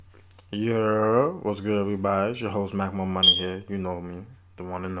Yeah, what's good, everybody? It's your host, Mac More Money here. You know me, the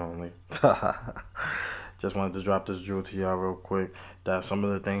one and only. Just wanted to drop this jewel to y'all real quick that some of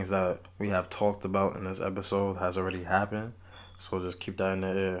the things that we have talked about in this episode has already happened. So just keep that in the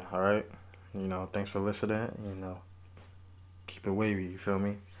air, alright? Thanks for listening. Keep it wavy, you feel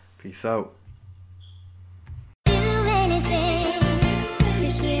me? Peace out. Do anything to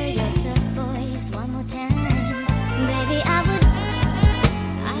hear your soft voice one more time. Baby, I would.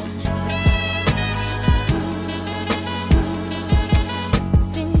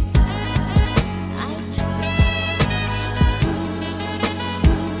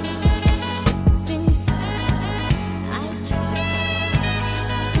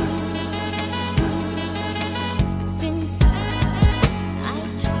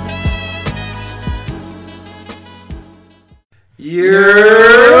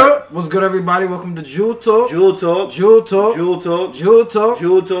 Yeah. What's good, everybody? Welcome to Jewel Talk. Jewel Talk. Jewel Talk. Jewel Talk. Jewel Talk.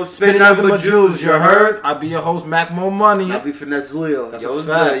 Jewel Talk. Spitting Spitting out out the the jewels, you heard? I'll be your host, Mac More Money. I'll be Finesse Leo. That's Yo, a what's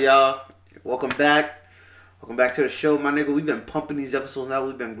fact. good, y'all? Welcome back. Welcome back to the show, my nigga. We've been pumping these episodes now.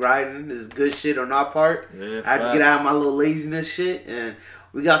 We've been grinding. This is good shit on our part. Yeah, I had to get out of my little laziness shit, and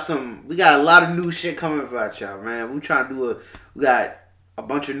we got a lot of new shit coming for y'all, man. We got a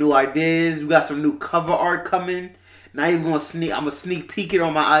bunch of new ideas. We got some new cover art coming. Not even gonna sneak. I'm gonna sneak peek it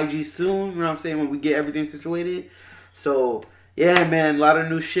on my IG soon. You know what I'm saying? When we get everything situated. So yeah, man, a lot of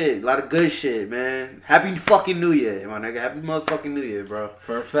new shit, a lot of good shit, man. Happy fucking New Year, my nigga. Happy motherfucking New Year, bro.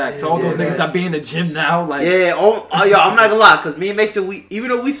 For a fact. To all those niggas that be in the gym now, like yeah. Oh, yo, I'm not gonna lie, cause me and Mason, even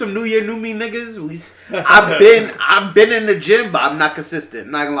though we some New Year, new me niggas, I've been in the gym, but I'm not consistent.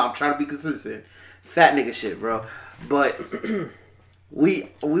 I'm not gonna lie, I'm trying to be consistent. Fat nigga shit, bro. But. We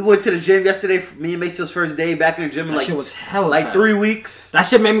went to the gym yesterday. Me and Mason's first day back in the gym. That shit was hella like fat. 3 weeks. That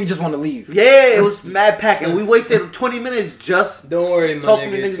shit made me just want to leave. Yeah, it was mad packed, and we wasted 20 minutes just. Don't worry, my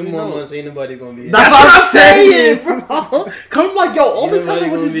talking to nigga. niggas 2 we more know. months, ain't nobody gonna be. That's what I'm saying, bro. Come like yo, all the Ain't time I nobody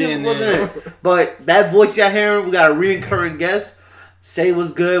went to gonna the be gym in wasn't there. it? But that voice y'all hearing, we got a reoccurring guest. Say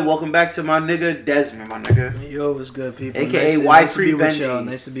what's good. Welcome back to my nigga Desmond, my nigga. Yo, what's good, people? AKA nice to be YP with y'all. Benji.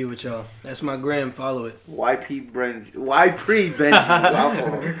 Nice to be with y'all. That's my gram. Follow it. YP Benji. YP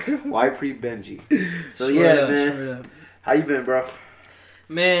Benji. So Straight yeah, up, man. straight up. How you been, bro?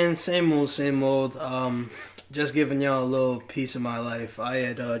 Man, same old, same old. Just giving y'all a little piece of my life. I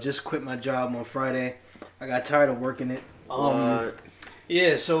had just quit my job on Friday. I got tired of working it.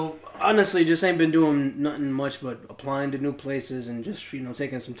 Yeah, so honestly, just ain't been doing nothing much but applying to new places and just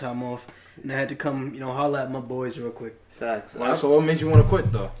taking some time off. And I had to come holla at my boys real quick. Facts. Wow, so what made you want to quit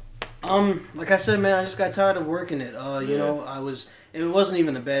though? Like I said, man, I just got tired of working it. It wasn't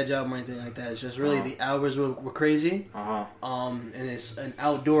even a bad job or anything like that. It's just really the hours were crazy. And it's an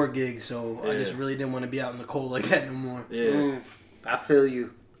outdoor gig, so I just really didn't want to be out in the cold like that no more. Yeah. I feel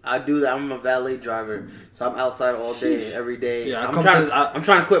you. I do that. I'm a valet driver, so I'm outside all day, every day. Yeah, I'm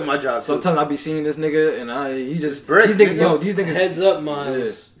trying to quit my job. Sometimes I be seeing this nigga and these Bricks, niggas. Heads up,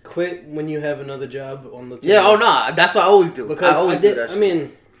 Miles. Quit when you have another job on the table. Yeah. Oh no, that's what I always do. Because I always do that. I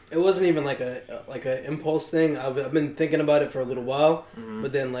mean, it wasn't even like a impulse thing. I've been thinking about it for a little while,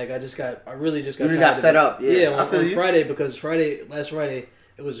 but then I really just got you tired got of fed it. up. Yeah, on you. Friday, because last Friday,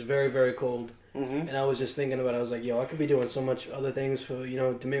 it was very, very cold. And I was just thinking about it. I was like, yo, I could be doing so much other things for,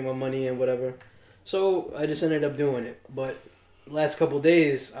 to make my money and whatever. So I just ended up doing it. But last couple of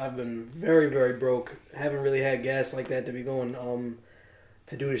days, I've been very, very broke. Haven't really had gas like that to be going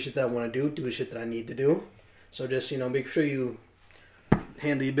to do the shit that I want to do the shit that I need to do. So just, make sure you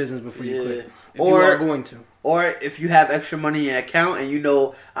handle your business before you quit. If you are going to. Or if you have extra money in your account and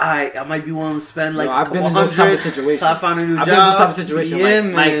I might be willing to spend I've been in those type of situations. So I found a new job. I've been in this type of situation. Yeah,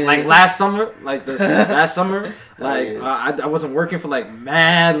 like man. last summer, I wasn't working for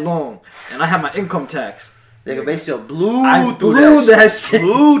mad long, and I had my income tax. Nigga, basically I blew blew that shit.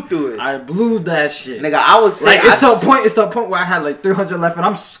 Blew through it. I blew that shit. Nigga, I was saying it's to a point where I had 300 left, and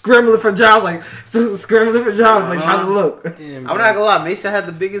I'm scrambling for jobs, trying to look. Damn, I'm not gonna lie, Mason had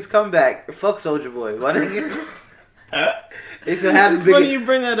the biggest comeback. Fuck Soulja Boy. What Mason had It's the funny biggest. you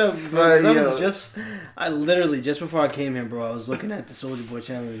bring that up. Bro, Yo. I literally, just before I came here, bro, I was looking at the Soulja Boy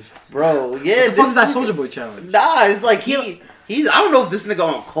challenge. Bro, yeah. What the fuck is that Soulja Boy challenge? Nah, it's like he's. I don't know if this nigga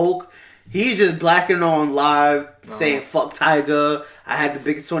on coke. He's just blacking on live, saying fuck Tiger. I had the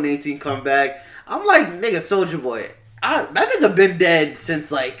biggest 2018 comeback. I'm like, nigga, Soulja Boy. That nigga been dead since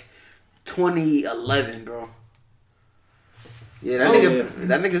 2011, bro. Yeah,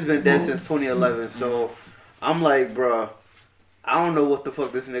 that nigga's been dead since 2011. So I'm like, bro, I don't know what the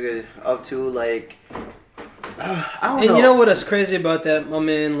fuck this nigga up to. I don't know. And you know what's crazy about that, my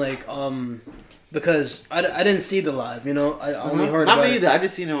man? because I didn't see the live, you know. I only heard Not about me it. either. I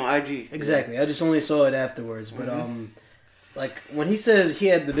just seen it on IG. Exactly. I just only saw it afterwards. But like when he said he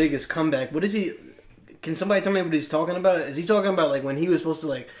had the biggest comeback, what is he? Can somebody tell me what he's talking about? Is he talking about like when he was supposed to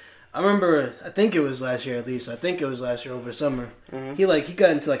like? I remember. I think it was last year at least. I think it was last year over the summer. He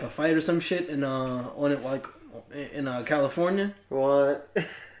got into like a fight or some shit in on it like in California. What?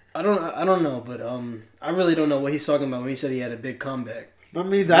 I don't know, but I really don't know what he's talking about when he said he had a big comeback. Not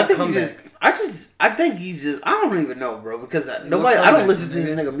me either. I think he's just. I don't even know, bro. Because nobody. I don't listen to this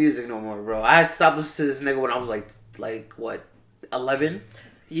nigga music no more, bro. I stopped listening to this nigga when I was like what, 11.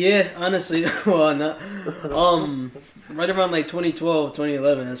 Yeah, honestly, well, not, right around like 2012,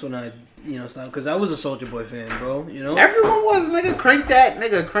 2011. That's when I stopped because I was a Soulja Boy fan, bro. You know, everyone was crank that.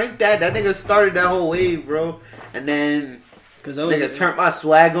 That nigga started that whole wave, bro. And then because I was nigga turned my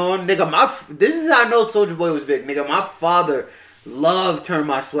swag on, nigga. This is how I know Soulja Boy was big, nigga. My father loved Turn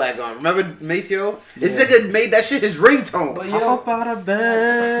My Swag On. Remember Maceo? This nigga made that shit his ringtone. But Up out of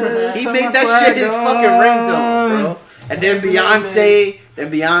bed. He made that shit his fucking ringtone, bro. And then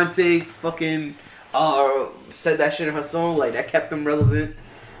Beyonce fucking said that shit in her song. Like, that kept him relevant.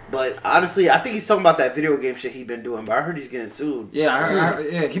 But honestly, I think he's talking about that video game shit he been doing. But I heard he's getting sued. Yeah,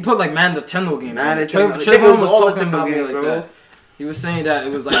 yeah. He put like Man Nintendo games. Trayvon was all talking about games, me like bro. that. He was saying that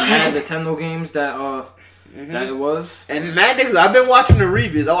it was like Man Nintendo games that that it was. And mad niggas, I've been watching the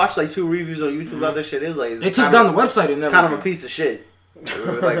reviews. I watched like 2 reviews on YouTube about this shit. It was like They took down the website and everything. kind of a piece of shit.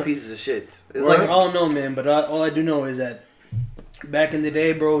 Like pieces of shit. It's I don't know, man. But all I do know is that back in the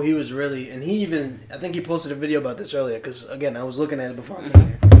day, bro, he was really, and he even, I think he posted a video about this earlier because again, I was looking at it before I came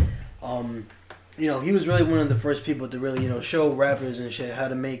here. You know, he was really one of the first people to really, show rappers and shit how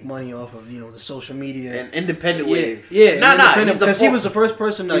to make money off of, the social media. an independent wave. Yeah, Nah, because he was the first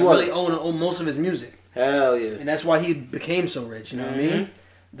person to really own most of his music. Hell yeah. And that's why he became so rich, you know what I mean?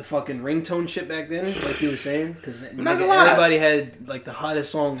 The fucking ringtone shit back then, like you were saying, because everybody had like the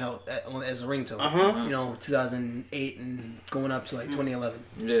hottest song out as a ringtone. 2008 and going up to like 2011.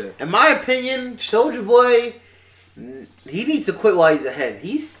 Yeah. In my opinion, Soulja Boy, he needs to quit while he's ahead.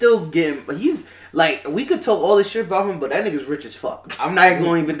 He's still getting. He's like, we could talk all this shit about him, but that nigga's rich as fuck. I'm not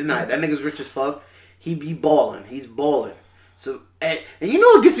going to even deny it. That nigga's rich as fuck. He balling. He's balling. So and you know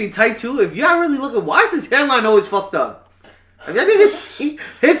what gets me tight too? If y'all really look at why is his hairline always fucked up? If that nigga,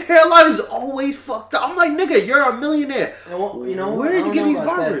 his hairline is always fucked up. I'm like, nigga, you're a millionaire. Where did you get these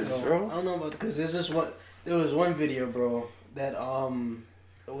barbers, bro? I don't know about because there was one video, bro, that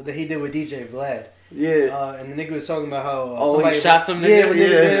he did with DJ Vlad. Yeah. And the nigga was talking about how somebody shot some nigga.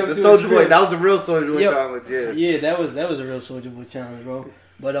 Yeah, the Soulja Boy. That was a real Soulja Boy challenge. Yeah. Yeah, that was a real Soulja Boy challenge, bro.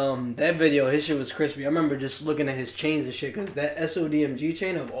 But that video, his shit was crispy. I remember just looking at his chains and shit because that SODMG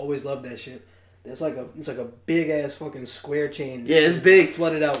chain, I've always loved that shit. It's like a big ass fucking square chain. Yeah, it's big,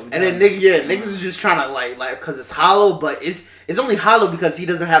 flooded out. With and then niggas is just trying to like because it's hollow, but it's only hollow because he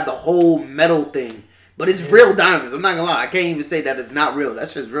doesn't have the whole metal thing. But it's real diamonds. I'm not gonna lie. I can't even say that it's not real.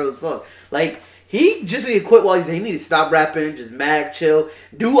 That shit's real as fuck. Like he just need to quit while he's there. He need to stop rapping, just chill,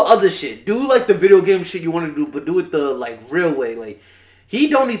 do other shit, do like the video game shit you want to do, but do it the like real way, like. He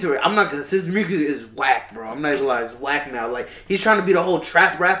don't need to. I'm not gonna. His music is whack, bro. I'm not gonna lie. It's whack now. Like he's trying to be the whole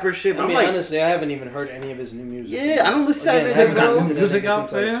trap rapper shit. But honestly, I haven't even heard any of his new music. Yeah, I don't listen to that. I haven't got some music out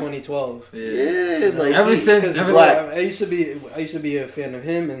since like 2012. Yeah, like ever since. I used to be a fan of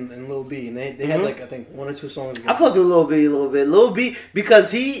him and Lil B, and they had like I think 1 or 2 songs. I fucked with Lil B a little bit. Lil B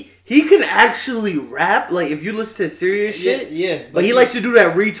because he can actually rap. Like if you listen to his serious shit, yeah. But he likes to do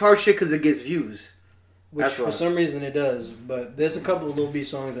that retard shit because it gets views. Which for some reason it does, but there's a couple of Lil B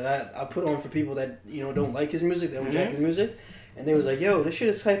songs that I put on for people that don't like his music, that don't jack his music, and they was like, "Yo, this shit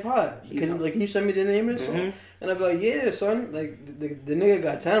is type hot. Can you send me the name of this song?" And I'd be like, "Yeah, son. Like the nigga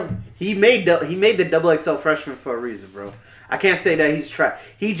got talent. He made the Double XL freshman for a reason, bro. I can't say that he's trash.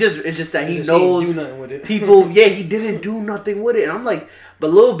 It's just that he knows do nothing with it. people. Yeah, he didn't do nothing with it, and I'm like,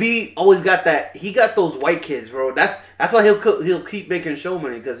 but Lil B always got that. He got those white kids, bro. That's why he'll keep making show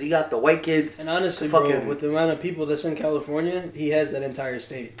money because he got the white kids. And honestly, bro, with the amount of people that's in California, he has that entire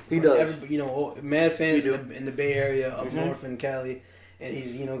state. He does. Mad fans in the Bay Area, up north in Cali, and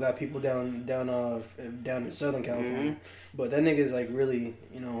he's got people down in Southern California. But that nigga's like really,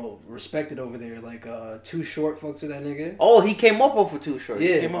 respected over there. Like Too Short fucks with that nigga. Oh, he came up off of Too Short.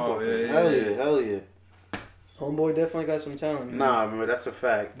 Yeah. He came up off of Hell yeah. Homeboy definitely got some talent. Man. Nah, man, that's a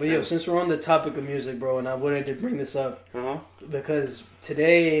fact. But yo, since we're on the topic of music, bro, and I wanted to bring this up because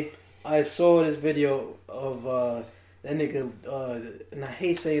today I saw this video of that nigga, and I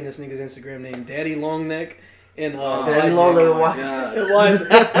hate saying this nigga's Instagram name, Daddy Longneck, And Daddy Long Leg White. It was.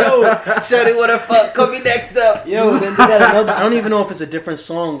 Yo, Shorty, what the fuck? Coming next up. yo, then they got another. I don't even know if it's a different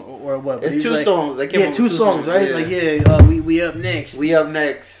song or what. But It's he's two like, songs. They came Yeah, up with two songs, right? It's Yeah. like, we up next. We up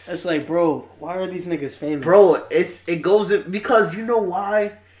next. It's like, bro, why are these niggas famous? Bro, it goes in because you know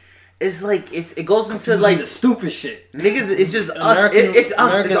why? It's like it goes into Using like the stupid shit. niggas. It's just us. American- It's us.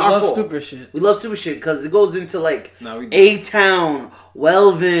 Americans It's our love fault. stupid shit. We love stupid shit because it goes into like No, we A-Town,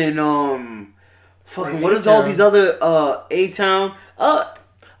 Welvin, fucking Like what is all A-Town. these other A-Town? Oh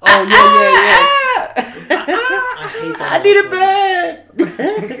yeah. I hate that. I need a bed.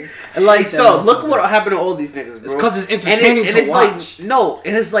 And like so, look what happened to all these niggas, bro. It's because it's entertaining and to it's watch. like no,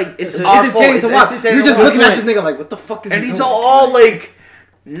 and it's like it's It's our entertaining fault. to watch. entertaining You're just to looking watch. at this nigga like, what the fuck is And he these doing? are all like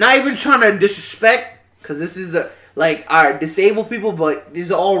not even trying to disrespect because this is the like alright disabled people, but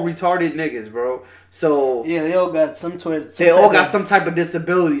these are all retarded niggas, bro. So Yeah, they all got some they all got some type of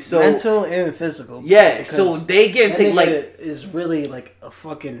disability. So mental and physical. yeah, Because so they get that take nigga like is really like a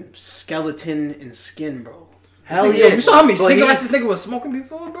fucking skeleton in skin, bro. hell Yo, yeah. you saw how many But cigarettes he's- this nigga was smoking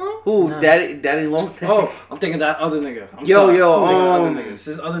before, bro? Who Nah. daddy long? Oh, I'm thinking that other nigga. I'm Yo, sorry. yo, I'm thinking that other um, nigga.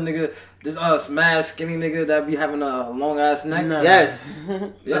 This other nigga, this mad skinny nigga that be having a long ass neck. Nah. Yes, Yeah,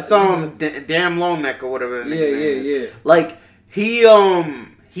 that's damn long neck or whatever. The Yeah, nigga name is. yeah, yeah. Like he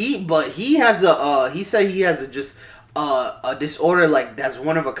has a he said he has a disorder like that's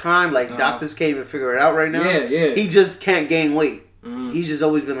one of a kind. Like doctors can't even figure it out right now. Yeah, yeah. He just can't gain weight. He's just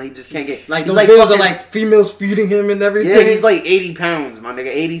always been like he just can't gain. Like he's those videos fucking- are like females feeding him and everything. yeah, he's like 80 pounds, my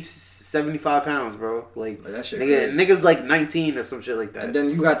nigga. 75 pounds, bro. Like Like, that shit nigga's like 19 or some shit like that. And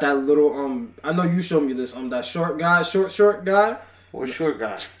then you got that little I know you showed me this that short guy, short guy, Or short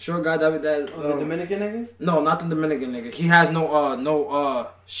guy. that The Dominican nigga? no, not the Dominican nigga. He has no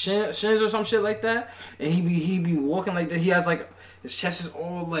shins or some shit like that, and he be walking like that. He has like his chest is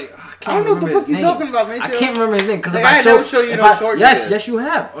all like I I can't don't know what the remember fuck his you name. talking about, man. I can't remember his name because Like, if I I show, never show you if no I- short yes, nigga. yes you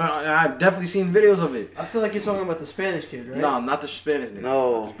have. I've definitely seen videos of it. I feel like you're talking about the Spanish kid, right? No, not the Spanish nigga.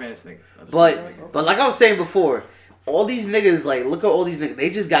 No. Not the Spanish nigga. Not the Spanish nigga. But like I was saying before, all these niggas, like, look at all these niggas. They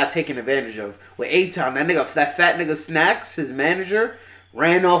just got taken advantage of. With A-Town, that fat nigga Snacks, his manager,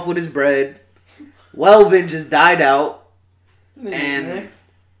 ran off with his bread. Welvin just died out.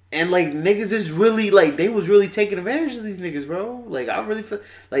 And like, niggas is really, like, they was really taking advantage of these niggas, bro. Like, I really feel,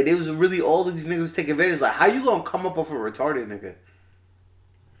 like, they was really, all of these niggas taking advantage. Like, how you gonna come up with a retarded nigga?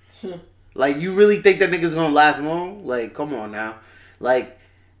 Like, you really think that nigga's gonna last long? Like, come on now. Like,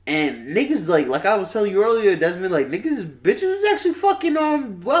 and niggas, like I was telling you earlier, Desmond, like, bitches was actually fucking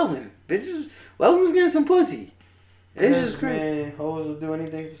Welvin. Welvin was getting some pussy. It's just crazy. Man, hoes will do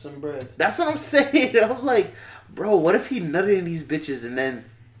anything for some bread. That's what I'm saying. I'm like, bro, what if he nutted in these bitches and then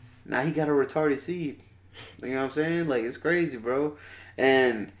now he got a retarded seed? You know what I'm saying? Like, it's crazy, bro.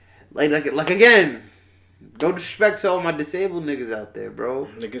 And like again, no disrespect to all my disabled niggas out there, bro.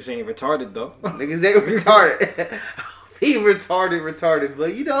 Niggas ain't retarded though. Niggas ain't retarded. He retarded,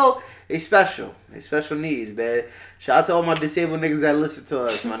 but you know, they special. They special needs, man. Shout out to all my disabled niggas that listen to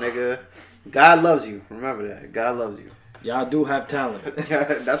us, my nigga. God loves you. Remember that. God loves you. Y'all do have talent.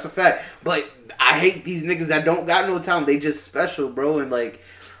 That's a fact. But I hate these niggas that don't got no talent. They just special, bro. And like,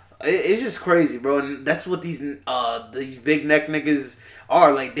 it's just crazy, bro. And that's what these big neck niggas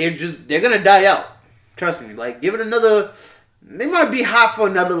are. Like, they're gonna die out. Trust me. Like, give it another. They might be hot for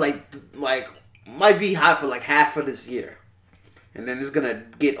another might be hot for like half of this year, and then it's gonna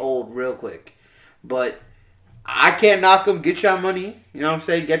get old real quick. But I can't knock them. Get your money. You know what I'm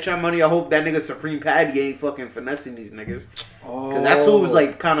saying? Get your money. I hope that nigga Supreme Patty ain't fucking finessing these niggas. Because that's who was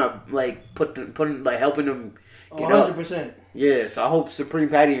like kind of like putting like helping them get up. 100%. Yeah, so I hope Supreme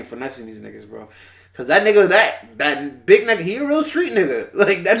Patty ain't finessing these niggas, bro. Because that nigga, that big nigga, he a real street nigga.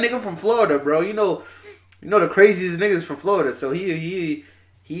 Like, that nigga from Florida, bro. You know the craziest niggas from Florida. So he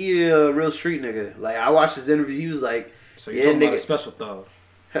a real street nigga. Like, I watched his interview. He was like, So you talking about a special thug?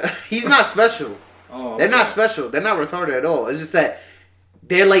 He's not special. Oh, They're not special. They're not retarded at all. It's just that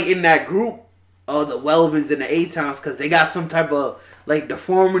they're like in that group of the Welvins and the A-Towns because they got some type of like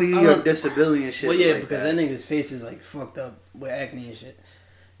deformity or disability and shit. Well, yeah, like because that nigga's face is like fucked up with acne and shit.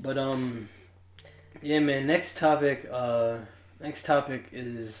 But yeah, man. Next topic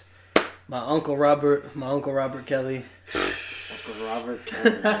is my Uncle Robert Kelly. Uncle Robert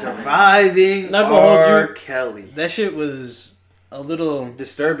Kelly. Surviving Not gonna hold R. you. Kelly. That shit was a little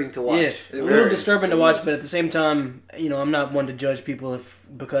Disturbing to watch. Yeah, a little Very. disturbing to watch, but at the same time, you know, I'm not one to judge people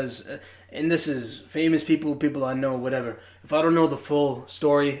because and this is famous people I know, whatever. If I don't know the full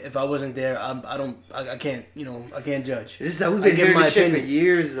story, if I wasn't there, I can't, you know, I can't judge. It's just that we've I been give hearing my this shit for opinion.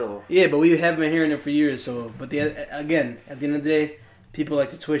 years, though. Yeah, but we have been hearing it for years. So, but again, at the end of the day, people like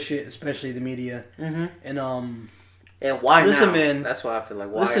to twist shit, especially the media. Mm-hmm. And why listen, now? man. That's why I feel like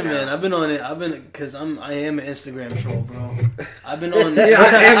why listen, now? man. I've been on it. Because I am an Instagram troll, bro. I've been on. Yeah,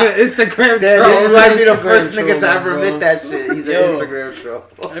 I am an Instagram troll. This might be the Instagram first nigga to troll, ever bro. admit that shit. He's an Yo. Instagram troll.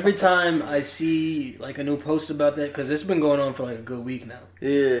 Every time I see like a new post about that, because it's been going on for like a good week now.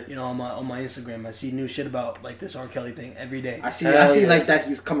 Yeah. You know, on my Instagram, I see new shit about like this R. Kelly thing every day. I see yeah. like that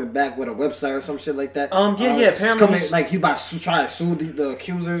he's coming back with a website or some shit like that. Apparently coming, like he's about to try to sue the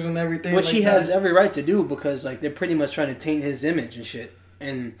accusers and everything. Which like he that. has every right to do because like they're pretty much trying to taint his image and shit.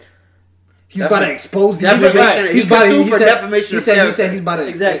 And he's about to expose these defamation. niggas. He can sue for defamation of He character. said he's about to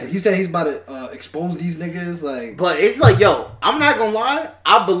Exactly. He said he's about to expose these niggas. Like, But it's like, yo, I'm not gonna lie.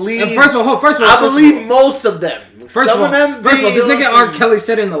 I believe. and first of all, I believe most of them. Some of them. First of all, this be nigga on R. some- Kelly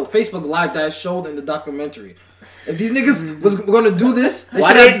said in the Facebook Live that showed in the documentary. If these niggas was gonna do this,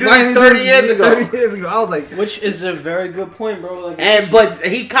 Why they do this 30 years ago? 30 years ago, I was like, which is a very good point, bro. Like, But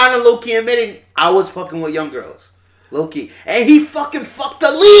he kind of low key admitting I was fucking with young girls, low key, and he fucking fucked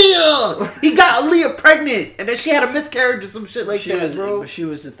Aaliyah. He got Aaliyah pregnant, and then she had a miscarriage or some shit like she that, was, bro. but she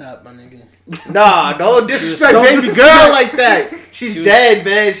was the top, my nigga. Nah, no disrespect, No baby disrespect. girl like that. She's She was- dead,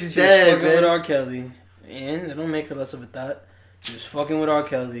 man. She's She was dead, fucking with man. R. Kelly, and it don't make her less of a thought. She was fucking with R.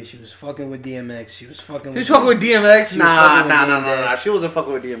 Kelly. She was fucking with DMX. She was fucking. She was fucking with DMX. She was Nah, fucking with nah. Dame She wasn't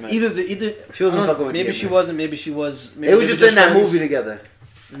fucking with DMX. Either She wasn't I don't- fucking with Maybe DMX. she wasn't. Maybe she was. Maybe It was they just were in that friends. movie together.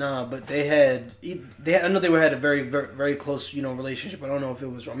 Nah, but they had. I know they had a very, very, very close, relationship. I don't know if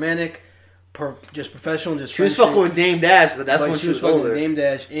it was romantic, just professional, just. She was friendship. fucking with Dame Dash, but that's But when she was fucking older. with Dame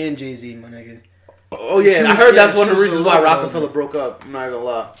Dash and Jay-Z, my nigga. Oh yeah, She I was- heard yeah, that's one she of the was reasons a why little Rockefeller older. broke up. I'm not gonna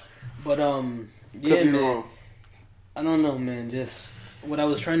lie. But Could yeah, be man. wrong. I don't know, man. Just what I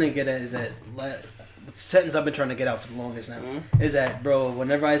was trying to get at is that the sentence I've been trying to get out for the longest now is that, bro.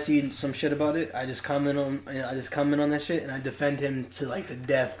 Whenever I see some shit about it, I just comment on that shit and I defend him to like the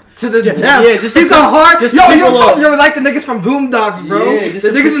death. to the death. Yeah, just he's to a piss- hard. just Yo, to people off. you're like the niggas from Boondocks, bro. Yeah, just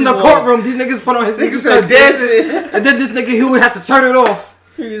the to niggas piss in the people off. courtroom. These niggas put on his Niggas start start dancing. and then this nigga Huey has to turn it off.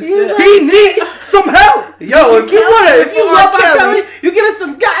 He's He needs some help. Yo, if you love R. Kelly, Kelly, you get us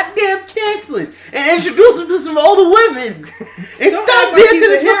some goddamn canceling and introduce him to some older women. And stop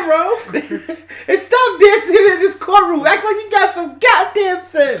dancing in hero. and stop dancing in this courtroom. Act like you got some goddamn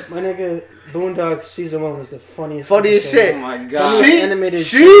sense. My nigga, Boondocks season 1 was the funniest. Funniest episode. shit. Oh my Funniest god. animated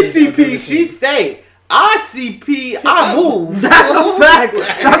She series I've ever CP, seen. she stay. I CP, I move. That's a fact.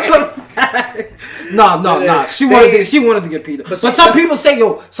 That's a fact. Nah. She wanted to get Peter. But some people say,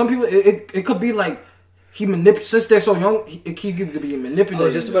 some people it could be like he manipulates since they're so young. He could be manipulated. I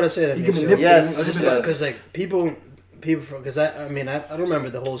was just about to say that. He could Mitch, manipulate. Yes. I was just about because like people because I don't remember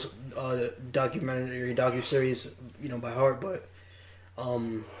the whole docu series by heart, but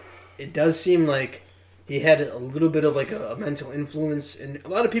it does seem like he had a little bit of like a mental influence, and a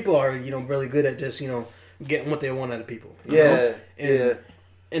lot of people are really good at just getting what they want out of people. you know? Yeah.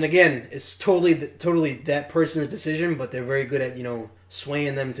 And again, it's totally that person's decision, but they're very good at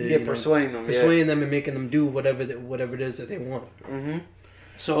swaying them to Persuading them and making them do whatever it is that they want. Mm-hmm.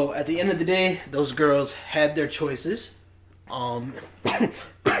 So at the end of the day, those girls had their choices.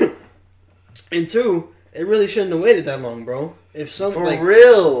 And two, it really shouldn't have waited that long, bro. If some For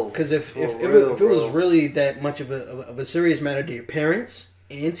real. because if it real, was bro. really that much of a serious matter to your parents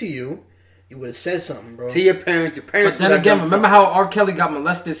and to you, you would have said something, bro. To your parents But would then have again, done remember something. how R. Kelly got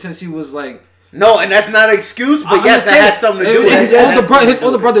molested since he was like. No, and that's not an excuse, but I yes, that understand. had something to do And with his it.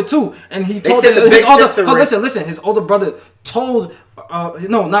 older brother too, and he told said the big sister raped- listen. His older brother told,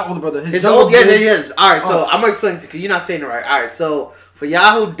 no, not older brother. His younger old, yes, brother- yes. All right, so I'm gonna explain it to you because you're not saying it right. All right, so for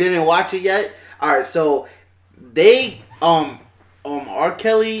y'all who didn't watch it yet, all right, so they R.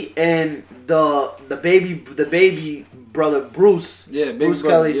 Kelly and the baby brother Bruce, Yeah, Bruce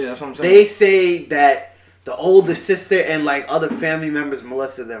brother. Kelly, Yeah, that's what I'm saying. they say that the older sister and like other family members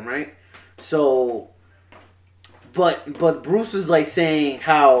molested them, right? So, but Bruce was like saying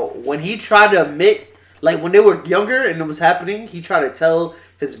how when he tried to admit, like when they were younger and it was happening, he tried to tell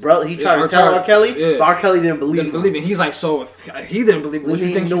his brother. He tried to tell R. Kelly, but R. Kelly didn't believe Didn't him. believe it. He's like, so if he didn't believe it, what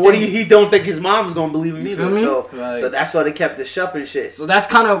you think? He don't think his mom's gonna believe him You either. feel me? So, Right. so that's why they kept the shop and shit. So that's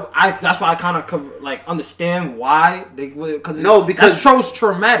kind of that's why I kind of like understand why they because because that's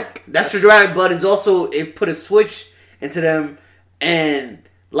traumatic. That's dramatic, but it's also it put a switch into them, and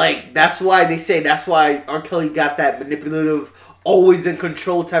like that's why they say that's why R. Kelly got that manipulative, always in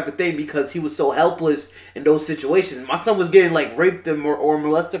control type of thing because he was so helpless in those situations. My son was getting like raped or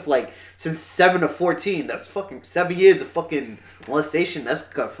molested for like since 7 to 14. That's fucking 7 years of fucking molestation. That's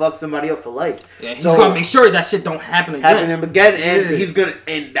gonna fuck somebody up for life. Yeah, he's gonna make sure that shit don't happen again. Happening again, and he's gonna,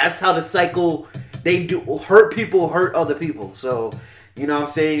 and that's how the cycle. They do hurt people, hurt other people. So You know what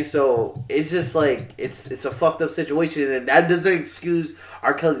I'm saying? So it's just like it's a fucked up situation, and that doesn't excuse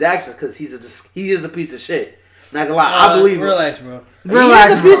R. Kelly's actions because he is a piece of shit. Not gonna lie, I believe. Relax, bro.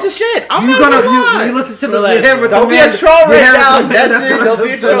 Relax, he's a piece of shit. I'm not gonna lie. You listen to Relax, the Don't be a troll right now. That's it. Don't be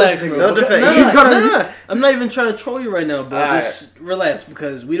a troll. Relax, bro. Don't defend. No, He's gonna. I'm not even trying to troll you right now, bro. Alright. Just relax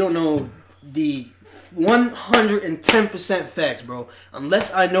because we don't know the 110% facts, bro.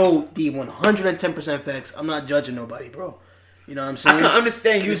 Unless I know the 110% facts, I'm not judging nobody, bro. You know what I'm saying? I can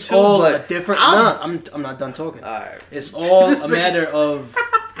understand you it's too, all but a different. I'm not done talking. Alright. It's all a matter of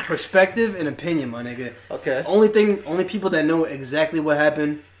perspective and opinion, my nigga. Okay. Only people that know exactly what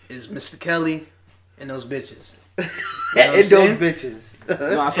happened is Mr. Kelly and those bitches. You know what I'm And saying? those bitches.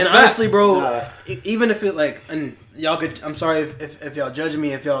 Nah, And honestly, bro, Nah. even if it like, and y'all could, I'm sorry if y'all judge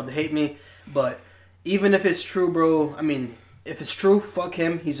me, if y'all hate me, but even if it's true, bro, I mean, if it's true, fuck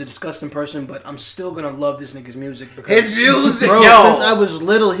him. He's a disgusting person, but I'm still gonna love this nigga's music because His music, bro. yo. Since I was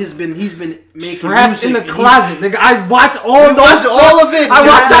little, he's been making Trapped music in the and he- closet, nigga. I watch all You those. watch all of it. I just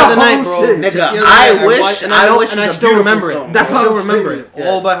watched the that other whole night, bro. shit. Nigga, Just the other I night, wish, watched- and I know, wish and I it's a still beautiful remember song, it. That's I what still I'm remember saying. it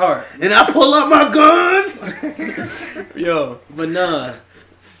all by heart. And I pull up my gun. Yo, but nah.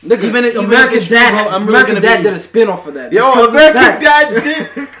 Nigga, Even if American it's true, Dad, bro, I'm really American gonna Dad be- did a spin off of that. Yo, Just 'cause American the fact. Dad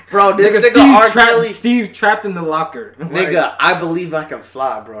did. Bro, this Nigga, nigga R. Kelly. Steve trapped in the locker. Nigga, I believe I can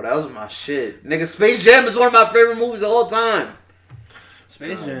fly, bro. That was my shit. Nigga, Space Jam is one of my favorite movies of all time.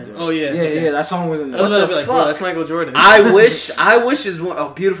 Space Jam. Oh yeah, Yeah, okay. yeah, that song was in I there. was about to the be like, fuck? bro, that's Michael Jordan. I wish is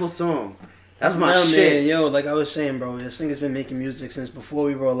a beautiful song. That's my No, shit. man, yo, like I was saying, bro, this thing has been making music since before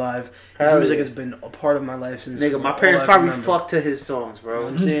we were alive. His Hell music yeah. has been a part of my life since. Nigga, my all parents I probably remember. fucked to his songs, You know bro.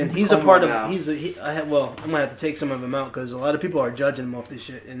 what I'm saying he's Come a part on of. now. Well, I'm gonna have to take some of them out because a lot of people are judging him off this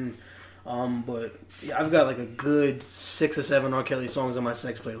shit. And but yeah, I've got like a good 6 or 7 R. Kelly songs on my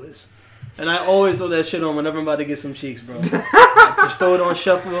sex playlist. And I always throw that shit on whenever I'm about to get some cheeks, bro. I just throw it on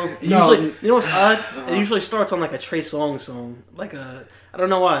shuffle. Usually, you know what's odd? It usually starts on like a Trey Songz song, like a. I don't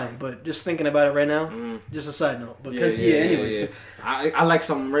know why, but just thinking about it right now, just a side note. But anyways. I like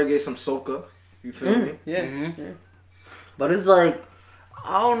some reggae, some soca. You feel me? Yeah. Mm-hmm. But it's like,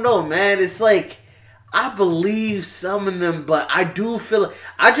 I don't know, man. It's like, I believe some of them, but I do feel.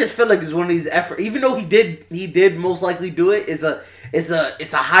 I just feel like it's one of these efforts. Even though he did most likely do it. It's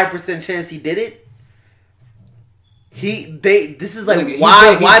a high % chance he did it. This is like Look,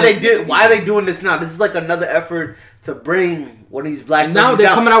 why they doing this now? This is like another effort to bring one of these black. And now celebrities they're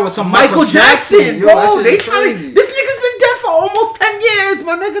down. coming out with some Michael Jackson, Yo, that bro. shit They is trying. crazy. This nigga's been dead for almost 10 years,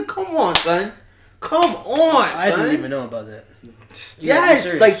 my nigga. Come on, son. Come on, son. I didn't even know about that.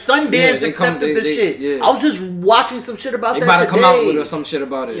 Yes, like Sundance Yeah, they accepted this shit. yeah. I was just watching some shit about They that about to today. come out with some shit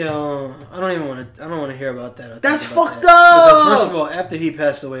about it. Yo, I don't want to hear about that. or think That's about fucked that. up. Because first of all, after he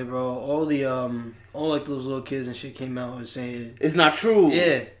passed away, bro, all like those little kids and shit came out and saying, It's not true.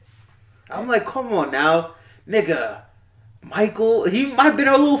 yeah, I'm like, come on now, nigga. Michael, he might have been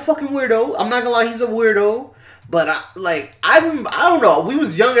a little fucking weirdo. I'm not gonna lie, he's a weirdo. But I don't know. We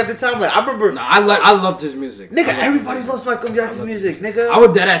was young at the time. Like I remember, No, I loved his music. nigga. I loved Everybody his loves Michael Jackson's music, nigga. I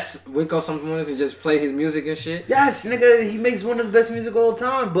would deadass wake up some mornings and just play his music and shit. Yes, nigga. He makes one of the best music of all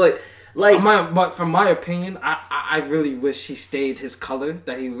time. But like, But from my opinion, I really wish he stayed his color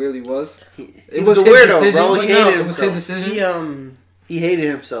that he really was. he was a his weirdo, decision. bro. He hated It was himself. his decision. he He hated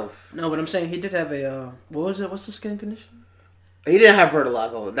himself. no, but I'm saying he did have a what was it? What's the skin condition? He didn't have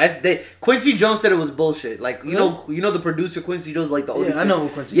vertigo. Quincy Jones said it was bullshit. Like you know the producer Quincy Jones, like the only. Yeah, I know who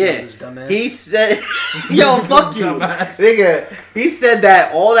Quincy Yeah, Jones is, dumbass. he said, "Yo, fuck you, Dumbass. nigga." He said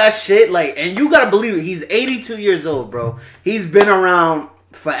that all that shit, like, and you gotta believe it. He's 82 years old, bro. He's been around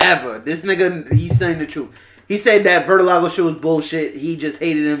forever. This nigga, he's saying the truth. He said that vertigo shit was bullshit. He just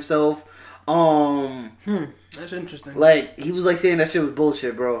hated himself. That's interesting. Like he was like saying that shit was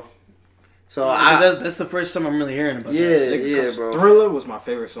bullshit, bro. So that's the first time I'm really hearing about that. yeah, bro. Thriller was my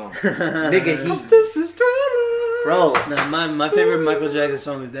favorite song. Nigga, he's This is Thriller. bro. Nah, my favorite Michael Jackson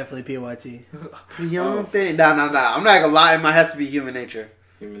song is definitely P.Y.T. Young thing. Nah. I'm not gonna lie. It might have to be Human Nature.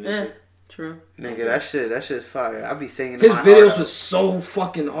 True. Nigga, that shit's fire. I be singing. His my videos heart was so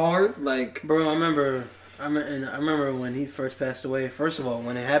fucking hard. Like, Bro, I remember when he first passed away. First of all,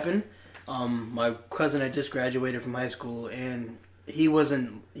 when it happened, my cousin had just graduated from high school, and he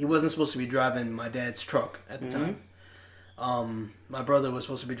wasn't supposed to be driving my dad's truck at the time. My brother was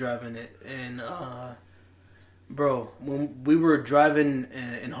supposed to be driving it, and bro, when we were driving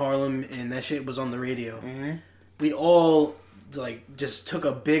in Harlem and that shit was on the radio, we all like just took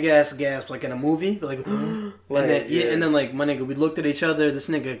a big ass gasp like in a movie, like, and then like my nigga, we looked at each other. This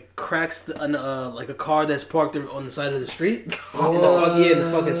nigga cracks like a car that's parked on the side of the street, and the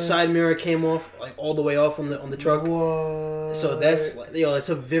fucking side mirror came off, like all the way off on the truck. So that's that's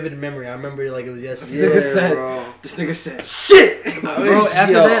a vivid memory. I remember like it was yesterday. This nigga said shit. Bro,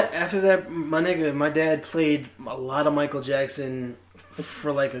 after that, my dad played a lot of Michael Jackson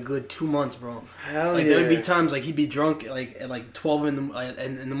for like a good 2 months, bro. Hell like there would be times like he'd be drunk like at like 12 in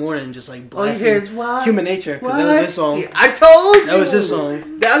the morning, just like blasting Human Nature, because that was his song. Yeah, I told you that was his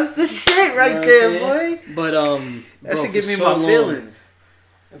song. That's the shit right there, boy. But that should give me so my feelings.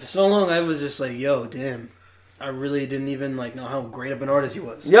 For so long, I was just like, yo, damn. I really didn't even like know how great of an artist he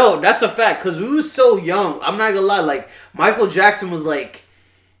was. Yo, that's a fact, because we was so young. I'm not gonna lie, like Michael Jackson was like,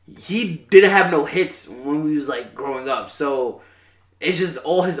 he didn't have no hits when we was like growing up, so it's just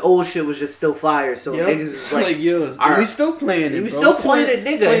all his old shit was just still fire. So niggas is like yo, we still playing it. We still playing it,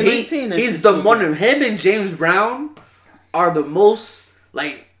 nigga. He's the one of him and James Brown are the most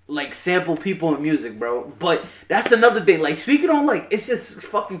like sample people in music, bro. But that's another thing. Like speaking on like, it's just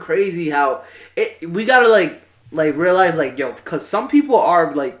fucking crazy how we gotta like realize like yo, because some people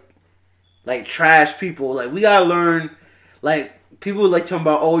are like trash people. Like we gotta learn like. People like talking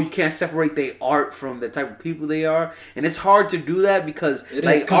about, oh, you can't separate their art from the type of people they are, and it's hard to do that because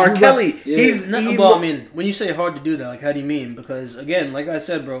R. Kelly, he's not. Well, I mean, when you say hard to do that, like, how do you mean? Because again, like I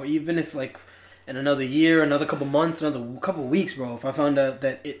said, bro, even if like in another year, another couple months, another couple weeks, bro, if I found out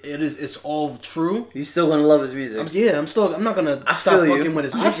that it's all true, you still gonna love his music. I'm not gonna stop fucking with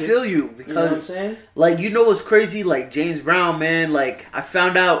his music. I feel you because, you know what I'm saying? Like, you know what's crazy? Like James Brown, man. Like I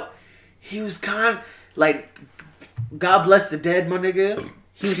found out he was like. God bless the dead, my nigga.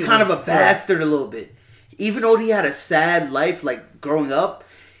 He was kind of a bastard a little bit. Even though he had a sad life, like, growing up,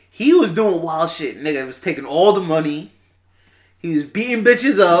 he was doing wild shit. Nigga was taking all the money. He was beating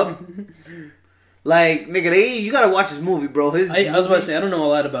bitches up. Like, nigga, you gotta watch this movie, bro. I was about to say, I don't know a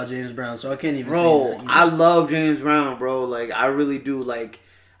lot about James Brown, so I can't even say that. Bro, I love James Brown, bro. Like, I really do. Like,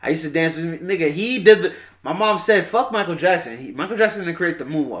 I used to dance with him. Nigga, he did the... My mom said, fuck Michael Jackson. Michael Jackson didn't create the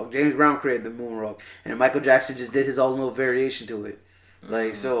moonwalk. James Brown created the moonwalk. And Michael Jackson just did his own little variation to it.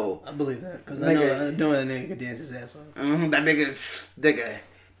 Like, so... I believe that. Because I know that nigga could dance his ass off. That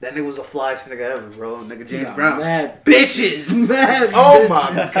nigga was the flyest nigga ever, bro. Nigga James Brown. Mad bitches. Mad oh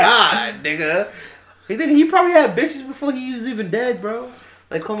my God, nigga. He probably had bitches before he was even dead, bro.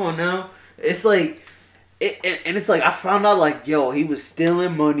 Like, come on now. It's like... And it's like, I found out, like, yo, he was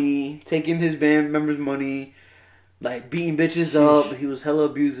stealing money, taking his band members' money, like, beating bitches up. He was hella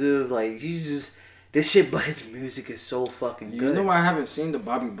abusive. Like, he's just, this shit, but his music is so fucking good. You know why I haven't seen the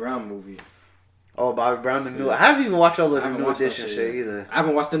Bobby Brown movie? Oh, Bobby Brown, the new... I haven't even watched all of the new edition shit either. I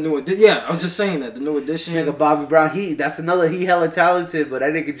haven't watched the new edition. Yeah, I was just saying that, the new edition. Nigga, Bobby Brown, he hella talented, but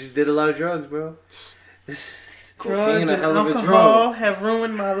that nigga just did a lot of drugs, bro. Drugs and alcohol have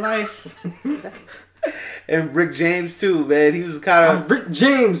ruined my life. And Rick James too, man. He was kind of Rick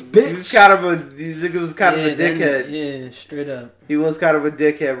James, bitch. He was kind of a dickhead. Yeah, straight up. He was kind of a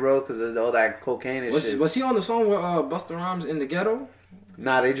dickhead, bro, because of all that cocaine and shit. Was he on the song with Busta Rhymes in the Ghetto?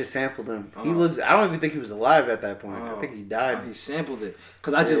 Nah, they just sampled him. He was. I don't even think he was alive at that point. I think he died. He sampled it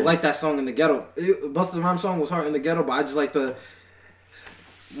because I just like that song in the Ghetto. Busta Rhymes song was hard in the Ghetto, but I just like the.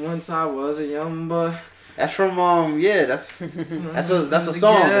 Once I was a young boy. That's from that's a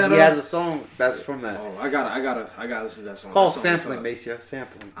song. He has a song that's from that. Oh, I gotta listen to that song. Called sampling, Maceo.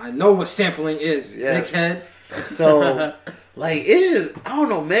 Sampling. I know what sampling is, dickhead. So, like, it's just, I don't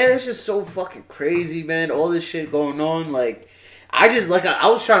know, man. It's just so fucking crazy, man. All this shit going on. Like, I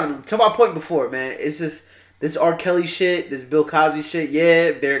was trying to my point before, man. It's just this R. Kelly shit, this Bill Cosby shit.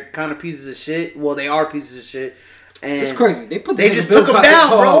 Yeah, they're kind of pieces of shit. Well, they are pieces of shit. And it's crazy. They just took him down,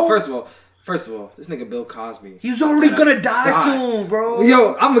 bro. First of all, this nigga Bill Cosby. He was already gonna die soon, bro.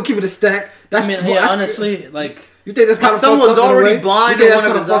 Yo, I'm gonna keep it a stack. Honestly, like, you think that's kind of fucked up? Someone's already blind in one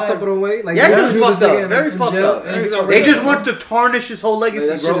of his eyes. Fucked up in a way? Like, yes, it was fucked up. Very fucked up. They just want to tarnish his whole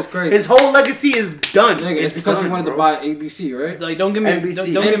legacy, bro. Shit is crazy. His whole legacy is done. Nigga, it's because he wanted to buy ABC, right? Like, don't give me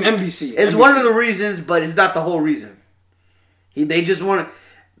NBC. Don't give me NBC. It's one of the reasons, but it's not the whole reason. They just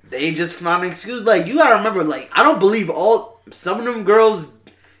found an excuse. Like, you gotta remember, like, I don't believe some of them girls.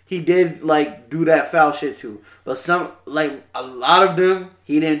 He did, like, do that foul shit to. But some, like, a lot of them,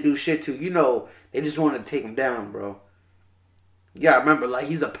 he didn't do shit to. You know, they just wanted to take him down, bro. You gotta remember, like,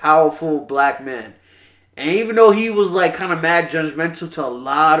 he's a powerful black man. And even though he was, like, kind of mad judgmental to a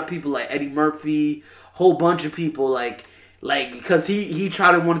lot of people, like Eddie Murphy, whole bunch of people, like because he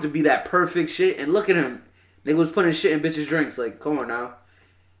tried to wanted to be that perfect shit. And look at him. Nigga was putting shit in bitches' drinks. Like, come on now.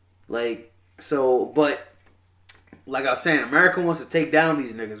 Like, so, but like I was saying, America wants to take down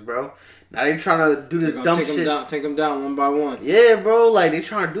these niggas, bro. Now they trying to do this dumb shit. Take them down one by one. Yeah, bro. Like they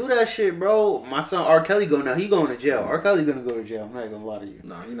trying to do that shit, bro. My son R. Kelly going now. He going to jail. R. Kelly gonna go to jail. I'm not gonna lie to you.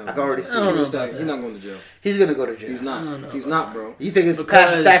 Nah, he's not. I can already see. He's not going to jail. He's gonna go to jail. He's not. He's not, bro. You think it's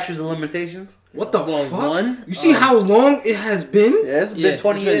past statutes of limitations? What the fuck? One? You see how long it has been? Yeah, it's been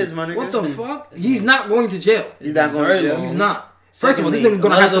 20 years, my nigga. What the fuck? He's not going to jail. He's not going to jail. He's not. First of all, this nigga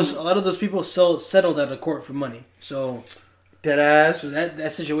gonna have some. A lot of those people settled out of court for money. So dead ass. So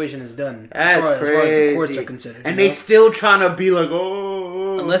that situation is done. That's as crazy. far as the courts are considered. And they still trying to be like,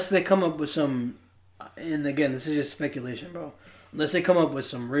 oh. Unless they come up with some, and again, this is just speculation, bro. Unless they come up with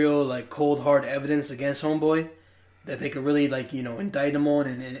some real, like, cold, hard evidence against Homeboy that they could really, like, you know, indict him on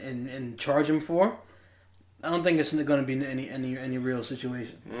and charge him for, I don't think it's going to be any real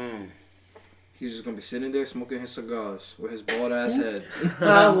situation. He's just going to be sitting there smoking his cigars with his bald ass head.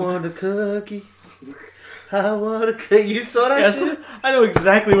 I want a cookie. I want a cookie. You saw that shit? I know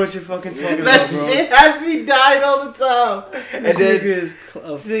exactly what you're fucking talking about, That bro. shit has me dying all the time. And then is a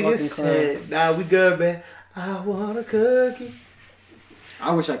nigga said, nah, we good, man. I want a cookie.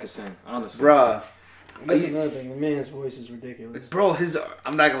 I wish I could sing, honestly. Bruh. That's another thing. The man's voice is ridiculous. Bro,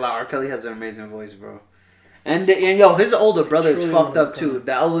 I'm not gonna lie, R. Kelly has an amazing voice, bro. And yo, his older brother is fucked up too.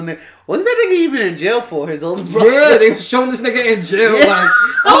 That older nigga, what's that nigga even in jail for? His older brother. Yeah, they were showing this nigga in jail. Yeah. Like,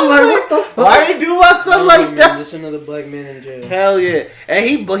 I'm like, what the fuck? Why they do my son like that? Just another black man in jail. Hell yeah, and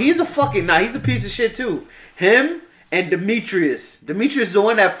he's a fucking he's a piece of shit too. Him and Demetrius. Demetrius is the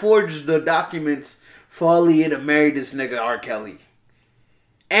one that forged the documents for Aaliyah to marry this nigga R. Kelly.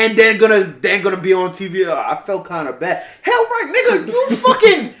 And then gonna be on TV. I felt kind of bad. Hell right, nigga,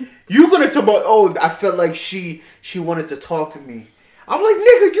 you gonna talk about? Oh, I felt like she wanted to talk to me. I'm like,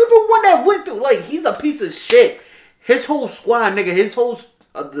 nigga, you the one that went through. Like, he's a piece of shit. His whole squad, nigga,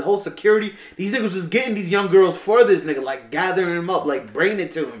 the whole security. These niggas was getting these young girls for this nigga, like gathering them up, like bringing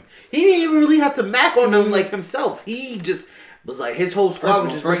it to him. He didn't even really have to mac on them like himself. He just was like his whole squad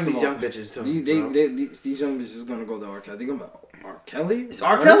was just bringing these young bitches to him. These young bitches gonna go to R. Kelly. They gonna R. Kelly? It's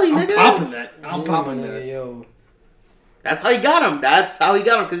R. Kelly, nigga. I'm popping that. Yo. That's how he got him.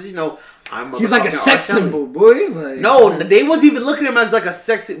 Because, you know, he's like a sex symbol, boy. Like, no, they wasn't even looking at him as like a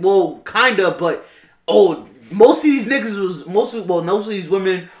sexy. Well, kinda, but most of these niggas most of these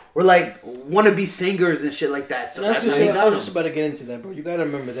women were like wannabe singers and shit like that. So that's how he got I was him. just about to get into that, bro. You gotta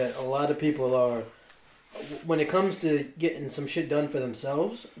remember that a lot of people are, when it comes to getting some shit done for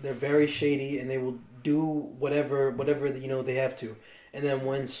themselves, they're very shady and they will do whatever you know they have to. And then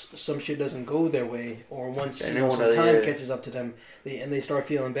once some shit doesn't go their way, or once some time catches up to them, they start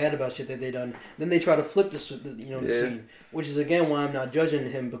feeling bad about shit that they done, then they try to flip the scene. Which is again why I'm not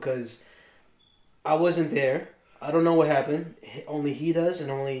judging him, because I wasn't there. I don't know what happened. Only he does, and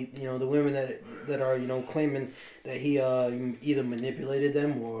only the women that are claiming that he either manipulated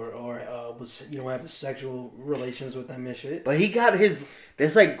them or was having sexual relations with them and shit. But he got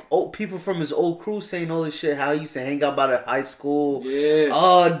there's like old people from his old crew saying all this shit. How he used to hang out by the high school.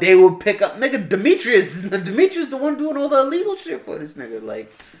 Yeah. They would pick up nigga Demetrius. Demetrius the one doing all the illegal shit for this nigga.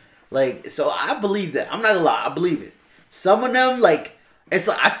 Like so I believe that. I'm not gonna lie. I believe it. Some of them it's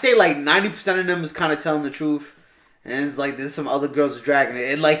like I say 90% of them is kind of telling the truth. And it's like there's some other girls dragging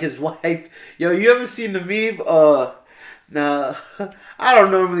it. And like his wife. Yo, you ever seen the meme? Nah, I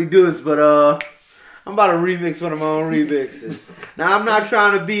don't normally do this, but I'm about to remix one of my own remixes. Now I'm not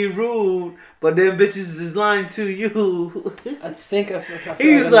trying to be rude, but them bitches is lying to you. I think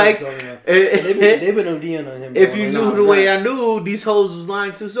he was like, they've been ODing on him. If you knew the way I knew, these hoes was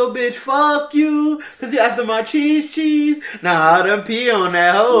lying too. So bitch, fuck you, cause you after my cheese. Nah, I done pee on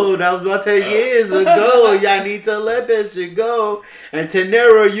that hoe. That was about 10 years ago. Y'all need to let that shit go. And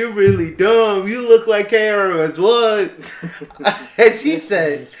Tenera, you really dumb. You look like Kara what? And he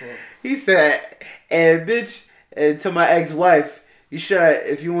said, and bitch, and to my ex-wife, you should,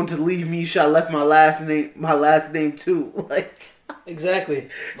 if you want to leave me, you should have left my last name too. Like, exactly.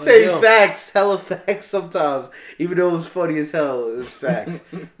 Say facts, hella facts sometimes. Even though it was funny as hell, it was facts.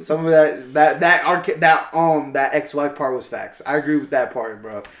 Some of that ex-wife part was facts. I agree with that part,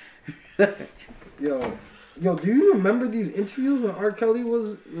 bro. Yo, do you remember these interviews when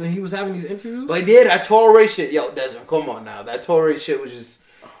he was having these interviews? But he did. That Torre shit. Yo, Desmond, come on now. That Torre shit was just,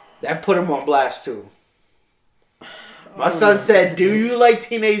 that put him on blast too. My son said, "Do you like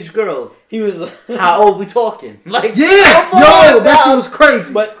teenage girls?" He was how old we talking? Like, yeah, that shit was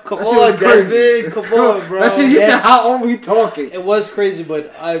crazy. But come on, Desmond, come on, bro. That shit, he said, "How old we talking?" It was crazy,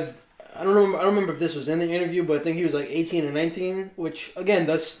 but I don't remember if this was in the interview, but I think he was like 18 or 19, which again,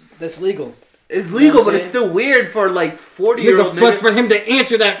 that's legal. It's legal, but it's still weird for like 40-year-old niggas. But for him to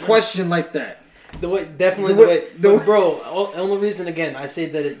answer that question like that. But bro, only reason again I say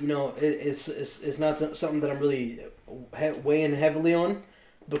that it's not something that I'm really weighing heavily on,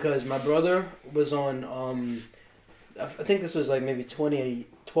 because my brother was on I think this was like maybe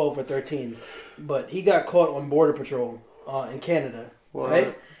 2012 or 13, but he got caught on border patrol in Canada,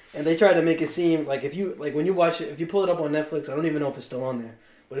 right? And they tried to make it seem like when you watch it, if you pull it up on Netflix, I don't even know if it's still on there.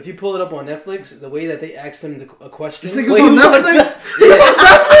 But if you pull it up on Netflix, the way that they asked him a question... This nigga's on Netflix?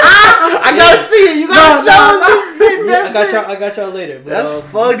 I gotta see it. You gotta show us this shit. I got y'all later. But, that's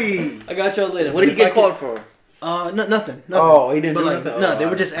funny. I got y'all later. What did he get caught for? Nothing. Oh, he didn't do nothing? No, they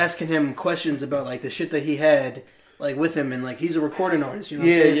were just asking him questions about, like, the shit that he had, like, with him. And, like, he's a recording artist, you know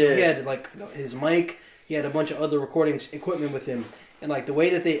what I'm saying? So he had, like, his mic. He had a bunch of other recording equipment with him. And, like, the way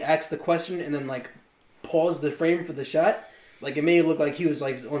that they asked the question and then, like, paused the frame for the shot... Like, it made it look like he was,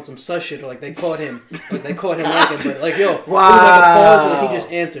 like, on some sus shit, or, like, they caught him. Like, they caught him working, but, like, yo. Wow. It was, like, a pause, and he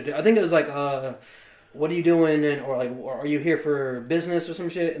just answered. I think it was, like, what are you doing, or are you here for business or some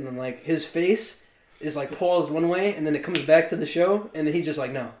shit? And then, like, his face is, like, paused one way, and then it comes back to the show, and then he's just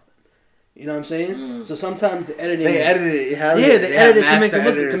like, no. You know what I'm saying? So sometimes the editing... They edited it. They edited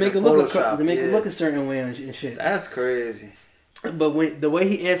it to make it look a certain way and shit. That's crazy. But the way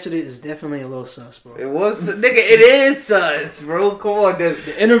he answered it is definitely a little sus, bro. It was, nigga. It is sus, bro. Come on,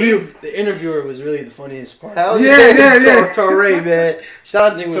 the interviewer was really the funniest part. Hell yeah. Torre, man.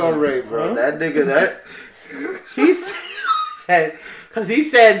 Shout out to Torre, bro. That nigga, he said, because he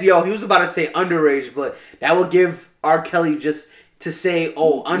said, yo, he was about to say underage, but that would give R. Kelly just to say,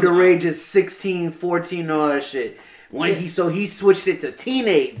 oh, underage is 16, 14, and all that shit. He switched it to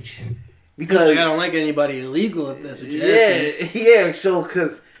teenage. Because I don't like anybody illegal, if that's what you're asking. Yeah, so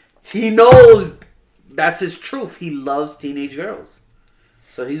because he knows that's his truth. He loves teenage girls.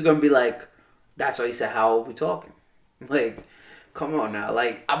 So he's going to be like, that's why he said, how old we talking? Like, come on now.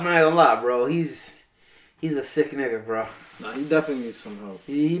 Like, I'm not going to lie, bro. He's a sick nigga, bro. Nah, he definitely needs some help.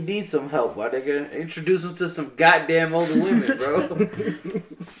 He needs some help, my nigga. Introduce him to some goddamn older women, bro.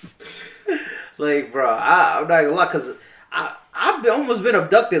 Like, bro, I'm not going to lie, because... I've almost been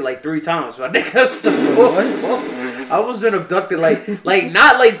abducted like 3 times, my nigga. So, I almost been abducted like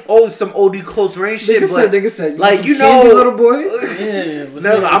not like some OD close range shit, but nigga said, like little boy. Yeah,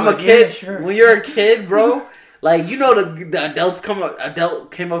 no, I'm a kid. Yeah, sure. When you're a kid, bro, like the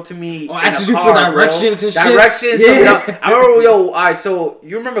adult came up to me. Oh, asked you for directions, bro. And shit. Directions. Yeah. So, I remember, all right. So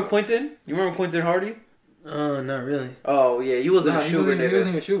you remember Quentin? You remember Quentin Hardy? Not really. Oh yeah, he wasn't a Schubert nigga. He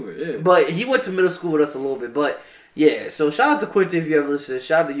wasn't a Schubert, yeah. But he went to middle school with us a little bit, but. Yeah, so shout out to Quentin if you ever listen.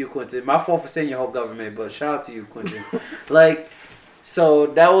 Shout out to you, Quentin. My fault for saying your whole government, but shout out to you, Quentin. So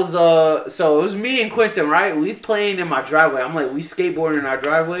that was so it was me and Quentin, right? We playing in my driveway. I'm like, we skateboarding in our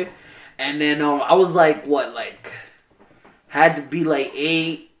driveway, and then I was like, had to be like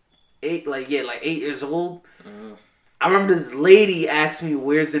 8 years old. I remember this lady asked me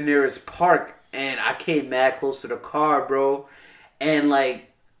where's the nearest park, and I came mad close to the car, bro, and like.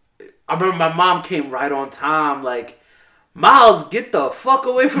 I remember my mom came right on time, like, Miles, get the fuck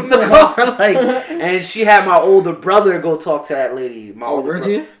away from the car, like, and she had my older brother go talk to that lady.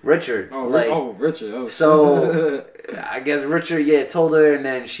 Richard. Oh, Richard. Oh, so I guess Richard, told her, and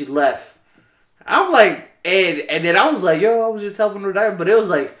then she left. I'm like, and then I was like, yo, I was just helping her direct, but it was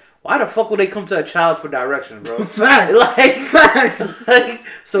like, why the fuck would they come to a child for direction, bro? Facts. Like,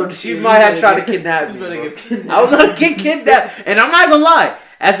 so she might have tried to kidnap me. Bro. I was gonna get kidnapped, and I'm not gonna lie.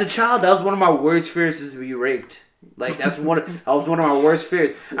 As a child, that was one of my worst fears is to be raped. Like, that was one of my worst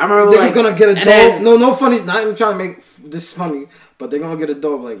fears. I remember, niggas gonna get a doll. No funny. Not even trying to make this funny, but they're gonna get a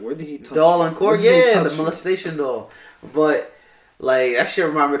doll. Like, where did he touch doll in court? Yeah, the molestation doll. But like that shit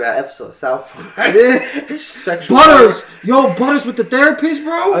reminded me of that episode of South Park. Sexual Butters, yo, Butters with the therapist,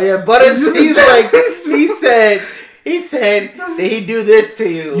 bro. Oh yeah, Butters. He's like, he said that he do this to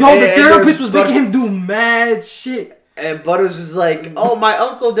you. Yo, the therapist was making him do mad shit. And Butters was like, "Oh, my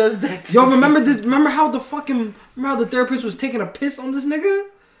uncle does that too." Yo, remember this? Remember how the therapist was taking a piss on this nigga?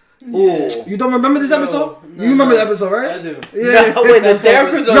 Yeah. You don't remember this episode? You remember the episode, right? I do. Yeah. No, wait, the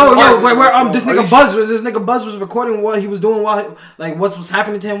therapist. Where this nigga Buzz was recording what he was doing what was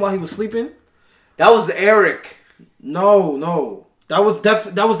happening to him while he was sleeping. That was Eric. No. That was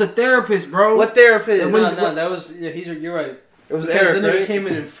the therapist, bro. What therapist? That was you're right. It was Eric, the nigga right? came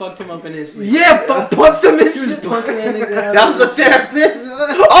in and fucked him up in his sleep. Yeah, punched him in his shit. That was a therapist.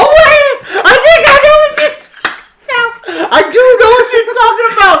 Oh wait, I think I know what you're talking about. I do know what you're talking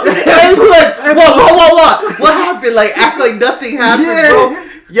about. And he like, what? What happened? Like, act like nothing happened, bro.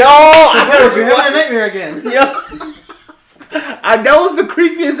 Yo, I gotta have a nightmare again. Yo. That was the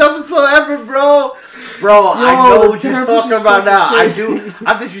creepiest episode ever, bro. Bro, I know what you're talking about now. Crazy. I do.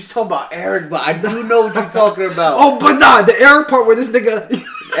 I thought you was talking about Eric, but I do know what you're talking about. Oh, but nah, the Eric part where this nigga.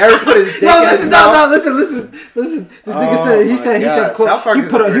 Eric put his dick in his mouth. listen. This nigga said he said South Park he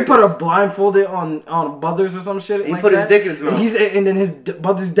is put the a greatest. blindfolded on Butters or some shit. He like put his that. dick in his mouth. And then his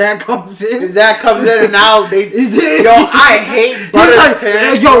Butters' dad comes in. His dad comes in and now they. He did. Yo, I hate Butters' He's like,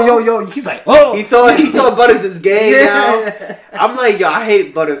 parents. yo. He's like, oh. He thought Butters is gay Yeah. now. I'm like, yo, I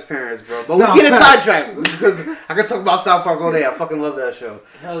hate Butters' parents, bro. But No, we get facts. sidetracked because I could talk about South Park all day. I fucking love that show.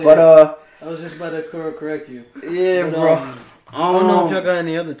 Hell yeah. But I was just about to correct you. yeah, But, bro. I don't know if y'all got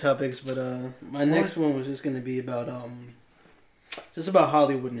any other topics, but my next one was just gonna be about just about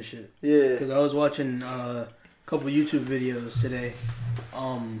Hollywood and shit. Yeah. Because I was watching a couple YouTube videos today.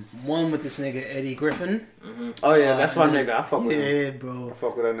 One with this nigga Eddie Griffin. Oh yeah, that's my nigga. I fuck with him. Yeah, bro. I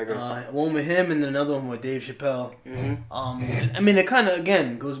fuck with that nigga. One with him and then another one with Dave Chappelle. Mhm. I mean, it kind of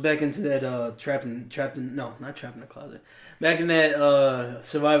again goes back into that trapped in not trapped in the closet. Back in that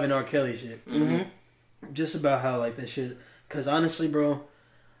surviving R. Kelly shit. Mhm. Just about how like that shit. Because honestly, bro,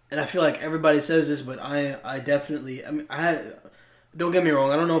 and I feel like everybody says this, but I definitely, I mean, don't get me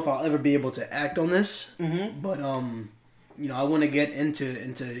wrong, I don't know if I'll ever be able to act on this, but you know, I want to get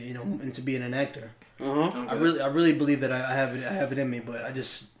into being an actor. Okay. I really believe that I have it in me, but I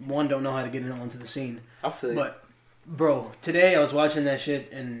just don't know how to get it onto the scene. I feel you. But bro, today I was watching that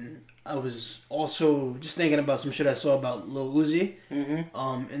shit and I was also just thinking about some shit I saw about Lil Uzi,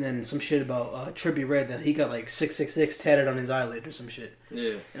 and then some shit about Trippie Redd that he got like 666 tatted on his eyelid or some shit.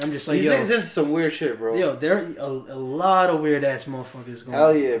 Yeah. And I'm just like, These yo, niggas into some weird shit, bro. yo, there are a lot of weird ass motherfuckers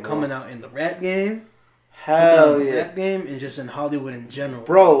Hell yeah, bro. coming out in the rap game, Hell yeah. rap game, and just in Hollywood in general.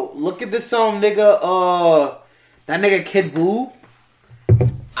 Bro, look at this nigga, that nigga Kid Buu.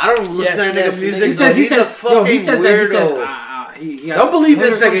 I don't listen to that nigga music. He says he's a fucking weirdo. Don't believe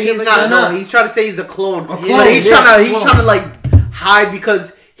this nigga. He's not. No, he's trying to say he's a clone. clone, But he's yeah, trying to. clone. He's trying to like hide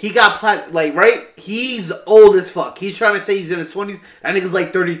because he got like right. He's old as fuck. He's trying to say he's in his 20s. That nigga's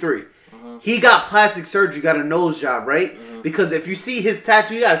like 33. He got plastic surgery. Got a nose job, right? Because if you see his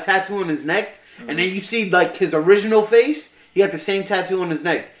tattoo, he got a tattoo on his neck, and then you see like his original face. He got the same tattoo on his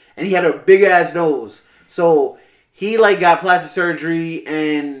neck, and he had a big ass nose. So he like got plastic surgery,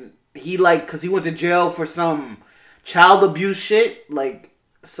 and he like because he went to jail for some child abuse shit, like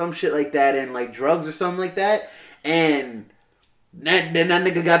some shit like that, and like drugs or something like that. And then that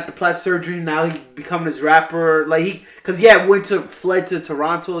nigga got the plastic surgery. Now he becoming his rapper, like because he had fled to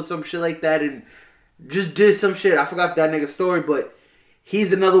Toronto or some shit like that, and just did some shit. I forgot that nigga's story, but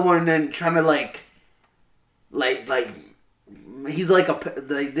he's another one. Then trying to like he's like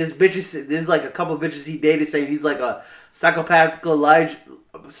this bitches. There's like a couple bitches he dated saying he's like a psychopathical liar.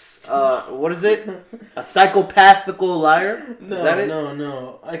 What is it? A psychopathical liar? No, Is that it?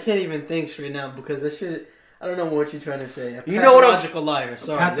 no, I can't even think straight now because that shit. I don't know what you're trying to say. A You know what I'm- pathological liar.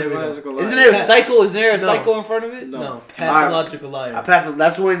 Sorry, there we go. Isn't it a psycho? Is there a No. psycho in front of it? No, pathological liar.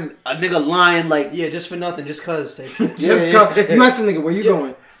 That's when a nigga lying like Yeah, just for nothing, just cause type shit. Just go. You ask the nigga where you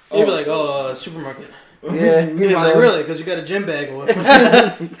going. You'd be like, supermarket. yeah. You'd be like, really? Because you got a gym bag or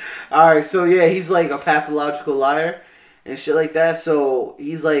what? All right, so yeah, he's like a pathological liar and shit like that. So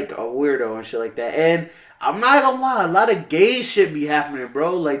he's like a weirdo and shit like that. And I'm not gonna lie, a lot of gay shit be happening,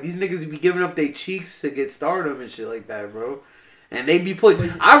 bro. Like these niggas be giving up their cheeks to get stardom and shit like that, bro. And they be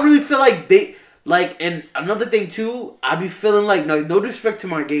I really feel like they like. And another thing too, I be feeling like no disrespect to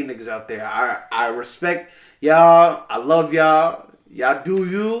my gay niggas out there. I respect y'all. I love y'all. Y'all do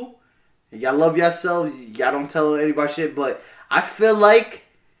you. Y'all love yourselves. Y'all don't tell anybody shit. But I feel like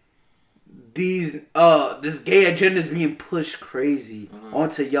this gay agenda is being pushed crazy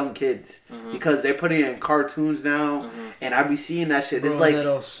onto young kids because they're putting it in cartoons now, and I be seeing that shit. Bro, It's like that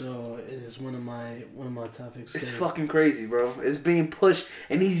also is one of my topics. it's fucking crazy, bro. It's being pushed,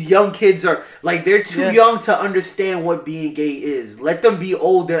 and these young kids are like they're too Yeah. young to understand what being gay is. Let them be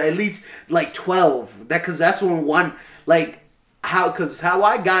older, at least like 12. Because that's when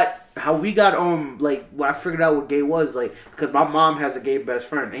how we got like when I figured out what gay was, like because my mom has a gay best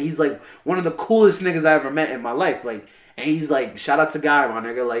friend and he's like one of the coolest niggas I ever met in my life, like, and he's like shout out to Guy, my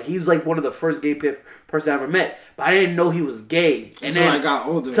nigga, like he's like one of the first gay person I ever met, but I didn't know he was gay Until I got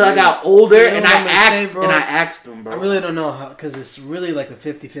older. Till I got older, You know and what I I'm gonna say, bro? asked him, bro. I really don't know how, because it's really like a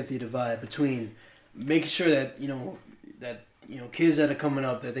 50-50 divide between making sure that kids that are coming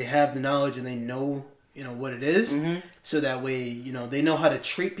up, that they have the knowledge and they know what it is, so that way they know how to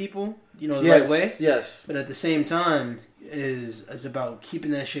treat people the right way. Yes. But at the same time, is about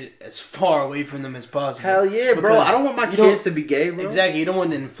keeping that shit as far away from them as possible. Hell yeah, bro. Because I don't want my you kids to be gay, bro. Exactly. You don't want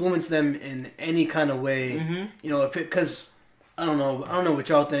to influence them in any kind of way. Because I don't know what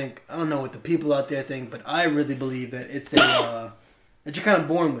y'all think. I don't know what the people out there think, but I really believe that it's that you're kind of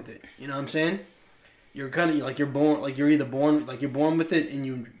born with it. You know what I'm saying? You're kind of like you're either born with it and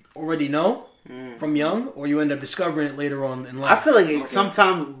you already know from young, or you end up discovering it later on in life. I feel like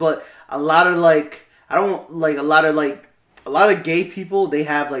sometimes, but a lot of like a lot of gay people, they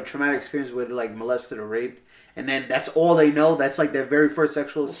have like traumatic experience where they're like molested or raped. And then that's all they know. That's like their very first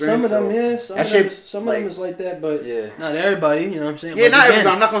sexual experience. Some of them, yeah. Some of them is like that, but not everybody. You know what I'm saying? Yeah, not everybody.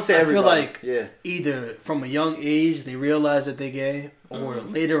 I'm not gonna say everybody. I feel like either from a young age they realize that they're gay, or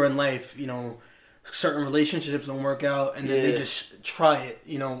later in life, certain relationships don't work out, and then they just try it,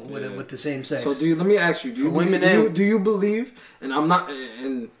 with the same sex. So let me ask you, do you believe? And I'm not,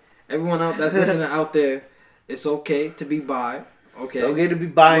 and everyone out that's listening out there, it's okay to be bi. Okay. It's okay to be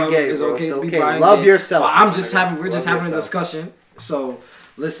bi and gay. It's okay to be bi and gay. Love yourself. Well, we're just having a discussion. So,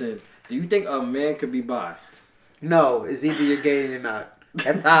 listen, do you think a man could be bi? No, it's either you're gay or you're not.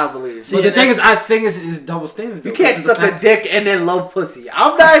 That's how I believe. But the thing is, I think is double standards. You can't suck a dick and then love pussy.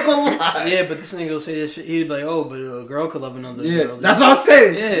 I'm not gonna lie. Yeah, but this nigga will say this shit. He'd be like, "Oh, but a girl could love another girl." That's what I'm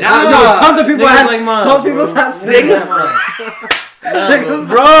saying. Yeah, tons of people have like mine. Some people have niggas,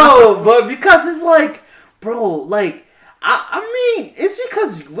 bro. But because it's like, bro, like. I mean, it's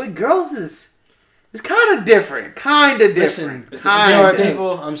because with girls it's kind of different. Listen,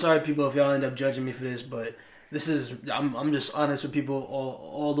 I'm sorry, people, if y'all end up judging me for this, but I'm just honest with people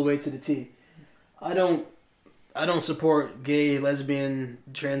all the way to the T. I don't support gay, lesbian,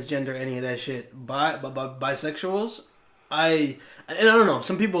 transgender, any of that shit. Bisexuals, I don't know.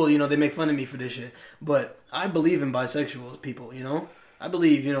 Some people, they make fun of me for this shit, but I believe in bisexual people. I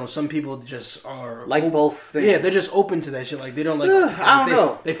believe, some people just are like both things. Yeah, they're just open to that shit. Like they don't like. I don't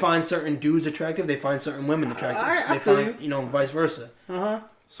know. They find certain dudes attractive. They find certain women attractive. So they find, vice versa.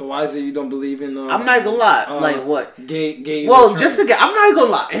 So why is it you don't believe in? I'm not gonna lie. Like what? Gay. Well, just again, I'm not gonna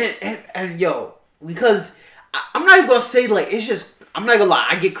lie. And yo, because I'm not even gonna say like it's just. I'm not gonna lie.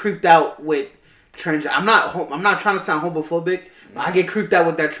 I get creeped out with trans. I'm not trying to sound homophobic. I get creeped out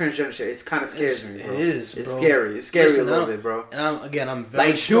with that transgender shit. It's kind of scares me, bro. It is, bro. It's scary. It's scary a little bit, bro. And I'm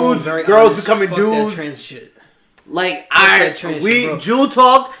very like dudes, girls becoming dudes. That trans shit. Like Jewel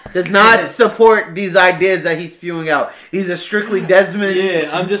Talk does not support these ideas that he's spewing out. These are strictly Desmond's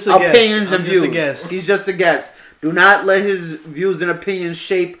I'm just a opinions guess. and views. He's just a guest. Do not let his views and opinions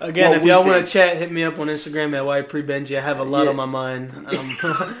shape. Again, if y'all want to chat, hit me up on Instagram at YPrebenji. I have a lot on my mind.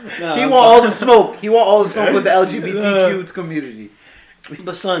 He want all the smoke. He want all the smoke with the LGBTQ community.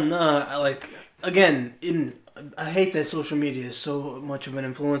 But son, I hate that social media is so much of an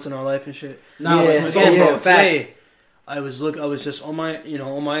influence in our life and shit. Today I was just on my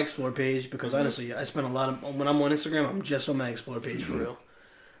on my Explore page because honestly I spend a lot of when I'm on Instagram I'm just on my Explore page for real.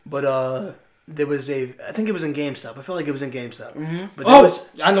 But there was I think it was in GameStop. I felt like it was in GameStop. But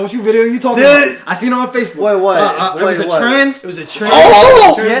I know what video you talking about. I seen it on Facebook. Wait, what? It was a trans. It was a trans.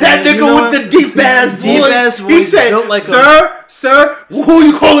 Oh, that nigga with the deep ass voice. He said, like "Sir, who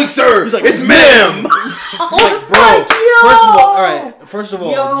you calling sir? Like, it's ma'am." First of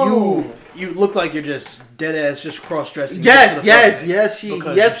all, you look like you're just dead ass, just cross dressing. Yes,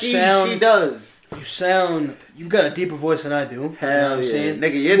 she does. You got a deeper voice than I do. Hell, you know what I'm saying?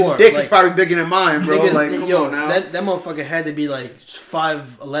 Nigga, your dick is probably bigger than mine, bro. Come on now. That motherfucker had to be like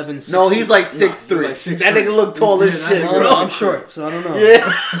 5'11", 6'. No, he's like 6'3". That nigga look tall as shit, bro. I'm short, so I don't know.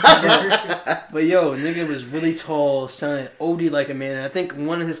 Yeah. But yo, nigga was really tall, sounded OD like a man, and I think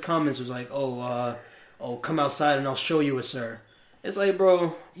one of his comments was like, "Oh, come outside and I'll show you a sir." It's like,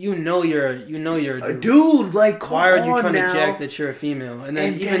 bro, you're a dude. Like, why are you trying to jack that you're a female? And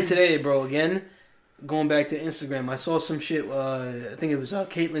then even today, bro, again, going back to Instagram, I saw some shit. I think it was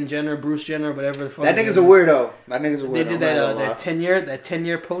Caitlyn Jenner, Bruce Jenner, whatever the fuck. That nigga's a weirdo. They did that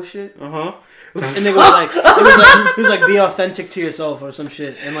 10-year post shit. And they was like, be authentic to yourself or some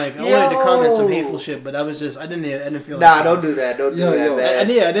shit. And like, I wanted to comment some hateful shit, but I didn't feel like. Nah, don't do that. Don't do that, man. I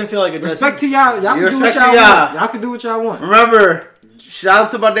didn't feel like addressing. Respect to y'all. Y'all can do what y'all want. Y'all can do what y'all want. Remember. Shout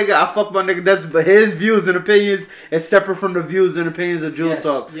out to my nigga. I fuck my nigga. But his views and opinions is separate from the views and opinions of Jewel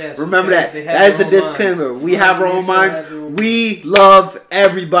Talk. Yes, remember that. That is a disclaimer. We have our own minds. We love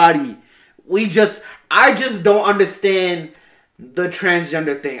everybody. I just don't understand the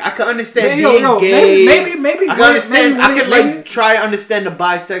transgender thing. I can understand being gay. Maybe I can understand. I can try to understand the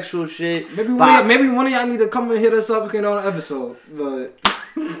bisexual shit. Maybe one of y'all need to come and hit us up on an episode. But.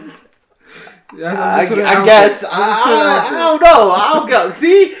 I guess I don't know. I don't go.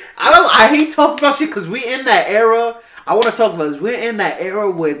 See, I hate talking about shit because we in that era. I want to talk about this. We're in that era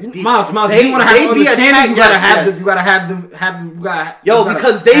where Miles, you want to have understanding. You gotta have them. You gotta have them. You gotta.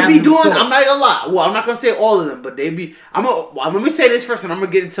 Because they be doing. I'm not gonna lie. Well, I'm not gonna say all of them, but they be. Let me say this first, and I'm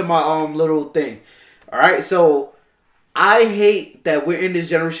gonna get into my little thing. All right, so I hate that we're in this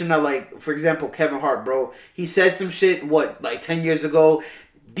generation now. Like, for example, Kevin Hart, bro. He said some shit. Like 10 years ago?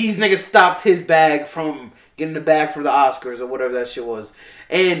 These niggas stopped his bag from getting the bag for the Oscars or whatever that shit was,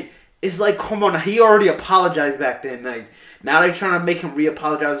 and. It's like, come on, he already apologized back then. Like, now they're trying to make him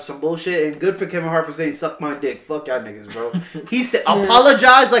re-apologize for some bullshit. And good for Kevin Hart for saying, suck my dick. Fuck y'all niggas, bro. He said,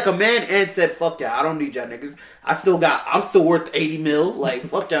 apologize like a man and said, fuck y'all. I don't need y'all niggas. I'm still worth 80 mil. Like,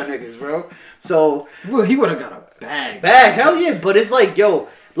 fuck y'all niggas, bro. So. Well, he would have got a bag. Hell yeah. But it's like, yo,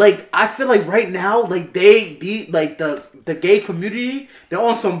 like, I feel like right now, like, the gay community, they're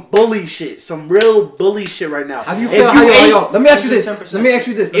on some bully shit. Some real bully shit right now. How do you feel? Let me ask you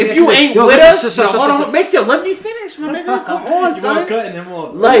this. If you ain't with us, hold on. Maceo, let me finish, my nigga. Come on, son. You cutting them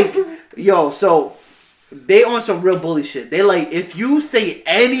off. Like, yo, so they on some real bully shit. They like, if you say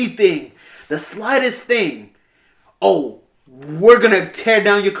anything, the slightest thing, oh, we're gonna tear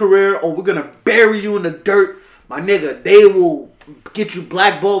down your career, or we're gonna bury you in the dirt, my nigga, they will get you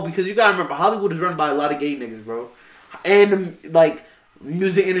blackballed, because you gotta remember, Hollywood is run by a lot of gay niggas, bro. And like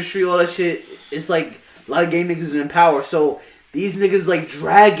music industry, all that shit, it's like a lot of gay niggas in power. So these niggas like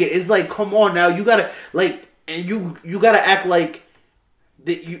drag it. It's like, come on now, you gotta like, and you gotta act like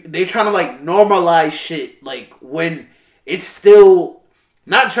they trying to like normalize shit, like when it's still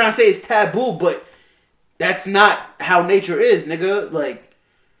not trying to say it's taboo, but that's not how nature is, nigga. Like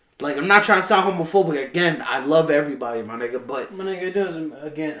I'm not trying to sound homophobic. Again, I love everybody, my nigga, but... My nigga, it does,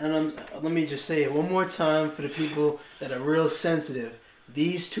 again, and let me just say it one more time for the people that are real sensitive.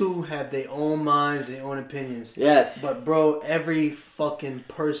 These two have their own minds, their own opinions. Yes. But, bro, every fucking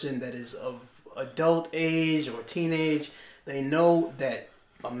person that is of adult age or teenage, they know that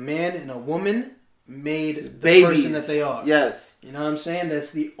a man and a woman made the babies. Person that they are. Yes. You know what I'm saying? That's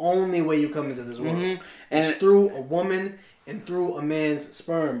the only way you come into this world. Mm-hmm. And it's through a woman... and through a man's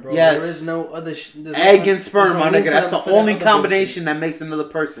sperm, bro. Yes. There is no other... egg and sperm, my nigga. That's the only combination that makes another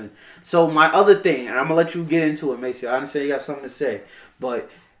person. So my other thing, and I'm going to let you get into it, Macy. I understand you got something to say. But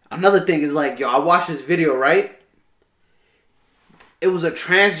another thing is like, yo, I watched this video, right? It was a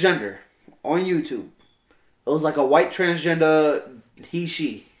transgender on YouTube. It was like a white transgender, he,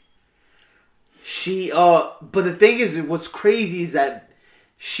 she. But the thing is, what's crazy is that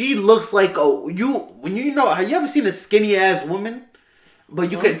she looks like have you ever seen a skinny ass woman?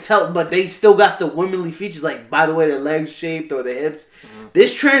 But you can tell, but they still got the womanly features, like by the way their legs shaped or their hips. Mm-hmm.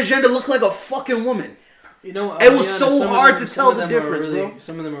 This transgender looked like a fucking woman. You know, it was so hard to tell the difference, bro.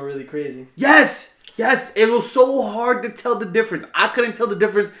 Some of them are really crazy. Yes, it was so hard to tell the difference. I couldn't tell the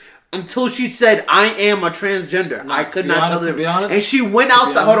difference until she said, "I am a transgender." I could not tell the difference. And she went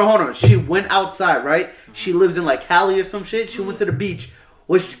outside. Hold on. She went outside, right? Mm-hmm. She lives in like Cali or some shit. She went to the beach.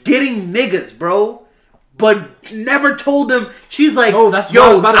 Was getting niggas, bro, but never told them. She's like, oh, that's what I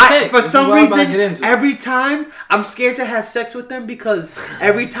was about to say. For some reason, every time I'm scared to have sex with them because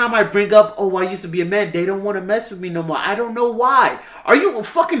every time I bring up, oh, I used to be a man, they don't want to mess with me no more. I don't know why. Are you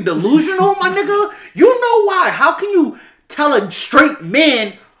fucking delusional, my nigga? You know why? How can you tell a straight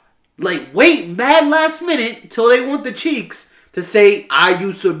man, like, wait mad last minute till they want the cheeks? To say, I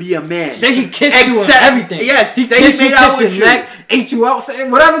used to be a man. Say he kissed you and everything. Yes, he say kissed he made out with you. Neck, ate you out,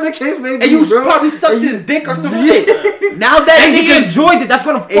 whatever the case may be, and you bro. probably sucked his dick or some shit. Now that and he enjoyed it, that's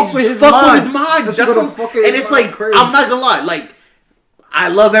gonna fuck with his mind. That's and it's like, crazy. I'm not gonna lie, like, I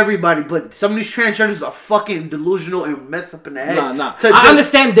love everybody, but some of these transgenders are fucking delusional and messed up in the head. Nah. I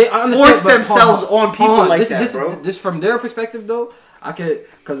understand. Force themselves on people like that, bro. This from their perspective, though. I could,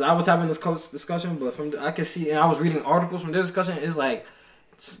 because I was having this discussion, but I could see, and I was reading articles from their discussion. It's like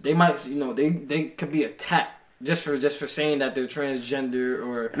they might, they could be attacked just for saying that they're transgender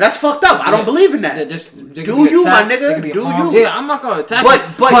or. And that's fucked up. I don't believe in that. Do you, my nigga? Do you? Yeah, I'm not gonna attack. But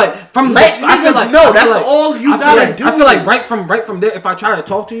from let niggas know that's all you gotta do. I feel like right from there, if I try to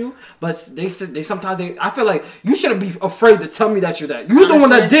talk to you, but they sometimes I feel like you shouldn't be afraid to tell me that you're that. You're the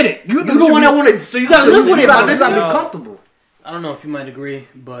one that did it. You're the one that wanted. So you gotta live with it, my nigga. You gotta be comfortable. I don't know if you might agree,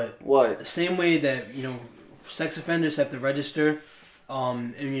 but what? The same way that, sex offenders have to register,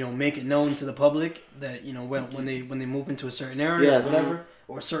 and make it known to the public that when they move into a certain area or whatever,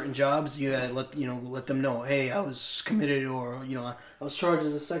 or certain jobs, you gotta let them know, hey, I was committed, or I was charged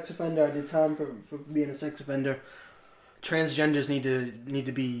as a sex offender. I did time for being a sex offender. Transgenders need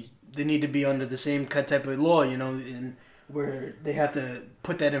to be under the same type of law, in where they have to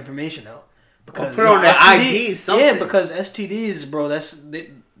put that information out. Because put on their IDs, something. Yeah, because STDs, bro,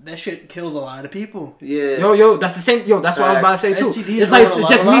 that shit kills a lot of people. Yeah. Yo, that's the same. Yo, that's what I was about to say too. STDs It's like ruin a it's lot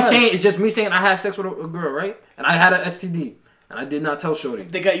just of me lives. saying. It's just me saying I had sex with a girl, right? And I had an STD, and I did not tell Shorty.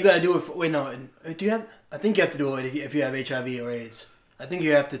 You gotta do it. Wait, no. Do you have? I think you have to do it if you have HIV or AIDS. I think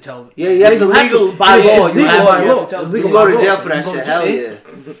you have to tell. Yeah, you have to legal by Yeah, law. it's You legal have by to. law. It's It's You legal go by to law. jail for that You go shit. to Hell jail. yeah.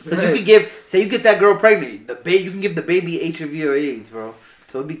 Because you can you get that girl pregnant. You can give the baby HIV or AIDS, bro.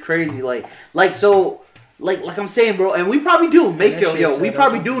 So it'd be crazy. Like I'm saying, bro. And we probably do. Maceo, shit we said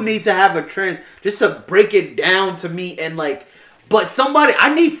probably or do something. need to have a trend just to break it down to me and like. But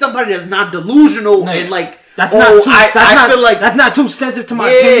I need somebody that's not delusional No, and like. That's not too. I feel like that's not too sensitive to my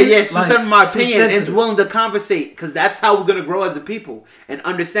yeah, opinion. yeah, it's Like, just my too opinion and sensitive. willing to conversate because that's how we're gonna grow as a people and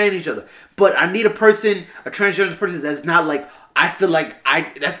understand each other. But I need a transgender person that's not like I feel like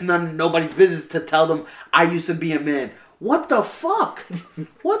that's nobody's business to tell them I used to be a man. What the fuck?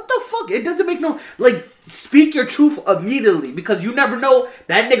 What the fuck? It doesn't make no speak your truth immediately because you never know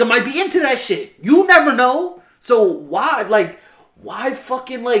that nigga might be into that shit. You never know. So why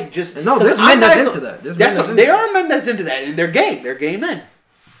fucking just No, there's men that's into that. There are men that's into that, and they're gay. They're gay men.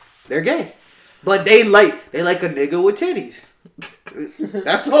 They're gay, but they like a nigga with titties.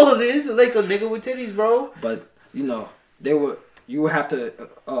 That's all it is. They like a nigga with titties, bro. But you would have to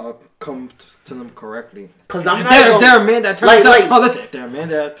come to them correctly. Because If they're a man that turns listen, if they're a man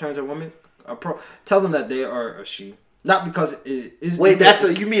that turns a woman, tell them that they are a she. Not because it is. Wait,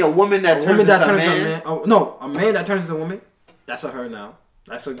 you mean a woman that turns into a man? Oh, no, a man that turns into a woman. That's a her now.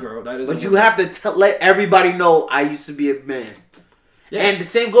 That's a girl. That is. But you have to let everybody know I used to be a man. Yeah. And the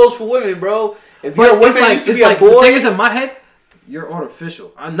same goes for women, bro. If But you're a woman it's that like, used to it's be a like boy, the thing is in my head, you're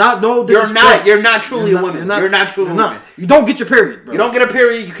artificial. I'm not no disrespect. you're not truly a woman. You're not truly a woman. You don't get your period, bro. You don't get a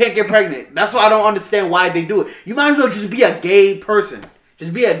period, you can't get pregnant. That's why I don't understand why they do it. You might as well just be a gay person.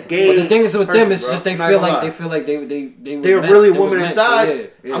 Just be a gay. But the thing is with person, them, it's bro. just they Not feel gonna like lie. they're really a they was woman meant.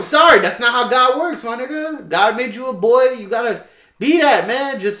 inside. Yeah. I'm sorry, that's not how God works, my nigga. God made you a boy. You gotta be that,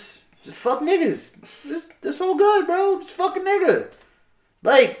 man. Just fuck niggas. This whole good, bro. Just fuck a nigga.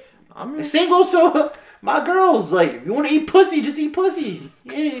 Like, I mean, the same goes to my girls. Like, if you want to eat pussy, just eat pussy.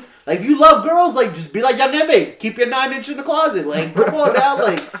 Yeah. Like, if you love girls, like, just be like Young Emme. Keep your 9-inch in the closet. Like, come on now.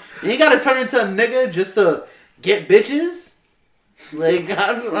 Like, you ain't gotta turn into a nigga just to get bitches. Like,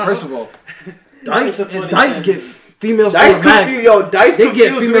 I don't know. first of all, Dykes That's a funny get sentence. females Dice automatic. Dice They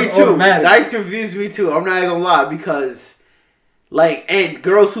get confused me females too. automatic. Dice confused me too. I'm not gonna lie because, and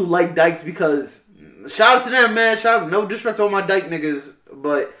girls who like dykes because, shout out to them, man. No disrespect to all my dyke niggas,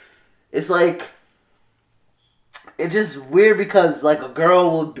 but it's like, it's just weird because a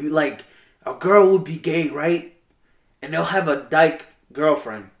girl would be gay, right? And they'll have a dyke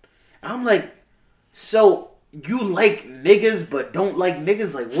girlfriend. And I'm like, so you like niggas but don't like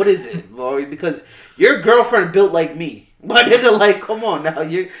niggas? Like, what is it, Lori? Because your girlfriend built like me. My nigga, like, come on now.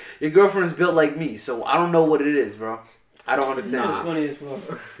 Your girlfriend's built like me, so I don't know what it is, bro. I don't understand. It's funny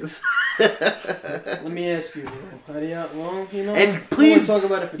as fuck. Let me ask you, bro. How do y'all, And please, talk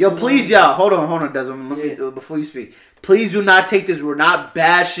about it for please, y'all, hold on, Desmond. Let me before you speak. Please do not take this. We're not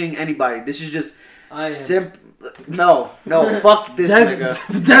bashing anybody. This is just simple. No, fuck this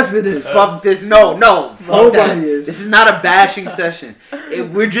nigga. Desmond is. Fuck this. No, fuck that. Nobody is. This is not a bashing session.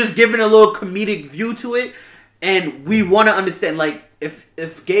 We're just giving a little comedic view to it, and we want to understand. Like,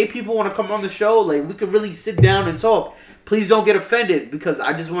 if gay people want to come on the show, like, we could really sit down and talk. Please don't get offended because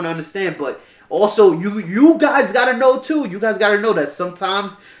I just want to understand. But also, you guys gotta know too. You guys gotta know that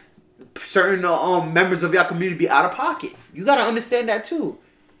sometimes certain members of your community be out of pocket. You gotta understand that too.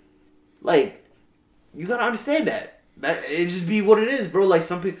 Like, you gotta understand that it just be what it is, bro. Like,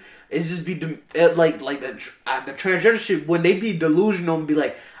 some people, it's just be like the transgender shit when they be delusional and be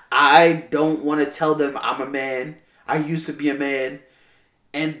like, I don't want to tell them I'm a man. I used to be a man.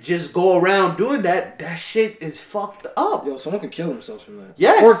 And just go around doing that. That shit is fucked up. Yo, someone could kill themselves from that.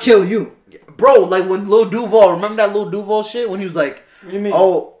 Yes. Or kill you. Bro, like when Lil Duval, remember that Lil Duval shit? When he was like, What do you mean?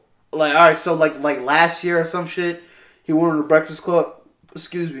 oh, like, alright, so like last year or some shit, he went on the Breakfast Club.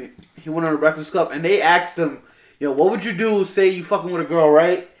 Excuse me. He went on the Breakfast Club and they asked him, yo, what would you do? Say you fucking with a girl,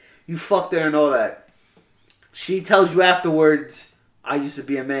 right? You fucked her and all that. She tells you afterwards, I used to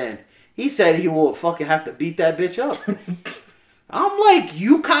be a man. He said he will fucking have to beat that bitch up. I'm like,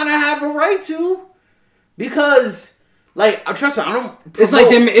 you kind of have a right to, because, like, trust me, I don't. It's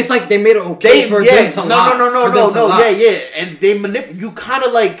like they made it okay for them to lie. No, yeah, and they you kind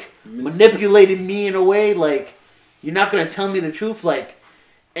of like manipulated me in a way, like, you're not gonna tell me the truth, like,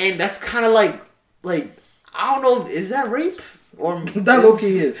 and that's kind of like I don't know, is that rape? or That low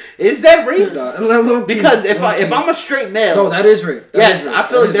key is. Is that rape? Low key. Because if Low key. I'm a straight male, No, that is rape. Yes, I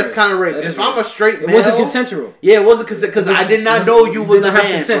feel like that's kind of rape. If I'm a straight male, it wasn't consensual. Yeah, it wasn't because I did not know you was a didn't have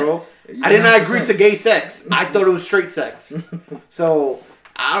man, consent. bro. You I did didn't not have agree to consent. gay sex. I thought it was straight sex. So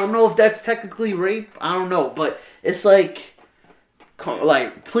I don't know if that's technically rape. I don't know, but it's like,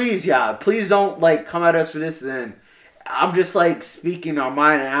 please, y'all, please don't like come at us for this. And I'm just like speaking our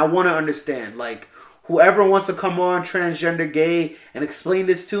mind, and I want to understand. Like, whoever wants to come on transgender, gay, and explain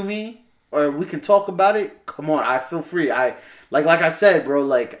this to me, or we can talk about it. Come on, I feel free. Like I said, bro.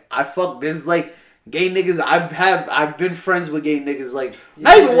 Like I fuck. There's like gay niggas. I've been friends with gay niggas. Like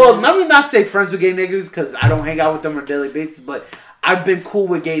let me not say friends with gay niggas because I don't hang out with them on a daily basis. But I've been cool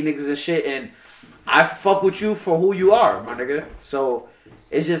with gay niggas and shit, and I fuck with you for who you are, my nigga. So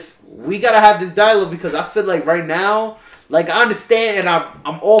it's just we gotta have this dialogue because I feel like right now, like I understand and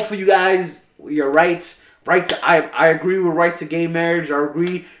I'm all for you guys, your rights. I agree with right to gay marriage. I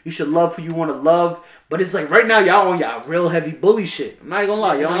agree you should love who you want to love. But it's like right now y'all on y'all real heavy bully shit. I'm not gonna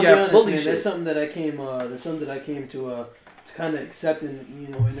lie, y'all on y'all bully shit. That's something that I came. That's something that I came to kind of accept and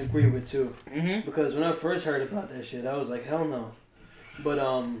and agree with too. Mm-hmm. Because when I first heard about that shit, I was like, hell no. But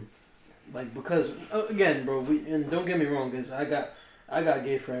like because again, bro, and don't get me wrong, because I got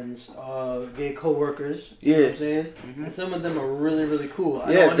gay friends, gay coworkers. You know what I'm saying? Mm-hmm. And some of them are really, really cool.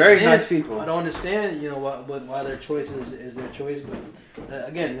 Very nice people. I don't understand, why their choice is their choice, but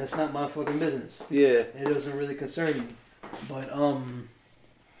again, that's not my fucking business. Yeah. It doesn't really concern me. But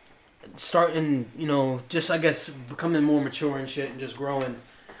starting, just I guess becoming more mature and shit and just growing,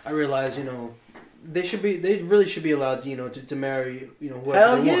 I realize, they really should be allowed, to marry, whoever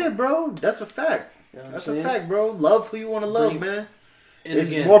Hell they yeah, want. bro. That's a fact. You know what I'm That's saying? a fact, bro. Love who you want to love, man. And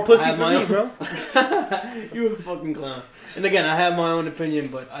It's again, more pussy I have for my me, own- bro. You a fucking clown. And again, I have my own opinion,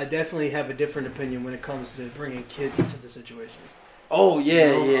 but I definitely have a different opinion when it comes to bringing kids into the situation. Oh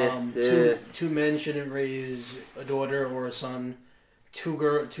yeah, yeah. Two men shouldn't raise a daughter or a son.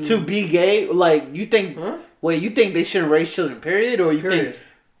 To be gay, like you think? Huh? Wait, you think they shouldn't raise children? Period, or you Period. think?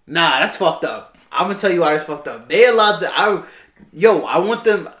 Nah, that's fucked up. I'm gonna tell you why that's fucked up. They allowed to. I want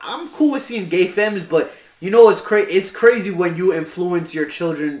them. I'm cool with seeing gay families, but it's crazy when you influence your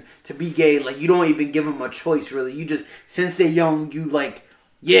children to be gay. Like you don't even give them a choice, really. You just since they're young, you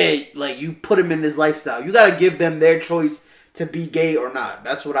you put them in this lifestyle. You gotta give them their choice to be gay or not.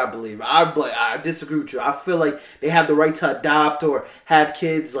 That's what I believe. But I disagree with you. I feel like they have the right to adopt or have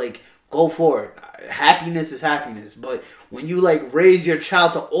kids. Like go for it. Happiness is happiness. But when you raise your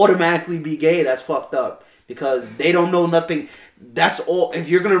child to automatically be gay, that's fucked up because they don't know nothing. That's all. If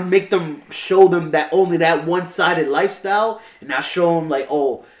you're gonna make them show them that only that one-sided lifestyle and not show them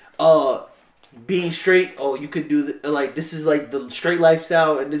being straight, you could do this is the straight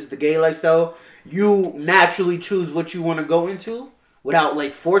lifestyle and this is the gay lifestyle. You naturally choose what you want to go into without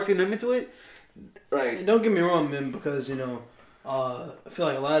forcing them into it. And don't get me wrong, man, because I feel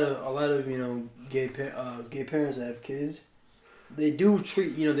like a lot of gay parents that have kids, they do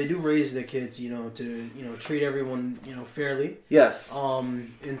raise their kids to treat everyone fairly. Yes. And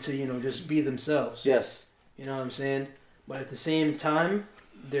to just be themselves. Yes. You know what I'm saying? But at the same time,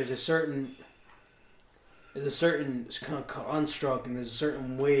 there's a certain construct and there's a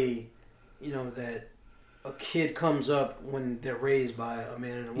certain way that a kid comes up when they're raised by a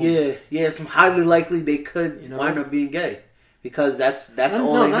man and a woman. Yeah. It's highly likely they could wind up being gay because that's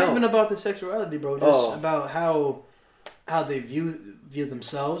all they know. Not even about the sexuality, bro. Just about how they view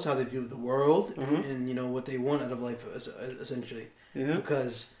themselves, how they view the world, and what they want out of life, essentially. Yeah.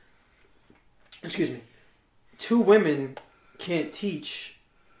 Because, excuse me, two women can't teach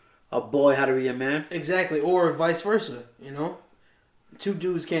a boy how to be a man. Exactly, or vice versa. Two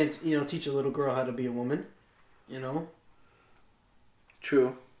dudes can't teach a little girl how to be a woman.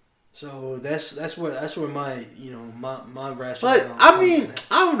 True. So that's where my my rationale. But I mean,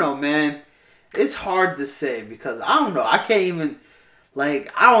 I don't know, man. It's hard to say because I don't know. I can't even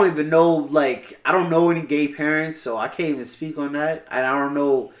I don't even know. I don't know any gay parents, so I can't even speak on that. And I don't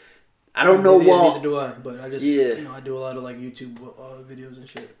know. Neither do I. But I just I do a lot of YouTube videos and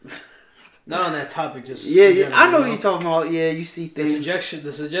shit. Not on that topic, just I know what you're talking about. Yeah, you see things.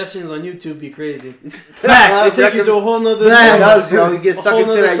 The suggestions on YouTube be crazy. Facts. They take you to a whole nother. You get sucked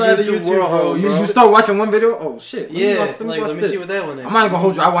into that YouTube world. Bro. You start watching one video. Oh shit! Let me see what that one is. I'm not gonna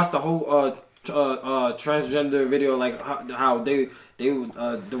hold you. I watched the whole transgender video, how they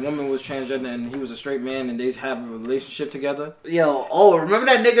the woman was transgender and he was a straight man and they have a relationship together. Remember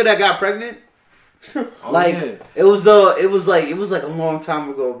that nigga that got pregnant? Yeah. It was a long time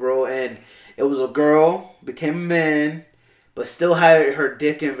ago, bro, and it was a girl became a man, but still had her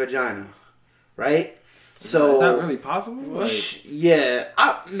dick and vagina, right? So is that really possible? Like, yeah,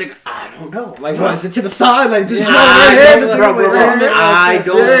 I don't know. like what? Is it to the side? Like this? Yeah, I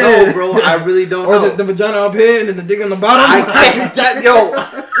don't know, bro. I really don't or know. the vagina up here and then the dick on the bottom. I can't.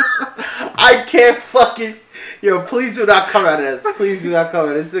 I can't fucking. Yo, please do not come at us. Please do not come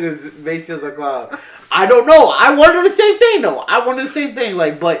at us. This nigga's Macio's a clown. I don't know. I wonder the same thing though. I wonder the same thing.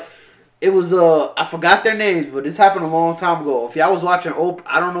 Like, but. It was I forgot their names, but this happened a long time ago. If y'all was watching Oprah,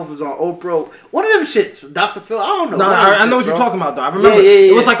 I don't know if it was on Oprah. One of them shits, Dr. Phil. I don't know. No, I know what you're talking about though. I remember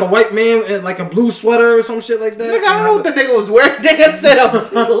it was like a white man in like a blue sweater or some shit like that. Nigga, I don't know what the nigga was wearing. Nigga said a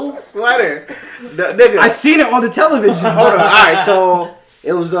blue sweater. Nigga, I seen it on the television. Hold on. All right, so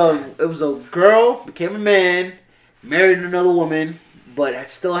it was a girl became a man, married another woman, but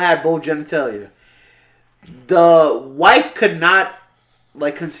still had both genitalia. The wife could not.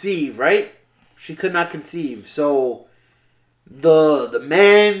 Like conceive, right? She could not conceive. So the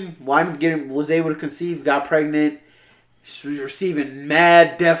man was able to conceive, got pregnant. She was receiving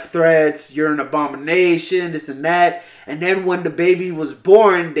mad death threats. You're an abomination, this and that. And then when the baby was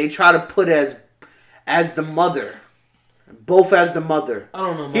born, they try to put as the mother, both as the mother. I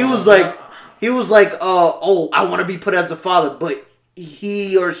don't know. He was like, oh, I want to be put as the father, but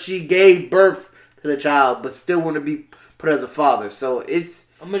he or she gave birth to the child, but still want to be put as a father. So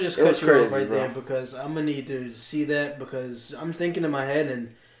I'm gonna just cut you off right there because I'm gonna need to see that because I'm thinking in my head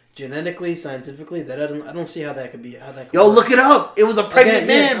and genetically, scientifically, that I don't see how that could be. Yo, look it up. It was a pregnant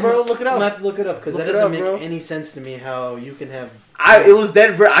man, bro. Look it up. I'm gonna have to look it up because that doesn't make any sense to me. How you can have? It was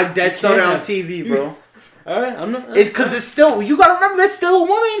that. I saw it on TV, bro. All right, I'm not. It's because it's still. You gotta remember, there's still a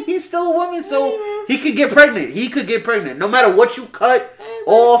woman. He's still a woman, so he could get pregnant. He could get pregnant, no matter what you cut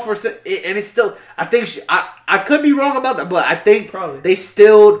off or. And it's still. I think I could be wrong about that, but I think they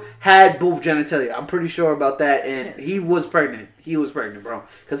still had both genitalia. I'm pretty sure about that, and he was pregnant. He was pregnant, bro,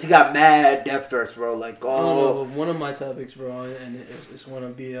 because he got mad death threats, bro. Like, oh, one of my topics, bro, and it's gonna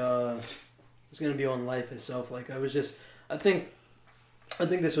be it's gonna be on life itself. Like I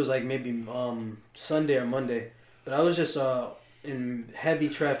think this was like maybe Sunday or Monday, but I was just in heavy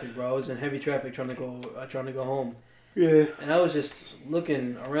traffic, bro. I was in heavy traffic trying to go home. Yeah. And I was just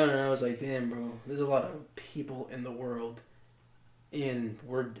looking around and I was like, damn, bro, there's a lot of people in the world, and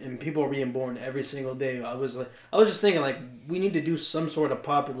people are being born every single day. I was just thinking like we need to do some sort of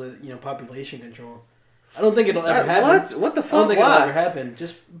population control. I don't think it'll ever happen. What the fuck? I don't think Why? it'll ever happen.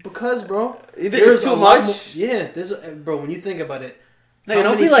 Just because, bro. You think it's too much? Bro. When you think about it. Nigga,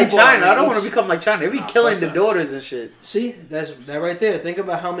 don't be like China. I don't want to become like China. They be killing the daughters and shit. See, that's that right there. Think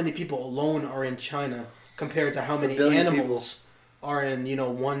about how many people alone are in China compared to how many animals are in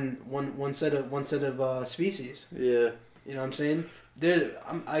one set of species. Yeah. You know what I'm saying?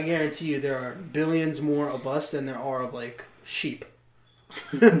 I guarantee you there are billions more of us than there are of like sheep.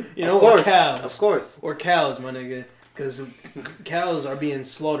 Or cows. Of course. Or cows, my nigga. Because cows are being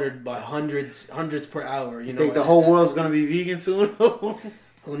slaughtered by hundreds per hour. You think the whole world's gonna be vegan soon?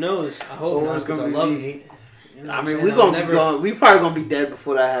 Who knows? I hope not, because I love meat. I mean, we probably gonna be dead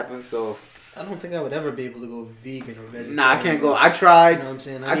before that happens. So I don't think I would ever be able to go vegan or vegetarian. Nah, I can't go. I tried. You know what I'm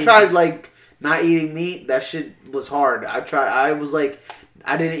saying? I tried like not eating meat. That shit was hard. I was like,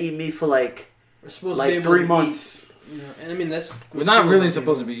 I didn't eat meat for like 3 months. I mean, we're not really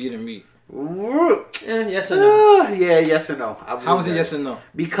supposed to be eating meat. Yes and no. Yes and no. How is it yes and no?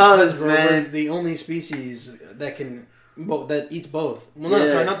 Because man, we're the only species that eats both. Well, no,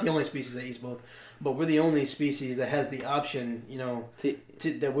 sorry, not the only species that eats both, but we're the only species that has the option,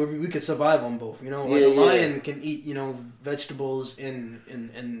 that we could survive on both. Like a lion can eat, vegetables and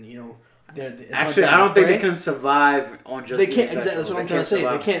actually, I don't think they can survive on just. They can't. Exactly. That's what I'm trying to say.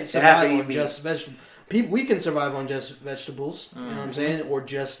 They can't survive on just vegetables. We can survive on just vegetables, you know what I'm saying? Or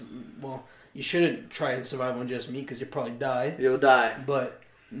just, well, you shouldn't try and survive on just meat because you'll probably die. You'll die. But,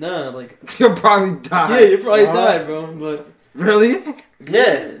 nah, like... You'll probably die. Yeah, you'll probably die, bro, but... Really?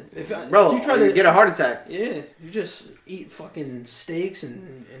 Yeah. If you try to get a heart attack. Yeah, you just eat fucking steaks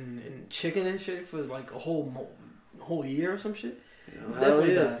and chicken and shit for like a whole year or some shit. You'll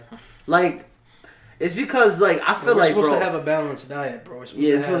definitely die. Like... It's because, like, I feel like, we're supposed to have a balanced diet, bro. It's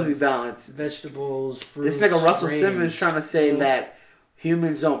supposed to be balanced. Vegetables, fruits, this nigga Russell grains, Simmons trying to say that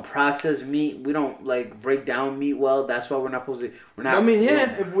humans don't process meat. We don't, like, break down meat well. That's why we're not supposed to... I mean,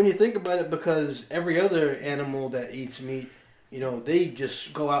 when you think about it, because every other animal that eats meat, they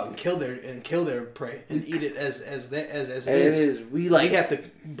just go out and kill their prey and eat it as it is. We have to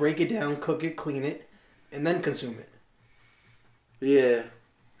break it down, cook it, clean it, and then consume it. Yeah.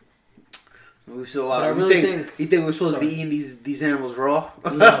 So But I you really think we're supposed to be Sorry. eating these animals raw?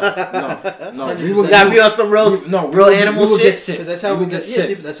 No. We 100%. will Gotta be on some real animal we will shit. get sick. Because that's how we we will get sick.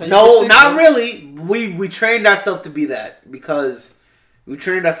 sick. That's how you No, get sick, not bro. really. We trained ourselves to be that because we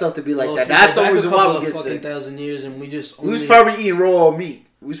trained ourselves to be like Well, that. if you That's go the back reason a why couple we of get fucking sick. 1,000 years, and we just We was probably eating raw meat.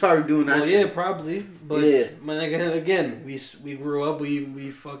 We was probably doing that Well, shit. yeah, probably. But Yeah. my nigga, again, we grew up, we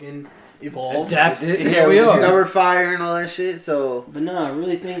fucking evolved. Adapted. Yeah, Here we we are. discovered fire and all that shit. So But no, I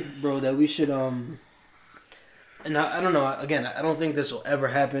really think, bro, that we should and I don't know. Again, I don't think this will ever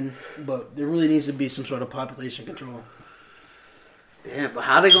happen. But there really needs to be some sort of population control. damn, but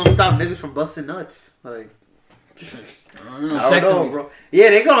how they gonna stop niggas from busting nuts? Like I don't know. I don't know, Vasectomy. bro. Yeah,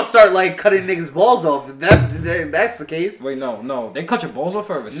 they gonna start like cutting niggas' balls off. If that's the case. Wait, no. They cut your balls off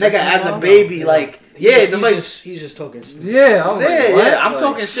for a Nigga, as a vasectomy? baby, like He's just talking. Yeah, I was like, Yeah, what? yeah, I'm Like,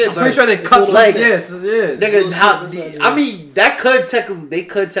 talking shit. I'm but pretty sure they it's cut a little like- like yes, yes. Nigga, little how, shit, I mean, that could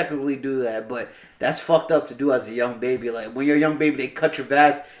technically do that, but that's fucked up to do as a young baby. Like when you're a young baby, they cut your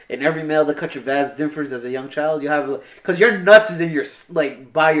vas, and every male that cut your vas differs as a young child. You have because your nuts is in your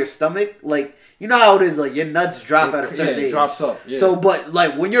like by your stomach. Like you know how it is. Like your nuts drop at a certain it age. drops up. Yeah. So, but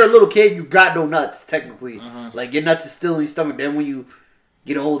like when you're a little kid, you got no nuts technically. Uh-huh. Like your nuts is still in your stomach. Then when you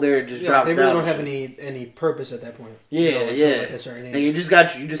get older, it just Yeah, drops they down. really don't and have shit. any purpose at that point. Yeah, until, yeah. like, a certain age. And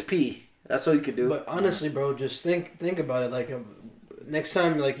you just pee. That's all you could do. But honestly, bro, just think about it. Like next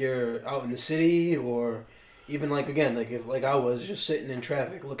time, like you're out in the city, or even like again, like if like I was just sitting in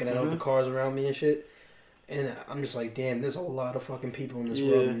traffic, looking at all the cars around me and shit, and I'm just like, damn, there's a lot of fucking people in this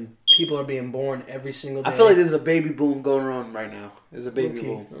world, and people are being born every single day. I feel like there's a baby boom going on right now. There's a baby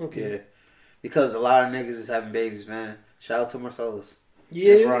boom. Okay. Yeah. Because a lot of niggas is having babies, man. Shout out to Marcellus.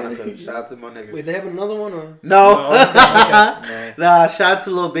 yeah. And Veronica. Shout out to my niggas. Wait, they have another one or? no. No, okay. Nah, shout out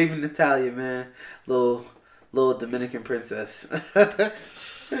to little baby Natalia, man. Little Dominican princess.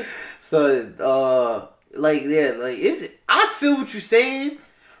 So, like, yeah, like, I feel what you're saying,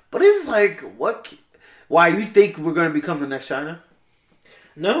 but it's like, why you think we're going to become the next China?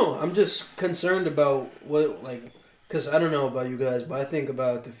 No, I'm just concerned about what, like, because I don't know about you guys, but I think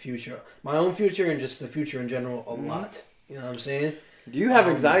about the future, my own future, and just the future in general a lot. You know what I'm saying? Do you have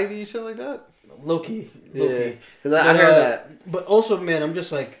anxiety and shit like that? Low key. Yeah. Because I heard that. But also, man, I'm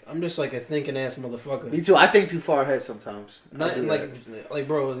just like a thinking ass motherfucker. Me too. I think too far ahead sometimes. I Not do like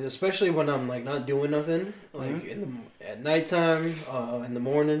bro, especially when I'm like not doing nothing, like at nighttime, in the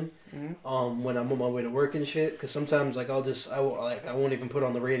morning, when I'm on my way to work and shit. Because sometimes like I won't even put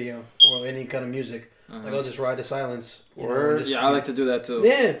on the radio or any kind of music. Like I'll just ride to silence. You know, and just, Yeah, I like to do that too.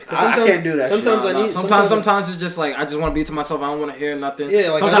 Yeah, because I can't do that shit. Sometimes I No, need. sometimes it's just like I just want to be to myself. I don't want to hear nothing. Yeah,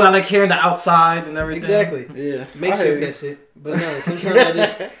 like, sometimes I like hearing the outside and everything. Exactly. Yeah. Makes I you hear guess it. But no,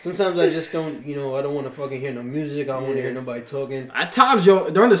 sometimes I just don't, I don't want to fucking hear no music. I don't want to hear nobody talking. At times,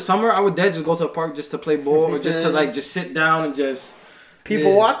 during the summer, I would just go to the park just to play ball or just to like just sit down and just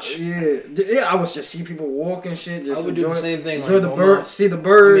People watch? Yeah. I would just see people walk and shit. Just I would do the same thing. Enjoy like, the on birds, see the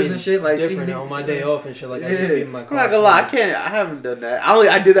birds and shit. Like different see on my day off and shit. Like I just Yeah. be in my I'm car. not gonna lie, I haven't done that.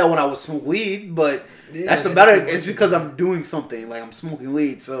 I did that when I was smoking weed, but Yeah, that's about it. It's because I'm doing something, like I'm smoking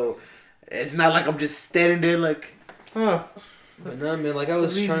weed, so it's not like I'm just standing there like, huh. But no, man. Like I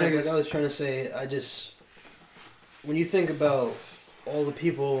was These trying. niggas. Like I was trying to say. When you think about all the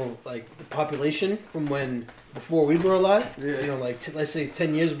people, like the population from before we were alive, like let's say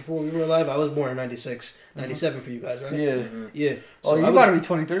 10 years before we were alive. I was born in 96, 97 for you guys, right? Yeah. Yeah. Oh, you I about to be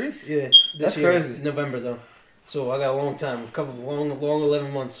 23? Yeah, this That's year, crazy. November though. So I got a long time, a couple of long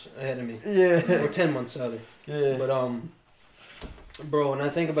 11 months ahead of me, Yeah. or 10 months rather. Yeah. But bro, when I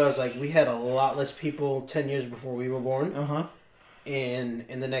think about it, it's like we had a lot less people 10 years before we were born, and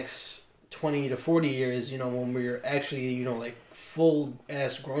in the next 20 to 40 years, when we're actually, like full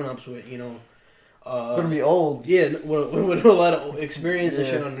ass grown ups with, Gonna be old. yeah, with a lot of experience and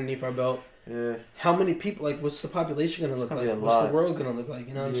Yeah. shit underneath our belt. Yeah. How many people? Like, what's the population gonna look gonna like? be a What's lot. the world gonna look like?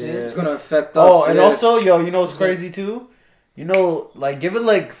 You know what I'm Yeah. saying? it's gonna affect us. Oh, and yeah. also, you know what's crazy too? Like, give it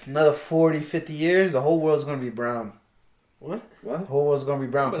like another 40, 50 years, the whole world's gonna be brown. What? The whole world's gonna be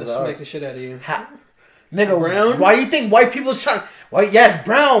brown I'm because gonna of smack us. the shit out of you. Nigga, Brown? why you think white people's trying? Why? Yes,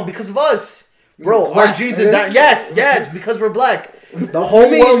 brown because of us, bro. Our Black, genes nigga. are down. Yes, because we're black. The whole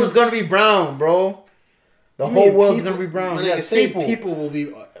mean- world is gonna be brown, bro. The You whole mean world's people- gonna be brown. When Yes, I say people. people will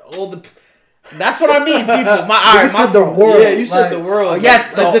be all the. That's what I mean. People. You My said the fault. world. Yeah, you said Like, the world.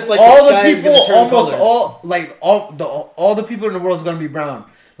 Yes, as if like all the the sky is people, gonna turn almost colors. all the people in the world is gonna be brown.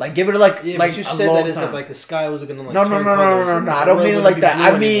 Like, give it like Yeah, like but you a said long that as time. if like the sky was gonna like No, turn no. colors and I the don't world mean it wouldn't like be that. blue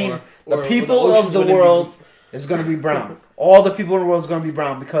I mean anymore, the or people oceans of the wouldn't be- world is gonna be brown. All the people in the world is gonna be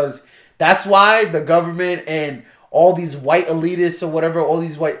brown because that's why the government and all these white elitists or whatever, all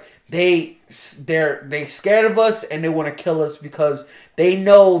these white, they're scared of us and they want to kill us because they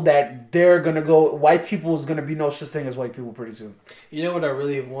know that they're gonna go. White people is gonna be no such thing as white people pretty soon. You know what I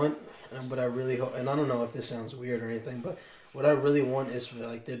really want, and what I really hope, and I don't know if this sounds weird or anything, but what I really want is for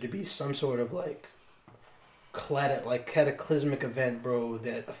like there to be some sort of like cataclysmic event, bro,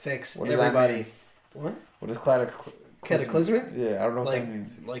 that affects What does that everybody. mean? What? What is Cataclysmic? Yeah, I don't know what Like, that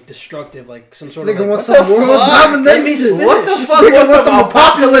means. like destructive, like some This sort of. nigga Like, wants what some the world fuck? domination. What the This fuck? nigga What's wants some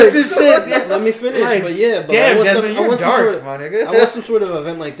apocalyptic shit? Yeah. let me finish, Like, but yeah, but Damn, I want Desmond, some, I you're want some dark, sort of, my nigga. I want some sort of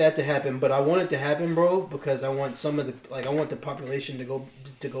event like that to happen, but I want it to happen, bro, because I want some of the I want the population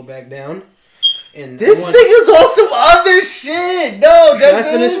to go back down. And This nigga's on some other shit. No, Can I Desmond.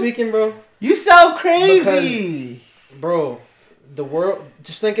 finish speaking, bro? You sound crazy. Bro, the world.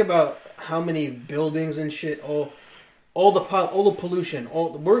 Just think about how many buildings and shit. All the pollution.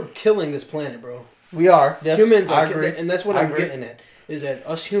 We're killing this planet, bro. We are. Yes, Humans I are, agree. and that's what I I'm agree. getting at. Is that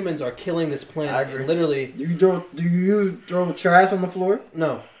us humans are killing this planet? I agree. And literally, Do you throw trash on the floor?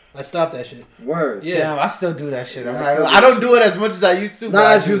 no. I stopped that shit. Word. Yeah. Damn, I still do that shit. Yeah, I'm I still like, do I don't that do it as much as I used to. Nah, but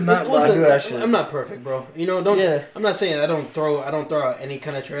I it's do. just not- I do that shit. I'm not perfect, bro. You know, don't. Yeah. I'm not saying I don't throw out any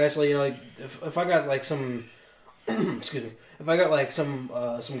kind of trash. Like, you know, like if I got like some, excuse me, if I got like some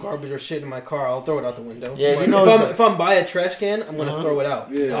garbage or shit in my car, I'll throw it out the window. Yeah, But you know, if I'm by a trash can, I'm gonna Uh-huh. throw it out.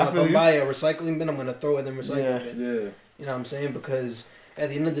 Yeah, You know, I if feel I'm you. by a recycling bin, I'm gonna throw it in the recycling Yeah. bin. Yeah. You know what I'm saying? Because at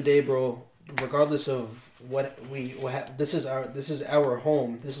the end of the day, bro, regardless of this is our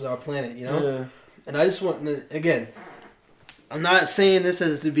home. This is our planet. You know. Yeah. And I just want, again, I'm not saying this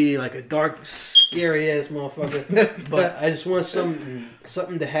as to be like a dark, scary ass motherfucker, but I just want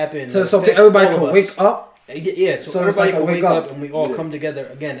something to happen. So that affects everybody all can of us. wake up. Yeah, so So it's everybody like a can wake wake up up. and we all Yeah. come together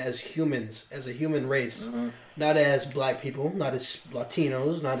again as humans, as a human race. Not as black people, not as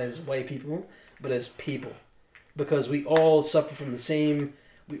Latinos, not as white people, but as people. Because we all suffer from the same,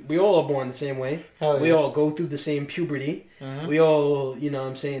 we all are born the same way. Hell We yeah. all go through the same puberty. Mhm. We all, you know what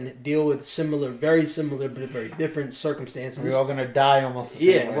I'm saying, deal with very similar but very different circumstances. We're all gonna die almost the same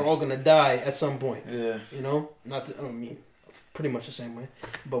Yeah, way. we're all going to die at some point. Yeah. You know? I mean, pretty much the same way.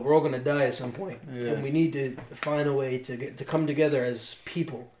 But we're all going to die at some point. Yeah. And we need to find a way to come together as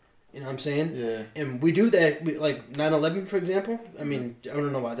people. You know what I'm saying? Yeah. And we do that, like 9/11, for example. I mean, I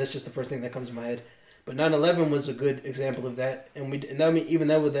don't know why. That's just the first thing that comes to my head. But 9/11 was a good example of that. And I mean, even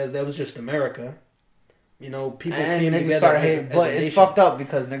that was just America. You know, people And came niggas together started as hating, a but it's nation. fucked up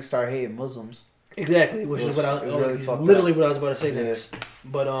because niggas started hating Muslims. Exactly, which It is was- what it was really fucked literally up. what I was about to say Yeah. next.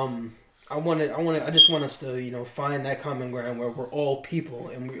 But I just want us to, you know, find that common ground where we're all people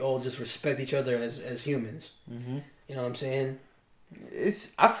and we all just respect each other as humans. Mm-hmm. You know what I'm saying?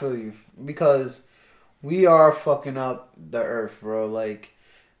 I feel you because we are fucking up the earth, bro. Like,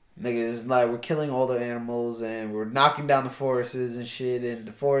 niggas, it's like we're killing all the animals and we're knocking down the forests and shit. And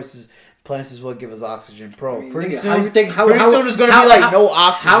the plants is what give us oxygen, bro. I mean, Pretty nigga, soon, how you think? pretty soon it's gonna be like no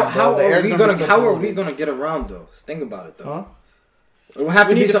oxygen. How bro. The are air's we gonna be gonna? so How are polluted. we gonna get around those? Think about it though. Huh? It would have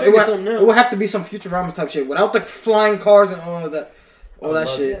We to need be to some. figure something out. It would have to be some Futurama type shit without the flying cars and all of that. All that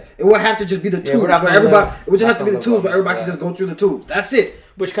love shit. that. It would have to just be the Yeah, tubes we're not where gonna everybody. live- It would just have not to be the gonna tubes live where everybody like can just that. go through the tubes. That's it.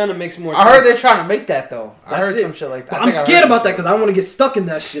 Which kind of makes more I sense. heard they're trying to make that though. I That's heard it. some shit like that. But I'm scared about that because I don't want to get stuck in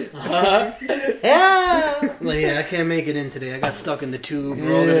that shit. Yeah. Like, yeah, I can't make it in today. I got stuck in the tube.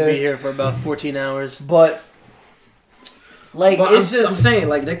 We're all gonna be here for about 14 hours. But like But it's I'm just saying,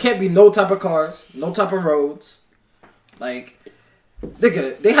 like, there can't be no type of cars, no type of roads. Like,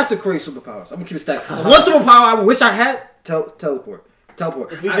 they have to create superpowers. I'm gonna keep it stacked. One superpower I wish I had: teleport.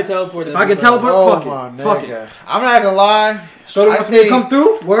 Teleport. If we could teleport, if that'd I be could fun. teleport, my fuck it. nigga. I'm not gonna lie. Shorty I wants me to think- come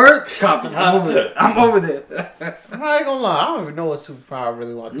through. Word, copy. I'm over there. I'm over there. I'm not gonna lie. I don't even know what superpower I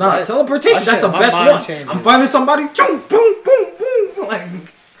really want. Nah, teleportation. my That's shit- the my best mind one. changes. I'm finding somebody. Boom, boom, boom, boom. Like,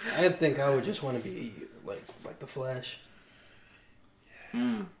 I think I would just want to be like the Flash.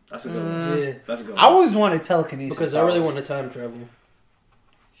 that's a good one. Yeah. That's a good I one. always wanted telekinesis. Because I really powers. want to time travel.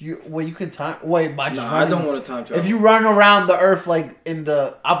 You can time. Wait, by just Nah, I running- don't want to time travel. If you run around the Earth like in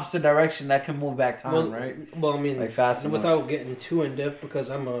the opposite direction, that can move back time, right? Well, I mean, Like, fast enough. without getting too in depth, because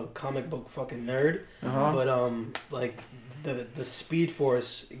I'm a comic book fucking nerd. Uh-huh. But like the Speed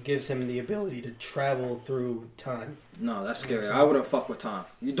Force gives him the ability to travel through time. No, that's scary. I wouldn't fuck with time.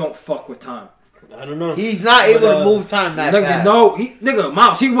 You don't fuck with time. I don't know. He's not But, able to move time that Nigga, fast. no,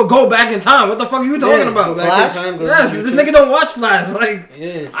 Mouse, he would go back in time. What the fuck are you talking Yeah, about? go back Flash? in time, go to Yes, the this future. nigga don't watch Flash. Like,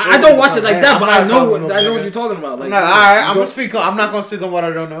 Yeah. I don't watch it like Man, that, I'm but not I know talking what about you're talking about. Like, All right, I'm don't- gonna speak. I'm not gonna speak on what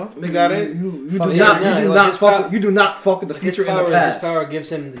I don't know. You got it. You Fuck do yeah, not. yeah, You do like not his fuck. power- You do not fuck with the His future power, and the past. his power gives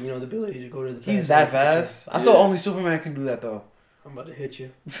him the ability to go to the past. He's and that the future. fast. I thought only Superman can do that though. I'm about to hit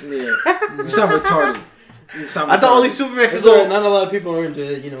you. Yeah, you sound retarded. I thought only Superman could It's go. alright, not a lot of people are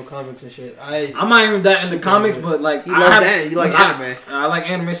into comics and shit. I'm not even that into comics, but like He likes anime. I like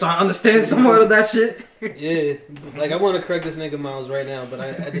anime, so I understand somewhat of that shit. Yeah, like I want to correct this nigga Miles right now, but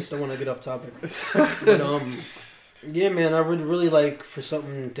I just don't want to get off topic. But yeah, man, I would really like for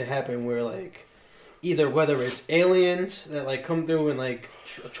something to happen where like either whether it's aliens that like come through and like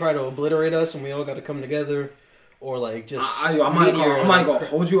try to obliterate us and we all got to come together. Or like just I might gonna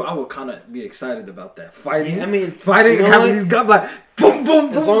hold you. I would kind of be excited about that fighting. Yeah, I mean, fighting you know and having what? these guns like boom, boom,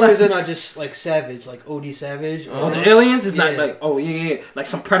 boom. As long as they're not just like savage, like OD Savage. Oh, the aliens is not Yeah. like like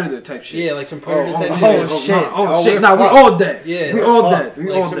some predator type shit. Yeah, like some predator type shit. Oh shit! we're Nah, we fucked. all dead. Yeah, we all fucked. dead.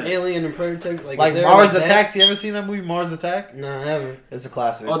 We like all some dead. alien and predator type. Like if they're Mars like that- Attacks. You ever seen that movie, Mars Attack? Nah, I haven't. It's a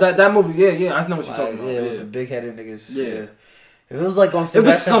classic. Oh, that movie. Yeah. I know what you're talking about. Yeah, with the big headed niggas. Yeah. If it was like on If it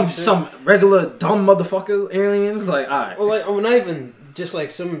was that type of shit, some regular dumb motherfucker aliens, like alright. Or like, or not even just like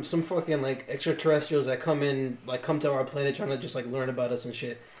some fucking like extraterrestrials that come to our planet trying to just like learn about us and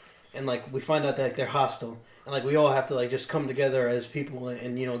shit, and like we find out that they're hostile, and like we all have to like just come together as people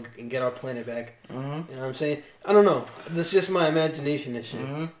and and get our planet back. You know what I'm saying? I don't know. This is just my imagination and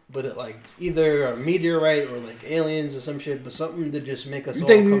shit. But it, like either a meteorite or like aliens or some shit, but something to just make us all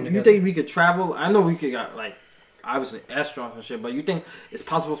come together. You think we could travel? I know we could got like obviously astronauts and shit, but you think it's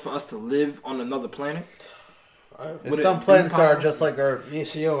possible for us to live on another planet? If some planets are just like Earth. Yeah,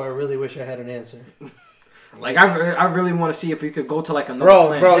 so I really wish I had an answer. Like I really want to see if we could go to like another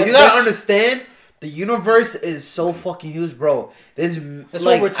planet. Bro, you gotta understand. The universe is so fucking huge, bro. That's like,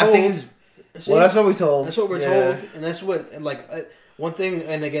 what we're told. I think that's what we're told. That's what we're told, and that's what one thing.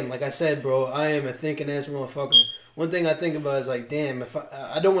 And again, like I said, bro, I am a thinking ass motherfucker. One thing I think about is like, damn, if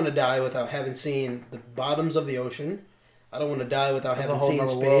I don't want to die without having seen the bottoms of the ocean. I don't want to die without having seen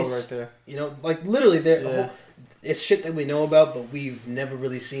space. Right there. Like literally, it's shit that we know about, but we've never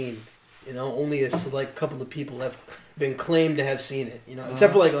really seen. Only a select couple of people have been claimed to have seen it.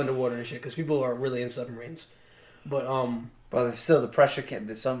 Except for like underwater and shit, because people are really in submarines. But But still, the pressure can't.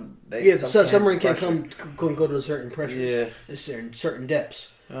 The submarine couldn't go to certain pressures. Yeah, certain depths.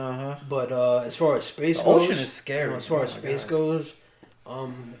 But as far as space the goes, ocean is scary. as far as space goes,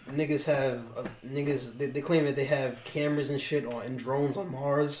 niggas have they claim that they have cameras and shit and drones on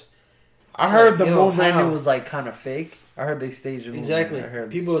Mars. I heard the moon landing was like kind of fake. I heard they staged a moon exactly. landing.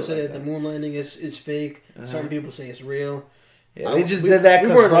 People say that the moon landing is fake. Certain people say it's real. Yeah, they just did that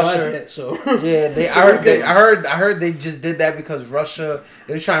because Russia. Yet, so Yeah, I heard they just did that because Russia.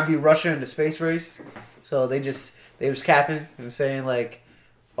 They were trying to beat Russia in the space race, so they was capping and saying like,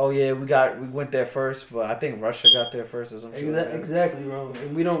 "Oh yeah, we went there first," but I think Russia got there first or something. Exactly, bro.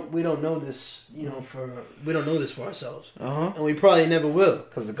 And we don't know this, we don't know this for ourselves, and we probably never will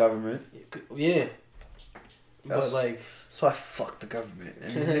because the government. Yeah, but like, so I fucked the government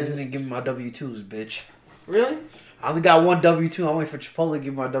and these niggas didn't give me my W-2s, bitch. Really? I only got one W-2. I'm waiting for Chipotle to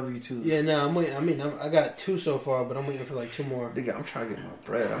give me my W-2s. Yeah, no, I'm waiting. I mean, I got 2 so far, but I'm waiting for like 2 more. Nigga, I'm trying to get my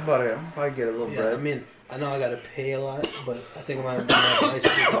bread. I'm about to get a little bread. I mean, I know I gotta pay a lot, but I think I'm gonna.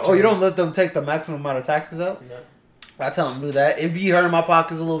 Oh, you don't let them take the maximum amount of taxes out? No. I tell them to do that. It'd be hurting my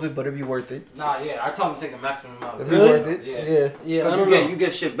pockets a little bit, but it'd be worth it. Nah, yeah, I tell them to take a maximum amount. It'd be worth it. Yeah. Because you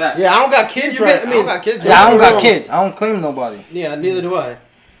get shit back. Yeah, I don't got kids, You right? get- I don't got kids. Yeah, I don't right? got kids. I don't claim nobody. Yeah, neither do I.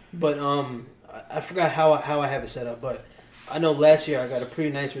 But I forgot how I have it set up, but I know last year I got a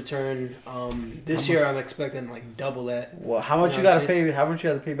pretty nice return. This year I'm expecting like double that. Well, how much you got to pay? How much you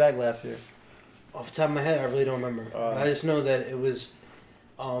had to pay back last year? Off the top of my head, I really don't remember. But I just know that it was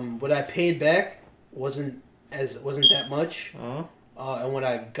what I paid back wasn't that much, and what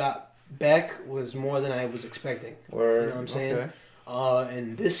I got back was more than I was expecting. Word. You know what I'm saying? Okay.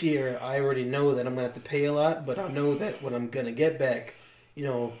 And this year I already know that I'm gonna have to pay a lot, but I know that what I'm gonna get back,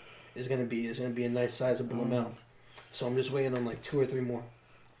 is gonna be a nice sizable amount. So I'm just waiting on like 2 or 3 more.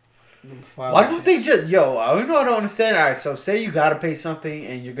 Why don't they just I don't understand. All right, so say you gotta pay something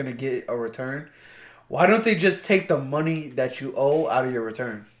and you're gonna get a return. Why don't they just take the money that you owe out of your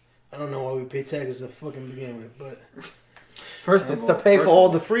return? I don't know why we pay taxes to fucking begin with, but First of it's all, to pay for all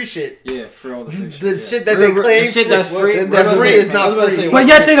the free shit. Yeah, for all the free The shit. shit that they claim. The shit that's free. That free is not free. But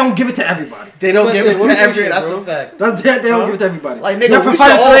yet they don't give it to everybody. They don't give it What's to free everyone. shit, That's bro? a fact. They don't give it to everybody. Like, nigga, yeah, for we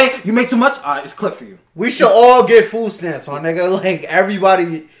fighting should all- today, you make too much. It's clip for you. We should all get food stamps, my nigga. Like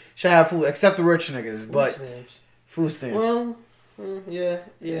everybody should have food except the rich niggas, but food stamps. Well, yeah,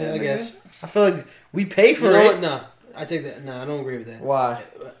 I nigga. guess. I feel like we pay for You know it. what? Nah, I take that. Nah, I don't agree with that. Why?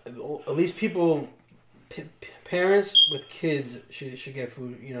 At least people, parents with kids should get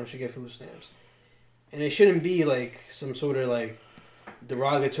food. Should get food stamps, and it shouldn't be like some sort of like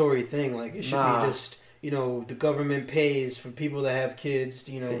derogatory thing. Like it should be just the government pays for people that have kids,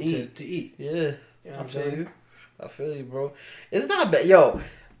 to eat. Yeah, You know what I'm saying? I feel you, bro. It's not bad, yo.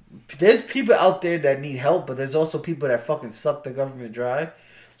 There's people out there that need help, but there's also people that fucking suck the government dry.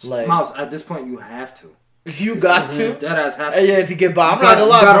 Like, Miles, at this point, you have to. you got to. Dead ass have to. Hey, yeah, to get by. I'm You not gotta- gonna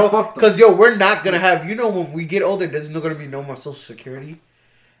you lie, gotta bro. fuck them. Because, yo, we're not gonna have, when we get older, there's not gonna be no more Social Security.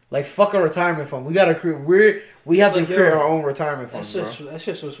 Like, fuck a retirement fund. We gotta create, we have to Like, create yo, our own retirement fund, That's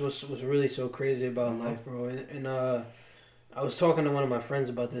just was really so crazy about life, bro. And I was talking to one of my friends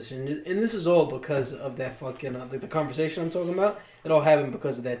about this, and this is all because of that fucking the conversation I'm talking about. It all happened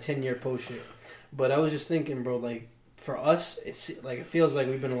because of that 10-year post shit. But I was just thinking, bro, like for us, it's like it feels like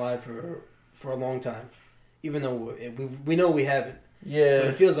we've been alive for a long time, even though we know we haven't. Yeah. But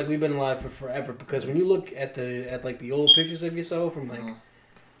it feels like we've been alive for forever because when you look at the old pictures of yourself from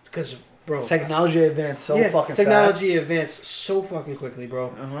because bro, Technology advanced so fucking technology advanced so fucking quickly, bro.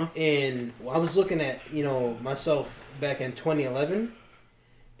 Uh-huh. And I was looking at myself back in 2011,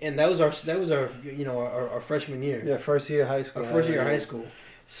 and that was our our freshman year. Yeah, first year of high school. Our first year of high school.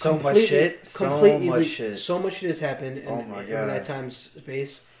 So much shit. So much shit. So much shit has happened in that time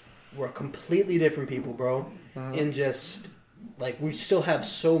space. We're completely different people, bro. And just like we still have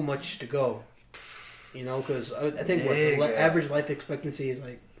so much to go. Because I think average life expectancy is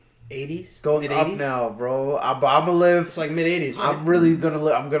like 80s, Going mid-80s? up now, bro. I'm gonna live. It's like mid 80s. Right? I'm really gonna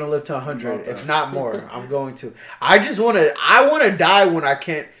live. I'm gonna live to 100, if not more. I'm going to. I want to die when I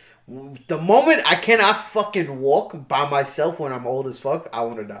can't. The moment I cannot fucking walk by myself when I'm old as fuck, I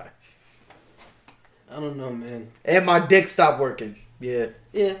want to die. I don't know, man. And my dick stopped working. Yeah.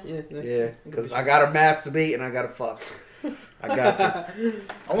 Yeah. Because I gotta masturbate and I gotta fuck. I got to.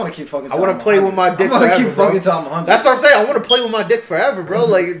 I want to keep fucking. I want to play with my dick I want to forever, keep bro. fucking till I'm 100. That's what I'm saying. I want to play with my dick forever, bro.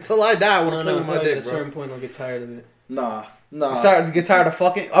 Like until I die, I want to play with my At dick, a bro. certain point, I'll get tired of it. Nah. You start to get tired of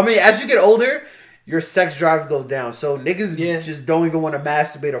fucking. I mean, as you get older, your sex drive goes down. So niggas just don't even want to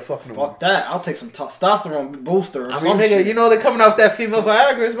masturbate or fuck no more. Fuck that. I'll take some testosterone booster or I mean, some nigga, shit. they coming out that female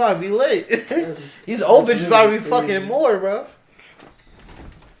Viagra. It's about to be late. These old bitches about to be fucking more, bro.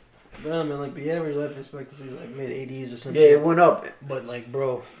 But I mean, like the average life expectancy is like mid 80s or something. Yeah, it went up. But like,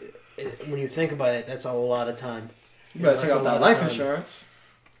 bro, when you think about it, that's a lot of time. You better take That's out a that lot of life time. insurance.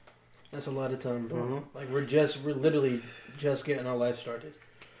 That's a lot of time, bro. Like we're literally just getting our life started.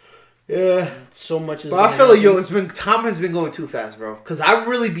 Yeah. So much is. But I feel like time has been going too fast, bro. Cause I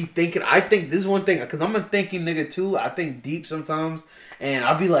really be thinking. I think this is one thing. Cause I'm a thinking nigga too. I think deep sometimes, and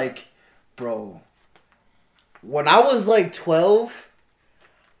I'll be like, bro. When I was like 12,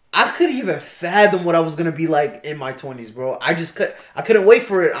 I couldn't even fathom what I was gonna be like in my 20s, bro. I couldn't wait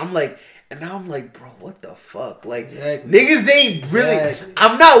for it. I'm like, and now I'm like, bro, what the fuck? Like, niggas ain't really.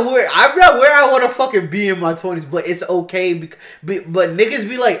 I'm not where I want to fucking be in my 20s, but it's okay. But niggas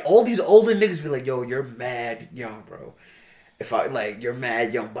be like, all these older niggas be like, yo, you're mad young, bro. If I like, you're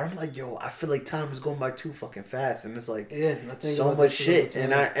mad young, but I'm like, yo, I feel like time is going by too fucking fast, and it's like, so much shit,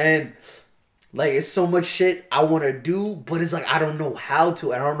 and like it's so much shit I want to do, but it's like I don't know how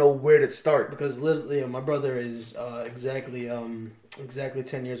to. I don't know where to start because literally, my brother is exactly 10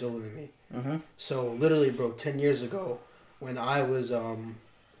 years older than me. Mm-hmm. So literally, bro, 10 years ago, when I was 12.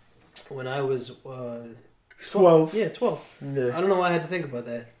 Yeah, 12. Yeah. I don't know why I had to think about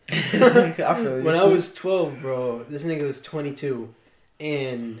that. I feel you. When I was 12, bro, this nigga was 22,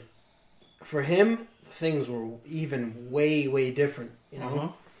 and for him, things were even way, way different.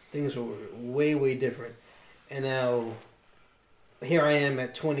 Things were way, way different. And now, here I am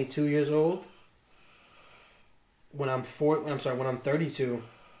at 22 years old. When I'm 32,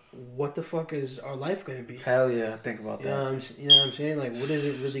 what the fuck is our life gonna be? Hell yeah, think about that. You know what I'm saying? Like, what is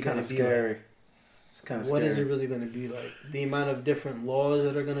it really gonna be scary. like? It's kind of scary. What is it really gonna be like? The amount of different laws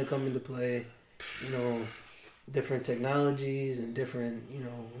that are gonna come into play, different technologies and different,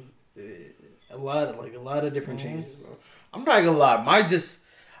 a lot of different changes, bro. I'm not gonna lie,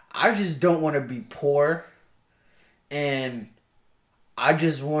 I just don't want to be poor, and I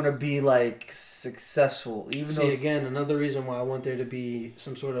just want to be like successful. Again, another reason why I want there to be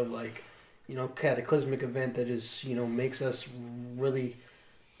some sort of like, cataclysmic event that just makes us really,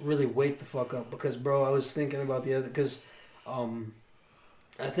 really wake the fuck up. Because, bro, I was thinking about because,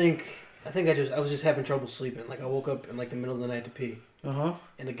 I think I was just having trouble sleeping. Like I woke up in like the middle of the night to pee.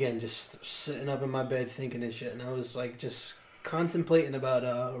 And again, just sitting up in my bed thinking and shit, and I was like just contemplating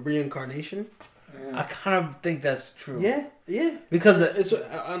about reincarnation. I kind of think that's true. Yeah. Because it's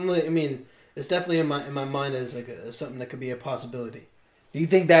definitely in my mind as like something that could be a possibility. Do you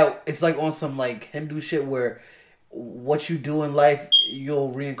think that it's like on some like Hindu shit where what you do in life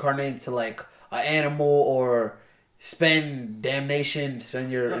you'll reincarnate into like an animal or spend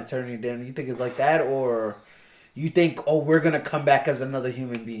your eternity damnation? You think it's like that, or you think, oh, we're gonna come back as another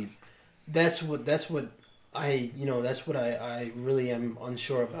human being? That's what I really am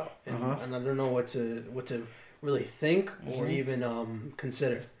unsure about, and I don't know what to really think or even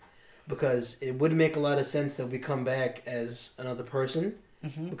consider, because it would make a lot of sense that we come back as another person.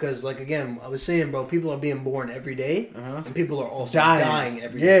 Because, like, again, I was saying, bro, people are being born every day, and people are also dying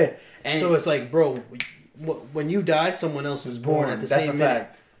every day. And so it's like, bro, when you die, someone else is born at the same minute.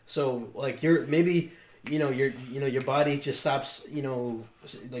 Fact. So, like, your body just stops,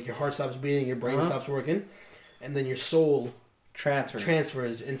 like your heart stops beating, your brain stops working, and then your soul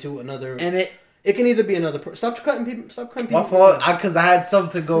transfers into another. And it can either be another person. Stop cutting people. My fault, because I had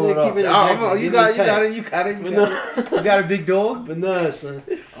something going on. You got a big dog. But no, son.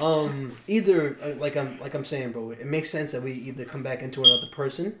 Either like I'm saying, bro, it makes sense that we either come back into another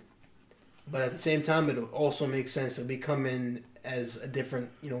person, but at the same time, it also makes sense that we come in as a different,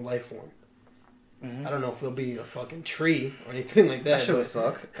 life form. I don't know if it'll be a fucking tree or anything like that. That shit would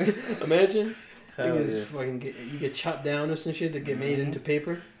suck. Imagine. You get chopped down or some shit that get made into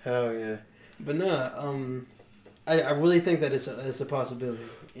paper. Hell yeah. But no, I really think that it's a possibility,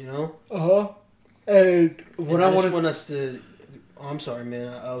 And what I want us to. Oh, I'm sorry,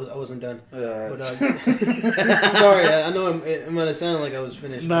 man. I wasn't done. But sorry, I know it might have sounded like I was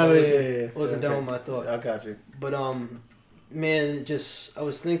finished. I wasn't done with my thought. I got you. But man, I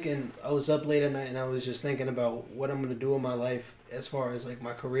was thinking. I was up late at night and I was just thinking about what I'm gonna do in my life as far as like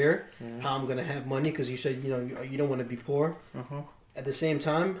my career, how I'm gonna have money. Because you said you don't want to be poor. At the same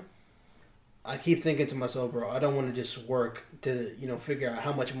time, I keep thinking to myself, bro, I don't want to just work to, figure out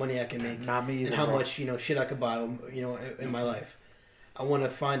how much money I can make. Not me either, and how much, shit I could buy, in my life. I want to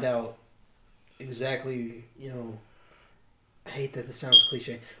find out exactly, I hate that this sounds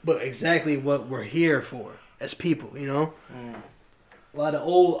cliche, but exactly what we're here for as people, A lot of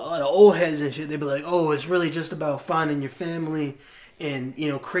old heads and shit, they be like, oh, it's really just about finding your family and,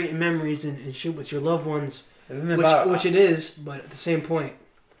 creating memories and shit with your loved ones. Isn't it which it is, but at the same point,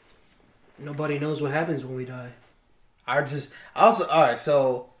 nobody knows what happens when we die. Alright,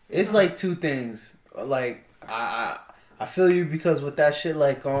 so it's like two things. Like I feel you, because with that shit,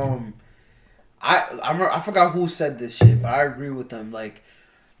 like I forgot who said this shit, but I agree with them. Like,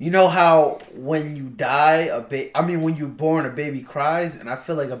 you know how when you die, when you're born, a baby cries, and I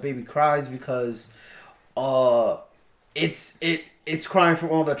feel like a baby cries because it's crying from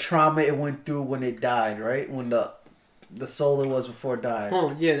all the trauma it went through when it died, right? When the soul it was before it died.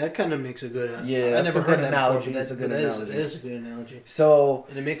 Oh yeah, that kind of makes a good. I never heard that analogy. That's a good analogy. That is a good analogy. So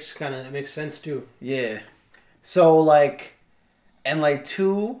and it makes sense too. Yeah. So like, and like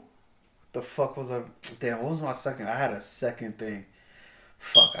two, the fuck was I? Damn, what was my second? I had a second thing.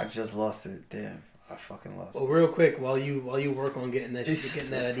 Fuck, I just lost it. Damn, I fucking lost. Well, real quick, while you work on getting that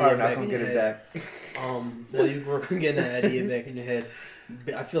idea back in your head. While you work on getting that idea back in your head,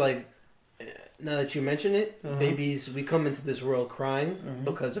 I feel like. Now that you mention it, babies, we come into this world crying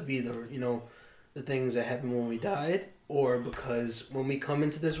because of either, the things that happened when we died, or because when we come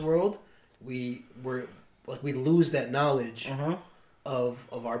into this world, we lose that knowledge of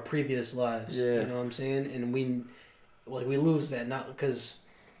our previous lives. Yeah. You know what I'm saying? And we lose that, not because,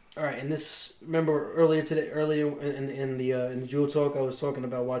 all right. And this, remember earlier in the Jewel Talk, I was talking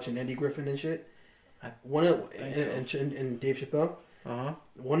about watching Eddie Griffin and shit. And Dave Chappelle.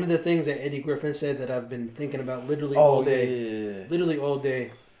 One of the things that Eddie Griffin said that I've been thinking about literally all day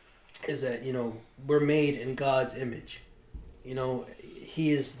is that, we're made in God's image.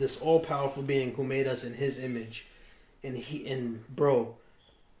 He is this all-powerful being who made us in his image. And bro,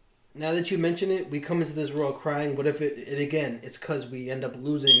 now that you mention it, we come into this world crying. What if it's because we end up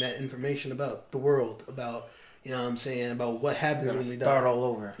losing that information about the world, about, about what happens when we start all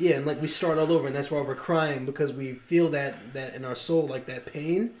over. Yeah, and we start all over, and that's why we're crying, because we feel that in our soul, like that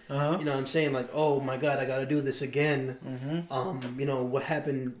pain. You know what I'm saying? Like, oh my God, I got to do this again. What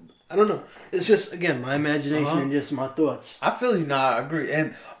happened? I don't know. It's just, again, my imagination and just my thoughts. I feel you. Nah, I agree.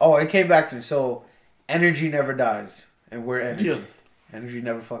 And it came back to me. So, energy never dies, and we're energy. Yeah. Energy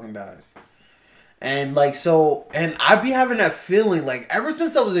never fucking dies. And and I be having that feeling ever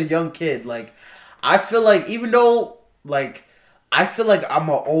since I was a young kid. I feel like, even though, I feel like I'm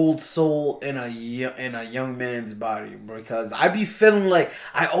an old soul in a young man's body, because I be feeling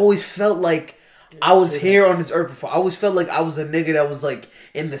I always felt like I was here on this earth before. I always felt like I was a nigga that was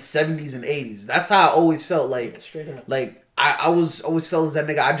in the 70s and 80s. That's how I always felt. Straight up. I always felt as that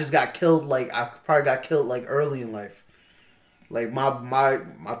nigga. I just got killed. I probably got killed early in life.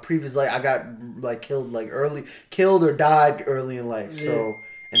 My previous I got killed or died early in life. Yeah. So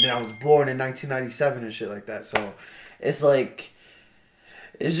and then I was born in 1997 and shit like that. So it's like,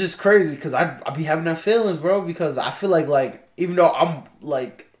 it's just crazy because I be having that feelings, bro. Because I feel like even though I'm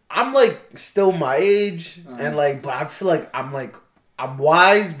still my age and like, but I feel like I'm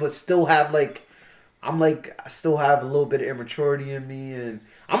wise, but still have like. I still have a little bit of immaturity in me, and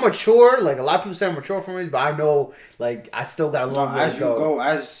I'm mature. Like, a lot of people say I'm mature for me, but I know, like, I still got a long way to go.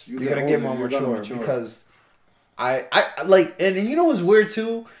 As you you're get gonna older, get more you're mature, mature because I like, and you know what's weird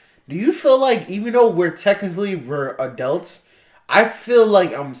too? Do you feel like even though we're adults, I feel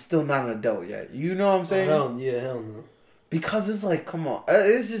like I'm still not an adult yet? You know what I'm saying? Hell no. Because it's like, come on,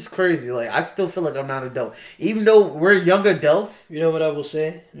 it's just crazy. Like, I still feel like I'm not an adult, even though we're young adults. You know what I will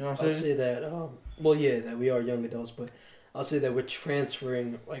say? You know what I'm saying? I'll say that. Well, yeah, that we are young adults, but I'll say that we're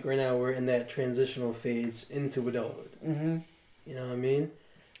transferring. Like right now, we're in that transitional phase into adulthood. Mm-hmm. You know what I mean?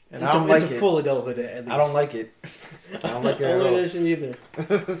 And I don't like it. Full adulthood, at least. I don't like it. I don't like it at I don't all. like that shit either.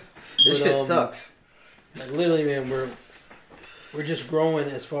 This shit sucks. Like literally, man, we're just growing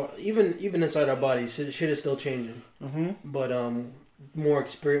as far even inside our bodies. Shit is still changing. Mm-hmm. But more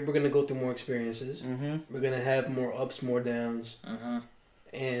experience. We're gonna go through more experiences. Mm-hmm. We're gonna have more ups, more downs, Uh-huh.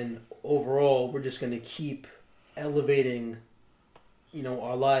 and overall, we're just gonna keep elevating, you know,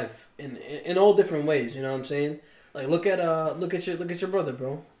 our life in all different ways. You know what I'm saying? Like look at your brother,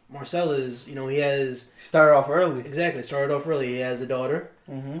 bro. Marcel is, you know, he has Started off early. exactly started off early. He has a daughter.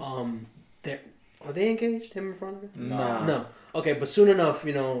 Mm-hmm. Are they engaged? Him in front of her? Nah. No. Okay, but soon enough,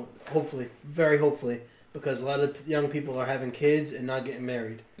 you know, hopefully, very hopefully, because a lot of young people are having kids and not getting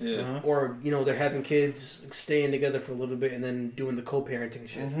married. Yeah. Uh-huh. Or, you know, they're having kids, staying together for a little bit, and then doing the co-parenting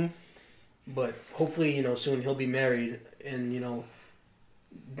shit. Mm-hmm. But hopefully, you know, soon he'll be married, and, you know,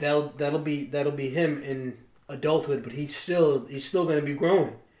 that'll be him in adulthood, but he's still going to be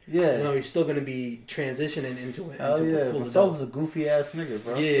growing. Yeah. You know, he's still going to be transitioning into it. Hell into yeah. full Marcellus adult. is a goofy ass nigga,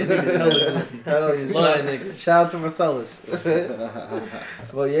 bro. Yeah, nigga's hella goofy. Hell yeah. Love that nigga. Shout out to Marcellus.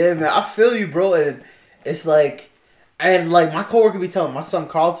 But yeah, man, I feel you, bro. And it's like, and like my coworker be telling my son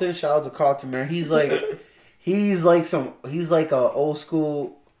Carlton, shout out to Carlton, man. He's like a old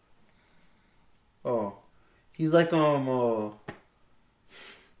school. Oh, he's like what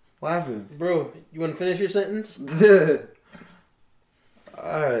happened? Bro, you want to finish your sentence?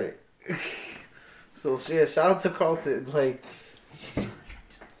 All right. So yeah, shout out to Carlton. Like,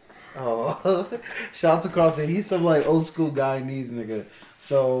 oh, shout out to Carlton. He's some like old school Guyanese nigga.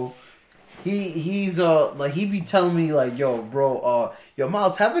 So he's like he be telling me like, yo, bro, yo,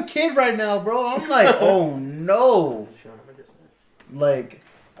 Miles, have a kid right now, bro. I'm like, oh no, like,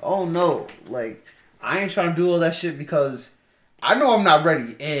 oh no, like I ain't trying to do all that shit because I know I'm not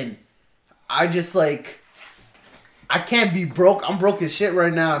ready, and I just like. I can't be broke. I'm broke as shit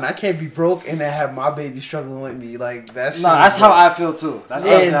right now, and I can't be broke and then have my baby struggling with me. Like that's that's how I feel too. That's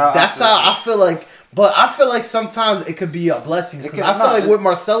how I feel like. But I feel like sometimes it could be a blessing. Because I feel like with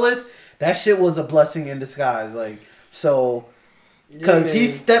Marcellus, that shit was a blessing in disguise. Like so, because he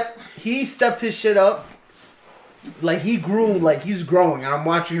stepped his shit up. Like he grew, like he's growing, and I'm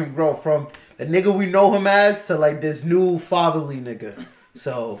watching him grow from the nigga we know him as to like this new fatherly nigga.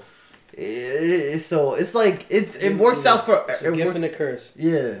 So. It's like it works out for it's a gift and a curse.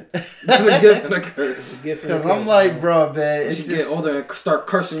 Yeah, it's a gift and a curse. Because I'm like, bro, man, you should get older and start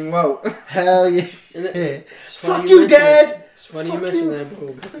cursing you out. Hell yeah! Fuck you, Dad. It's funny you mention that,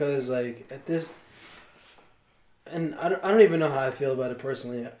 bro, because like at this, and I don't even know how I feel about it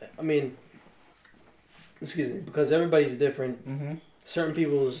personally. I mean, excuse me, because everybody's different. Mm-hmm. Certain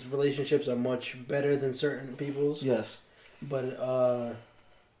people's relationships are much better than certain people's. Yes, but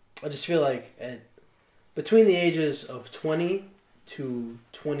I just feel like between the ages of 20 to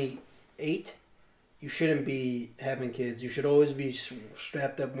 28, you shouldn't be having kids. You should always be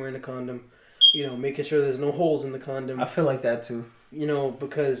strapped up wearing a condom, you know, making sure there's no holes in the condom. I feel like that too. You know,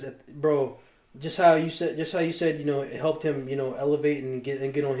 because bro, just how you said, you know, it helped him, you know, elevate and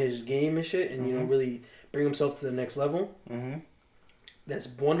get on his game and shit, and you know, really bring himself to the next level. Mm-hmm. That's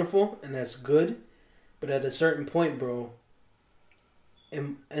wonderful and that's good, but at a certain point, bro.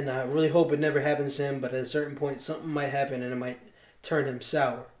 And I really hope it never happens to him, but at a certain point, something might happen and it might turn him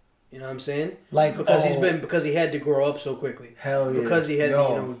sour. You know what I'm saying? Like because he had to grow up so quickly. Hell yeah! Because he had to,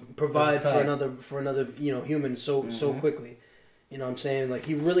 you know, provide for another you know human so quickly. You know what I'm saying? Like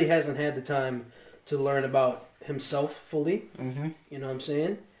he really hasn't had the time to learn about himself fully. Mm-hmm. You know what I'm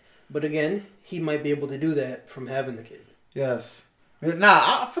saying? But again, he might be able to do that from having the kid. Yes.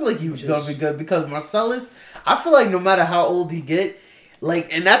 Nah, I feel like he was gonna be good because Marcellus. I feel like no matter how old he get.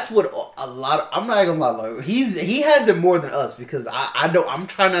 Like, and that's what a lot of, I'm not gonna lie, like, he has it more than us because I'm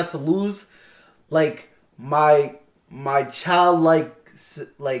trying not to lose, like, my childlike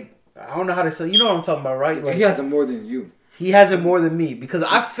like I don't know how to say. You know what I'm talking about, right? Like he has it more than you. he has it more than me because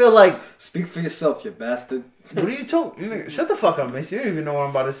I feel like. Speak for yourself, you bastard. What are you talking? Nigga, shut the fuck up, Mason. You don't even know what I'm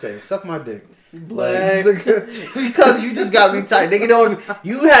about to say. Suck my dick. Black. Like, because you just got me tight. Nigga,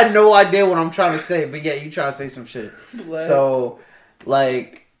 you had no idea what I'm trying to say, but yeah, you try to say some shit. Black. So,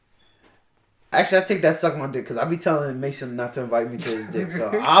 like, actually, I take that suck my dick because I be telling Mason not to invite me to his dick.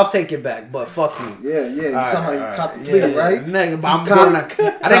 So I'll take it back, but fuck you. Yeah. You All sound right, like you all caught the right. plea, Yeah, right? Nigga, but I'm cop- going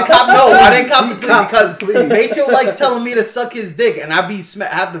to. I didn't cop the plea because plea. Mason likes telling me to suck his dick, and I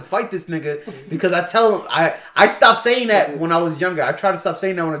have to fight this nigga because I tell him I stopped saying that when I was younger. I tried to stop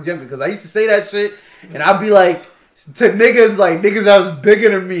saying that when I was younger because I used to say that shit, and I'd be like. To niggas that was bigger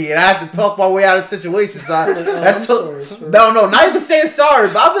than me, and I had to talk my way out of situations. So no, not even saying sorry,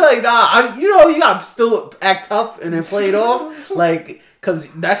 but I'll be like, nah, you gotta still act tough and then play it off, like, cause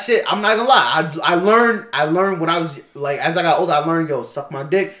that shit. I'm not gonna lie, I learned when I was like, as I got older, I learned, yo, suck my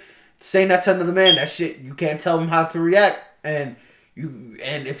dick. Saying that to another man, that shit, you can't tell him how to react, and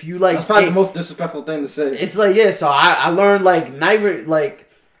if you like, that's probably the most disrespectful thing to say. It's like, yeah, so I learned like neither like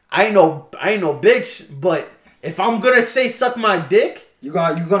I ain't no bitch, but. If I'm gonna say suck my dick, you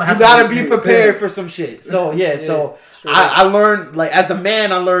gotta be prepared for some shit. So yeah, so I learned like as a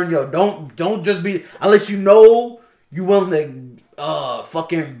man, I learned don't just be unless you willing to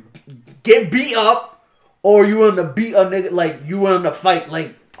fucking get beat up or you willing to beat a nigga like you willing to fight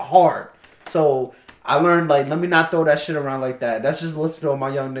like hard. So I learned like let me not throw that shit around like that. That's just let's throw my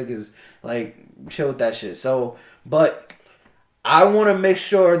young niggas like chill with that shit. So but. I want to make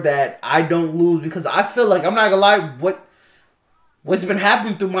sure that I don't lose because I feel like I'm not gonna lie. What's been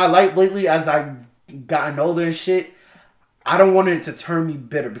happening through my life lately as I've gotten older and shit, I don't want it to turn me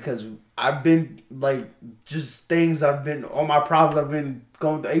bitter because I've been like just things I've been all my problems I've been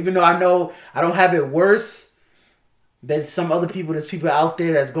going through. Even though I know I don't have it worse than some other people, there's people out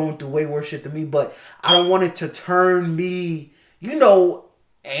there that's going through way worse shit than me. But I don't want it to turn me,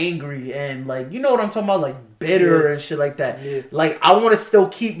 angry and like what I'm talking about, like bitter and shit like that. Yeah. Like I want to still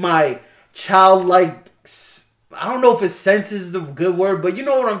keep my childlike. I don't know if it sense is the good word, but you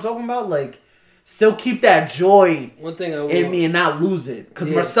know what I'm talking about. Like still keep that joy in me and not lose it. Because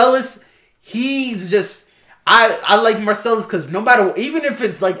Marcellus, he's just I like Marcellus because no matter even if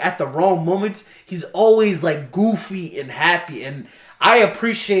it's like at the wrong moments, he's always like goofy and happy, and I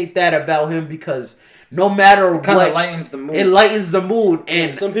appreciate that about him because. No matter what, it lightens the mood. It lightens the mood,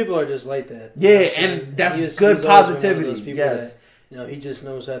 and some people are just like that. Yeah, and that's good positivity. Yes, that, he just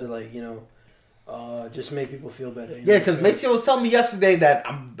knows how to just make people feel better. Yeah, because Maceo was telling me yesterday that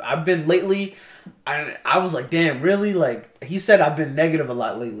I've been lately. I was like, damn, really? Like he said, I've been negative a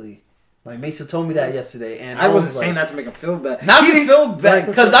lot lately. Like Maceo told me that yesterday, and I wasn't saying that to make him feel bad. Not to feel bad,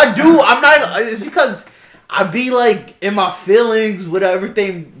 because I do. I'm not. It's because I be like in my feelings with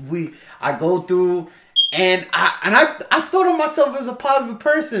everything I go through. And I thought of myself as a positive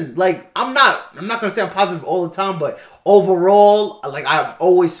person. Like I'm not gonna say I'm positive all the time, but overall, like I'm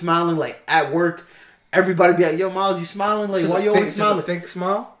always smiling. Like at work, everybody be like, "Yo, Miles, you smiling? Like why you always smiling?" Just a fake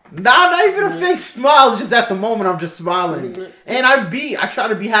smile? Nah, not even a fake smile. It's just at the moment I'm just smiling, and I try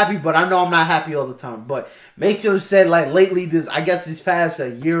to be happy, but I know I'm not happy all the time. But Maceo said like lately, this past a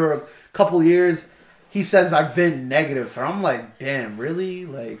year or a couple years, he says I've been negative, and I'm like, damn, really?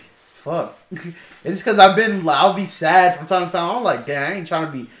 Like. Fuck. It's because I'll be sad from time to time. I'm like, damn, I ain't trying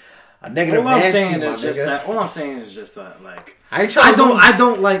to be a negative Nancy. All I'm saying is just that, like, I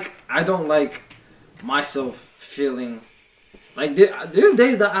don't like myself feeling like there's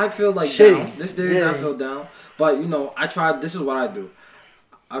days that I feel like shitty. Down. There's days I feel down, but I try. This is what I do.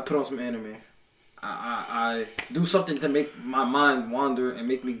 I put on some anime. I do something to make my mind wander and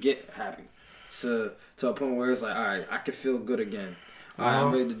make me get happy. To a point where it's like, all right, I can feel good again.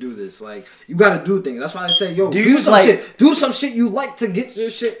 I'm ready to do this. Like you gotta do things. That's why I say, yo, do some shit. Do some shit you like to get your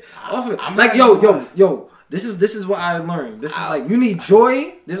shit off of it. I'm like, yo. This is what I learned. This is like you need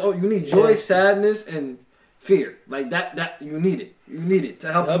joy. You need joy, sadness, and fear. Like that you need it. You need it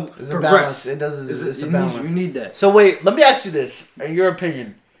to help you it's progress. A balance. It's a balance. You need that. So wait, let me ask you this. In your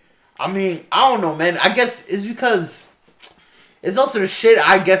opinion, I mean, I don't know, man. I guess it's because it's also the shit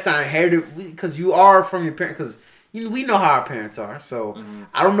I guess I inherited because you are from your parents. Because we know how our parents are, so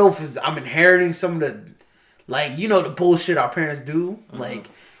I don't know if I'm inheriting some of the, like, the bullshit our parents do, like,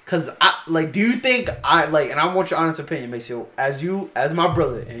 cause do you think and I want your honest opinion, Maceo, as my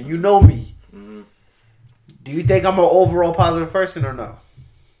brother, and you know me, do you think I'm an overall positive person or no?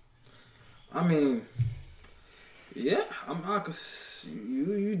 I mean, Yeah,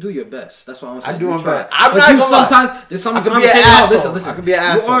 you do your best. That's what I'm saying. I do my You try. best. I'm But not you gonna lie. sometimes there's some I could be an conversation. asshole. Listen. I could be an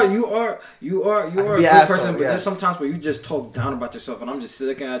asshole. You are a be good an asshole, person, but there's yes. sometimes where you just talk down about yourself, and I'm just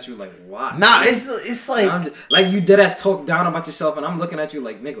looking at you like, why? Nah, it's like like you dead ass talk down about yourself, and I'm looking at you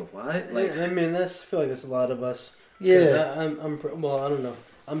like, nigga, what? Like, I mean, I feel like that's a lot of us. 'Cause yeah. well, I don't know.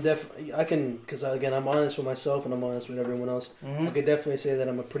 I'm definitely, I can, because again, I'm honest with myself and I'm honest with everyone else. Mhm. I could definitely say that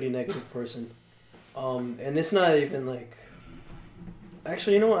I'm a pretty negative person. And it's not even like,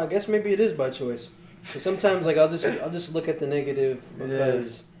 actually, you know what? I guess maybe it is by choice. 'Cause sometimes, like, I'll just look at the negative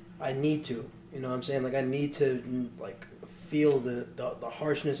because I need to. You know what I'm saying? Like, I need to, like, feel the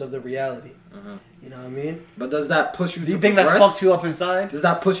harshness of the reality. You know what I mean? but does that push you? Do you to think progress? that fucked you up inside? Does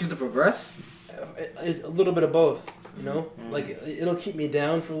that push you to progress? A little bit of both. You know, like it'll keep me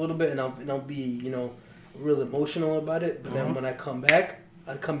down for a little bit, and I'll be, you know, real emotional about it. But then when I come back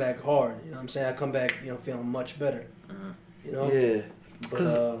hard. You know what I'm saying? I come back, you know, feeling much better. You know? Yeah.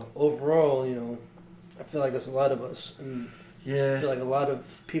 But overall, you know, I feel like that's a lot of us, and I Yeah. feel like a lot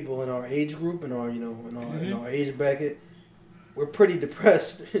of people in our age group, in our, you know, in our age bracket, we're pretty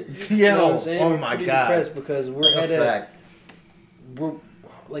depressed. You know what I'm saying? Oh We're my pretty God. depressed because we're That's a fact. we're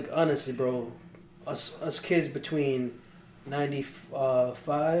like, honestly, bro, us kids between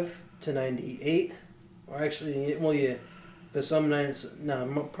 95 to 98, or actually, well, yeah, because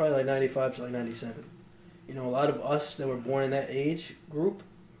probably like 95 to like 97. You know, a lot of us that were born in that age group,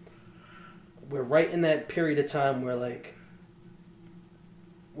 we're right in that period of time where, like,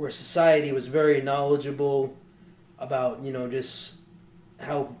 where society was very knowledgeable about, you know, just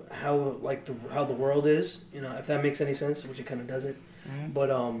how the world is, you know, if that makes any sense, which it kind of doesn't. But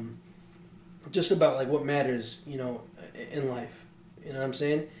just about, like, what matters, you know, in life. You know what I'm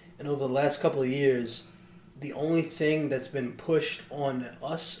saying? And over the last couple of years, the only thing that's been pushed on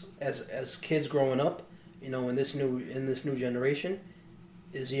us as kids growing up, you know, in this new generation,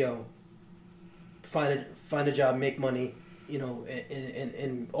 is, yo, find a job, make money, you know,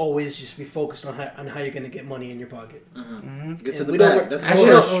 and always just be focused on how you're gonna get money in your pocket. Get to And the we bag. don't- That's Actually,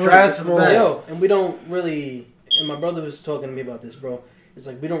 more it's stressful. Yo, and we don't really. And my brother was talking to me about this, bro. It's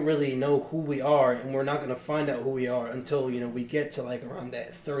like we don't really know who we are, and we're not gonna find out who we are until, you know, we get to, like, around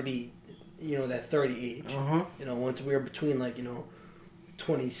that 30, you know, that 30 age. You know, once we're between, like, you know,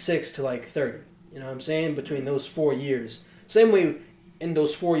 26 to like 30. You know what I'm saying? Between those 4 years. Same way, in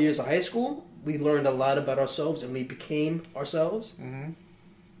those 4 years of high school, we learned a lot about ourselves and we became ourselves.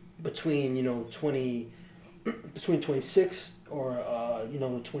 Between, you know, between 26 or you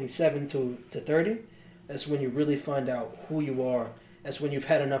know, 27 to 30, that's when you really find out who you are. That's when you've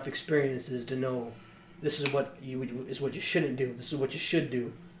had enough experiences to know this is what you shouldn't do. This is what you should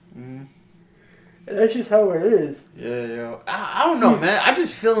do. And that's just how it is. Yeah, yo. I don't know, man. I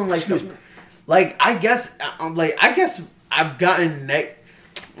just feeling like I guess I've gotten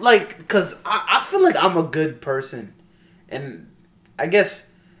cause I feel like I'm a good person, and I guess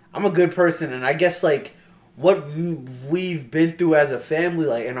I'm a good person, and I guess, like, what we've been through as a family,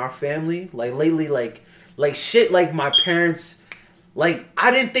 like, in our family, like, lately, like shit, like, my parents, like,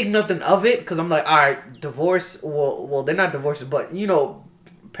 I didn't think nothing of it, because I'm like, alright, divorce, well, they're not divorced, but, you know,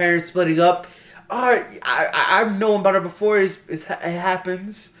 parents splitting up, alright, I've known about it before, it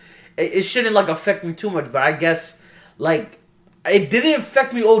happens, it shouldn't, like, affect me too much, but I guess, like, it didn't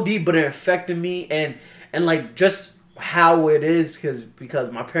affect me OD, but it affected me, and like, just how it is,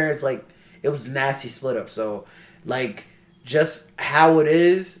 because my parents, like, it was a nasty split up, so, like, just how it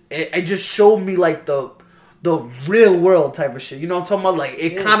is, it just showed me, like, the real world type of shit. You know what I'm talking about? Like,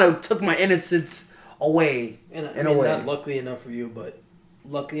 it kind of took my innocence away. And in a way. Not luckily enough for you, but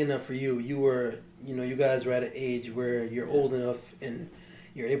lucky enough for you, you were, you know, you guys were at an age where you're old enough and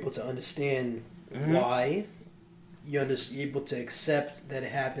you're able to understand why. You're able to accept that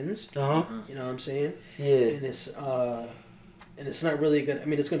it happens. You know what I'm saying? Yeah. And it's not really gonna. I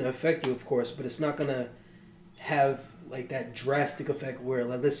mean, it's gonna affect you, of course, but it's not gonna have, like, that drastic effect where,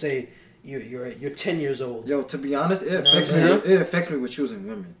 like, let's say you're 10 years old. Yo, to be honest, it affects me. It affects me with choosing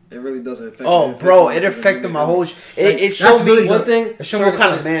women. It really doesn't affect me. Oh, bro, it affected my whole. It showed me one thing. It showed me what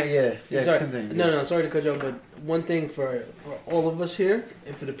kind of man. Yeah. Sorry. Continue. No, sorry to cut you off, but one thing for all of us here,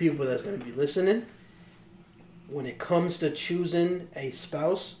 and for the people that's going to be listening, when it comes to choosing a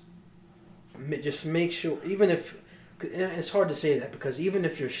spouse, just make sure, even if it's hard to say that, because even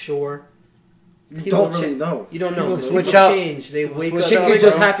if you're sure, you don't really know. You don't know. People switch People up. change. They wake up. Shit could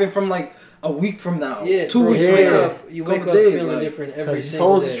just happen from, like, a week from now. Yeah, 2 weeks you from wake now. up. You wake up days, feeling like, different every Because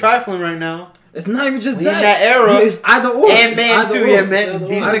single hoes day. is trifling right now. It's not even just We that. in that era. It's either or. And man It's too, either yeah, or. man.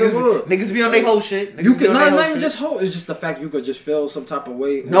 These Either or. niggas be on their whole shit. Niggas You be can on their not whole even shit. just hold. It's just the fact you could just feel some type of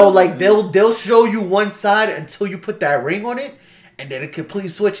way. No, like they'll show you one side until you put that ring on it, and then it completely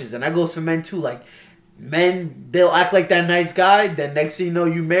switches. And that goes for men too. Like men, they'll act like that nice guy. Then next thing you know,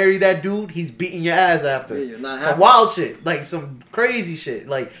 you marry that dude, he's beating your ass after. Yeah, you're not some happy. wild shit, like some crazy shit.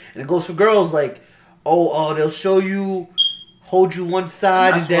 Like, and it goes for girls. Like, they'll show you, hold you one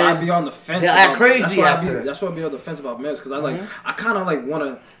side, That's and why then I be on the fence. they'll act about- crazy that's why after. That's why I be on the fence about men, because I kind of like want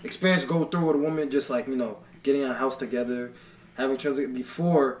to experience go through with a woman, just like getting in a house together, having children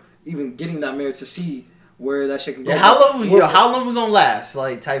before even getting that marriage to see where that shit can go. Yeah, how long we gonna last?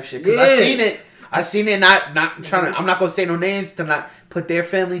 Like type shit. Because I seen it. Not trying to. I'm not gonna say no names to not put their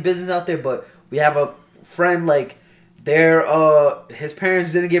family business out there. But we have a friend like his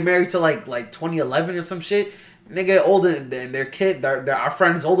parents didn't get married till like 2011 or some shit. Nigga older than their kid. Our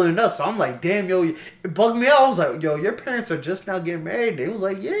friend is older than us. So I'm like, damn, yo, it bugged me out. I was like, yo, your parents are just now getting married. They was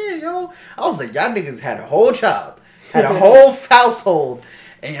like, yeah, yo. I was like, y'all niggas had a whole child, had a whole household.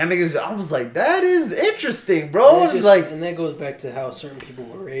 And y'all niggas, I was like, that is interesting, bro. And that goes back to how certain people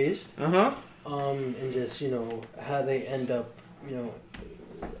were raised. And just how they end up,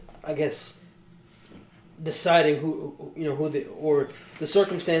 I guess deciding who they, or the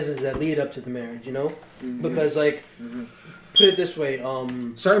circumstances that lead up to the marriage. Because put it this way,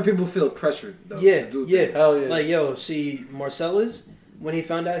 certain people feel pressured. Though, yeah, to do yeah. things. Hell yeah. Like see Marcellus. When he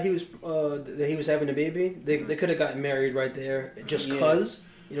found out that he was having a baby, they could have gotten married right there just cause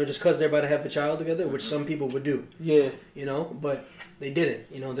they're about to have a child together, which some people would do. Yeah. But they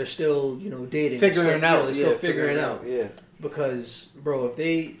didn't. They're still dating, Figuring it out. They're still figuring it out. Yeah. Because bro, if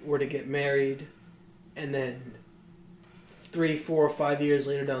they were to get married, and then 3, 4, 5 years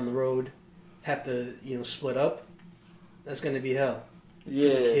later down the road, have to split up, that's gonna be hell. Yeah.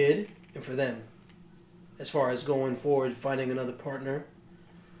 For the kid and for them. As far as going forward, finding another partner,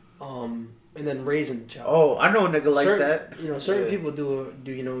 and then raising the child. Oh, I know a nigga like that. Certain people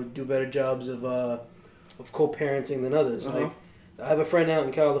do better jobs of co-parenting than others. Like I have a friend out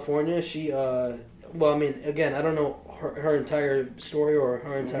in California. She, again, I don't know her entire story or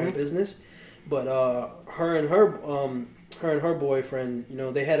her entire business, but her and her boyfriend,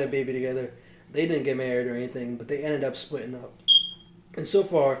 they had a baby together. They didn't get married or anything, but they ended up splitting up. And so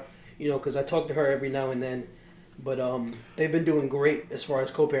far, because I talk to her every now and then, but they've been doing great as far as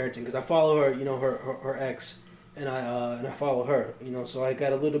co-parenting. Because I follow her, her ex, and I follow her, so I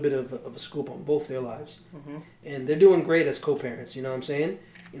got a little bit of a scoop on both their lives, and they're doing great as co-parents. You know what I'm saying?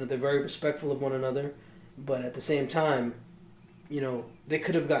 They're very respectful of one another, but at the same time, they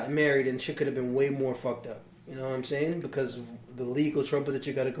could have gotten married and shit could have been way more fucked up. You know what I'm saying? Because of the legal trouble that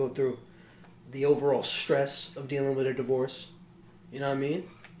you got to go through, the overall stress of dealing with a divorce. You know what I mean?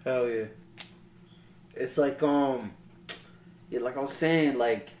 Hell yeah. It's like like I was saying,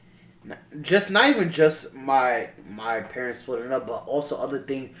 like not even just my parents splitting up, but also other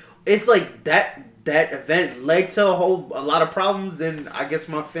things. It's like that event led to a lot of problems in I guess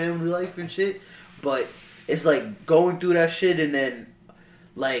my family life and shit. But it's like going through that shit, and then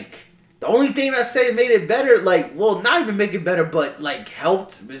like the only thing I say made it better, like, well, not even make it better, but like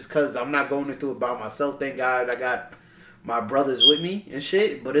helped, is because I'm not going through it by myself. Thank God I got my brothers with me and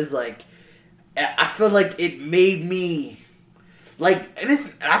shit. But it's like I feel like it made me like, and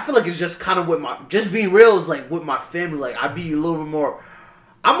I feel like it's just kind of with just being real is like with my family. Like I be a little bit more.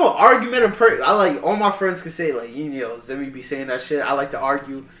 I'm an argumentative person. I like all my friends can say like Zimmy be saying that shit. I like to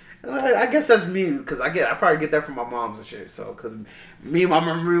argue. I guess that's me because I probably get that from my moms and shit. So because me and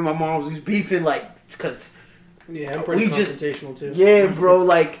my moms was beefing like because I'm pretty confrontational too. Yeah, bro.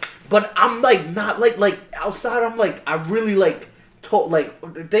 Like, but I'm like not like outside. I'm like I really like like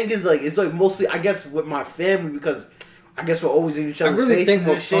the thing is like it's like mostly I guess with my family because I guess we're always in each other's faces. I really think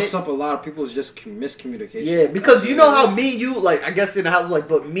what and shit. fucks up a lot of people is just miscommunication. Yeah, because you know how me and you, like, I guess in the house, like,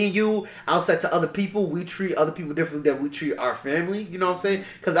 but me and you, outside to other people, we treat other people differently than we treat our family. You know what I'm saying?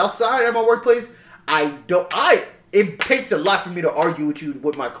 Because outside at my workplace, it takes a lot for me to argue with you,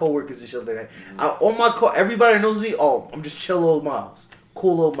 with my coworkers and shit like that. Everybody knows me, I'm just chill old Miles.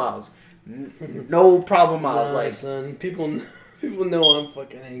 Cool old Miles. No problem Miles. Like, son, people know I'm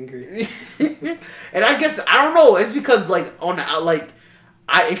fucking angry. And I guess I don't know. It's because like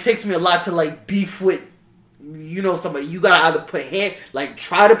it takes me a lot to like beef with somebody. You gotta either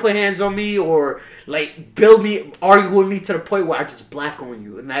try to put hands on me or like argue with me to the point where I just black on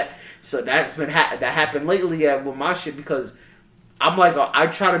you. And that's been that happened lately with my shit because I'm like I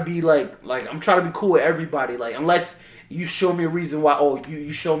try to be like I'm trying to be cool with everybody. Like unless you show me a reason why. Oh,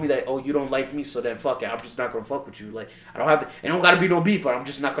 you show me that. Oh, you don't like me, so then fuck it. I'm just not gonna fuck with you. Like I don't have to. It don't gotta be no beef, but I'm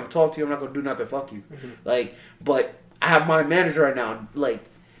just not gonna talk to you. I'm not gonna do nothing. Fuck you. Like, but I have my manager right now. Like,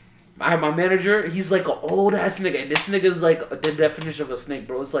 I have my manager. He's like an old ass nigga, and this nigga's like the definition of a snake,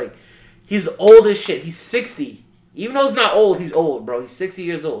 bro. It's like he's old as shit. He's 60. Even though he's not old, he's old, bro. He's 60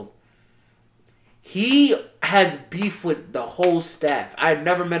 years old. He has beef with the whole staff. I've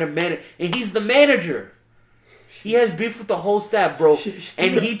never met a manager, and he's the manager. He has beef with the whole staff, bro.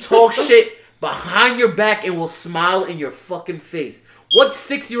 And he talks shit behind your back and will smile in your fucking face. What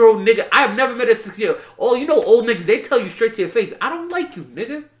 6-year-old nigga? I have never met a 6-year-old. Oh, you know old niggas, they tell you straight to your face, I don't like you,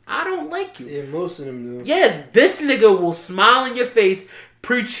 nigga. I don't like you. Yeah, most of them do. Yes, this nigga will smile in your face,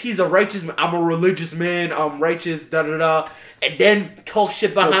 preach he's a righteous man. I'm a religious man. I'm righteous, da-da-da. And then talk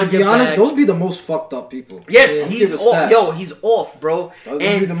shit behind your back. To be honest, those be the most fucked up people. Yes, Yeah, he's off. Yo, he's off, bro. Those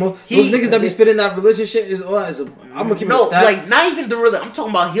And those niggas that be spitting that religion shit is I'm gonna keep it a stat. like not even the real. I'm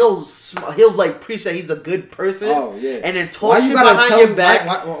talking about he'll like preach that he's a good person. Oh yeah. And then talk shit behind your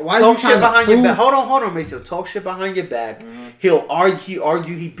back. Why talk shit behind your back. Hold Hold on, Mason. Talk shit behind your back. He'll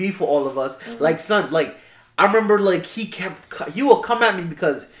argue. He beef with all of us. Like son, like I remember, like he will come at me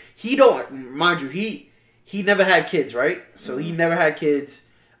because he don't mind you. He never had kids, right? So he never had kids.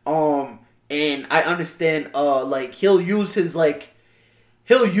 And I understand. Like he'll use his wife.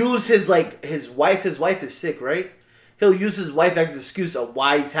 His wife is sick, right? He'll use his wife as an excuse of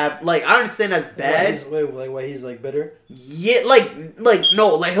why he's like I understand that's bad. Why he's like bitter? Yeah, like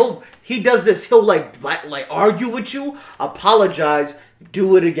no, like he does this. He'll like argue with you, apologize,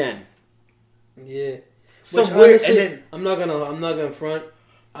 do it again. Yeah. So Which, weird. honestly, And then I'm not gonna front.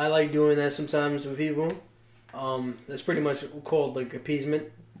 I like doing that sometimes with people. That's pretty much called like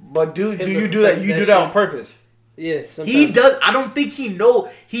appeasement. but do you do that? You do that on purpose. Yeah, sometimes. He does. I don't think he know.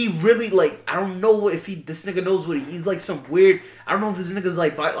 He really like. I don't know if this nigga knows what he's like. Some weird. I don't know if this nigga's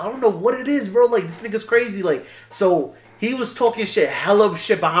like. I don't know what it is, bro. Like this nigga's crazy. Like so. He was talking shit, hella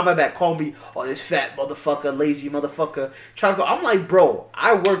shit behind my back, calling me, oh, this fat motherfucker, lazy motherfucker. Trying to go. I'm like, bro,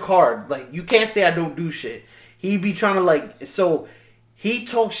 I work hard. Like, you can't say I don't do shit. He be trying to like, so he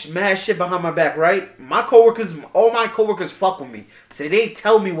talks mad shit behind my back, right? All my coworkers fuck with me. So they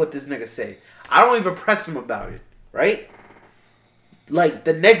tell me what this nigga say. I don't even press him about it, right? Like,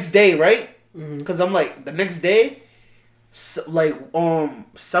 the next day, right? Because I'm like, the next day,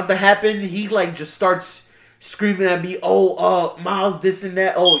 something happened. He like just starts screaming at me, oh, Miles, this and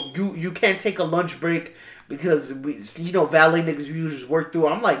that. Oh, you can't take a lunch break because valet niggas you just work through.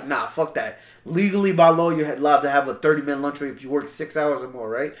 I'm like, nah, fuck that. Legally by law, you're allowed to have a 30-minute lunch break if you work 6 hours or more,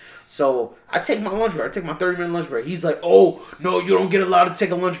 right? So I take my lunch break. I take my 30-minute lunch break. He's like, oh, no, you don't get allowed to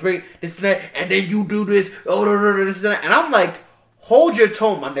take a lunch break, this and that, and then you do this, this and that. And I'm like, hold your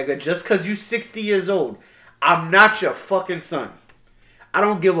tone, my nigga. Just because you 60 years old, I'm not your fucking son. I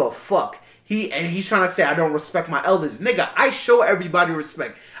don't give a fuck. He's trying to say I don't respect my elders. Nigga, I show everybody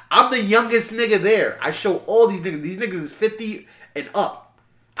respect. I'm the youngest nigga there. I show all these niggas. These niggas is 50 and up.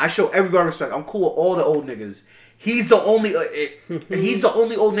 I show everybody respect. I'm cool with all the old niggas. He's the only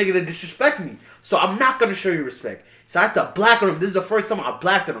old nigga that disrespect me. So I'm not gonna show you respect. So I have to black on him. This is the first time I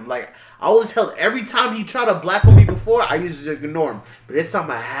blacked on him. Like I always held every time he tried to black on me before, I used to ignore him. But this time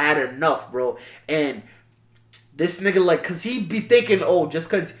I had enough, bro. And this nigga like, cause he be thinking, oh,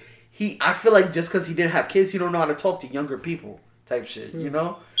 I feel like just because he didn't have kids, he don't know how to talk to younger people type shit, you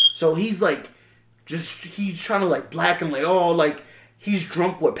know? So he's like, he's trying to like black and like, oh, like he's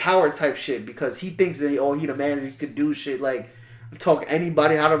drunk with power type shit because he thinks that, oh, he the man and he could do shit like talk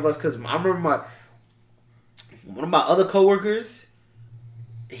anybody out of us. Because I remember one of my other coworkers,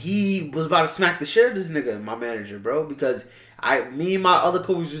 he was about to smack the shit out of this nigga, my manager, bro, because me and my other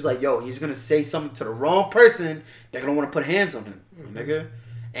coworkers was like, yo, he's going to say something to the wrong person, they're going to want to put hands on him, nigga.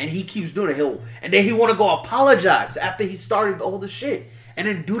 And he keeps doing it. And then he want to go apologize after he started all the shit. And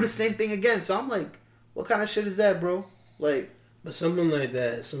then do the same thing again. So I'm like, what kind of shit is that, bro? Like, but something like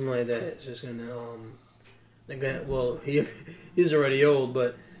that is just gonna, he's already old,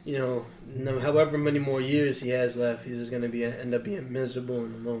 but, however many more years he has left, he's just gonna end up being miserable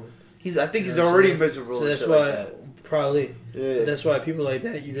and alone. I think he's already miserable. So that's why, like that. probably. Yeah. That's why people like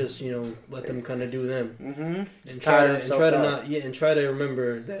that, you just let them kind of do them, And try to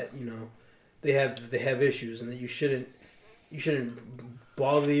remember that they have issues and that you shouldn't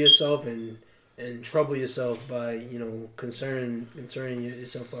bother yourself and trouble yourself by concerning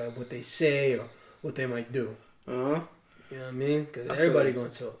yourself by what they say or what they might do. You know what I mean? Because everybody gonna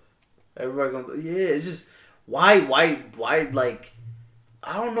talk. Yeah, it's just why like.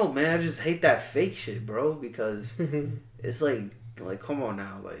 I don't know, man. I just hate that fake shit, bro. Because it's like, come on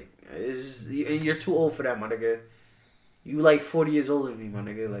now, like, it's just, and you're too old for that, my nigga. You like 40 years older than me, my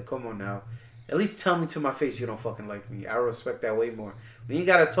nigga. Like, come on now. At least tell me to my face you don't fucking like me. I respect that way more. We ain't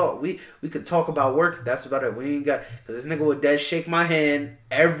gotta talk. We could talk about work. That's about it. We ain't got... Because this nigga would dead shake my hand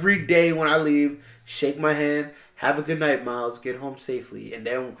every day when I leave. Shake my hand. Have a good night, Miles. Get home safely. And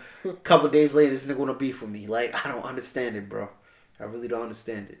then a couple of days later, this nigga wanna beef with me. Like, I don't understand it, bro. I really don't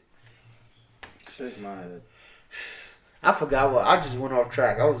understand it. Shake my head. I forgot what... I just went off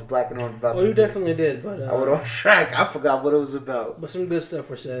track. I was blacking on about... Oh, you definitely did, but... I went off track. I forgot what it was about. But some good stuff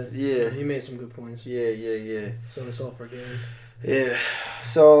were said. Yeah. You made some good points. Yeah. So it's all forgiven. Yeah.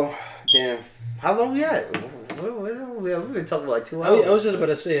 So, damn. How long we at? We've been talking for like 2 hours. I was just about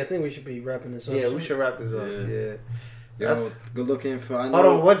to say, I think we should be wrapping this up. Yeah, we should wrap this up. Yeah. Yeah. Yo, good looking for... Hold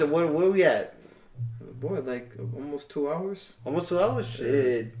on. Where we at? Boy, like almost 2 hours. Almost 2 hours?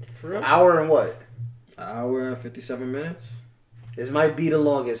 Shit. For real? Hour and what? An hour and 57 minutes. This might be the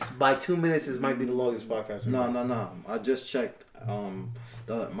longest. By 2 minutes, this might be the longest podcast. No. I just checked.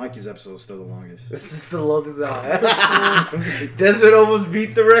 The Mikey's episode is still the longest. This is the longest out. Desmond almost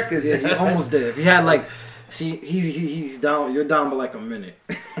beat the record. Yeah, he almost did. If he had like, see, he's down. You're down by like a minute.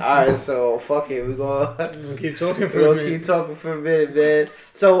 Alright, so fuck it. We're gonna keep talking for a minute. keep talking for a minute, man.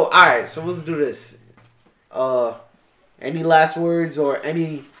 So, alright, so let's do this. Any last words or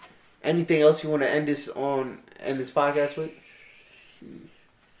anything else you want to end this podcast with?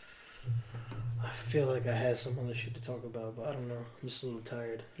 I feel like I had some other shit to talk about, but I don't know. I'm just a little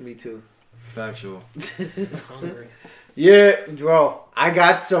tired. Me too. Factual. I'm hungry. Yeah, bro. I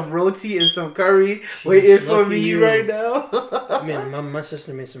got some roti and some curry waiting for lucky me you. right now. I mean, my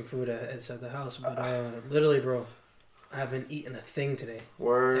sister made some food at the house, but literally, bro, I haven't eaten a thing today. I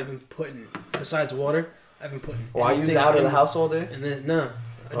Word. haven't put in, besides water, I haven't put in. Why you was anything out of in. the house all day? And then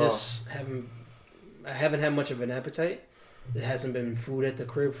I just haven't. I haven't had much of an appetite. It hasn't been food at the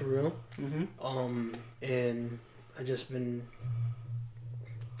crib for real. Mm-hmm. And I just been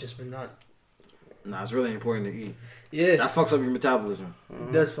not. Nah, it's really important to eat. Yeah, That fucks up your metabolism.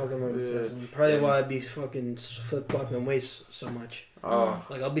 it does fucking my metabolism. Probably Yeah. why I be fucking flip flopping weights so much. Oh.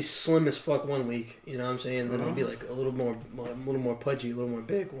 Like I'll be slim as fuck one week, you know what I'm saying? Then I'll be like a little more pudgy, a little more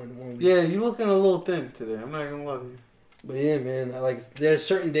big one week. Yeah, you looking a little thin today. I'm not gonna lie to you. But yeah, man, there's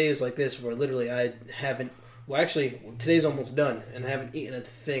certain days like this where literally I haven't. Well, actually, today's almost done, and I haven't eaten a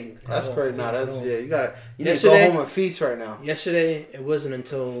thing. That's crazy. Nah, that's all. yeah. You need to Yesterday- go home and feast right now. Yesterday, it wasn't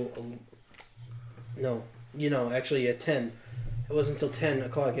until actually at 10. It wasn't until 10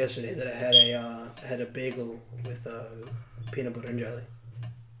 o'clock yesterday that I had a bagel with peanut butter and jelly.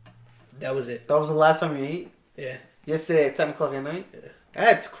 That was it. That was the last time you ate. Yeah. Yesterday at 10 o'clock at night. Yeah.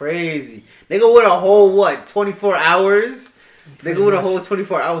 That's crazy. Nigga with a whole 24 hours. Nigga with a whole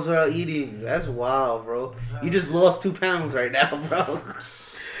 24 hours without eating. That's wild, bro. You just lost 2 pounds right now, bro.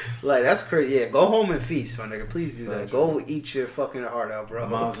 Like, that's crazy. Yeah, go home and feast, my nigga. Please do that. Go eat your fucking heart out, bro.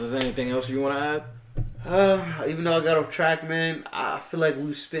 Miles, is there anything else you want to add? Even though I got off track, man, I feel like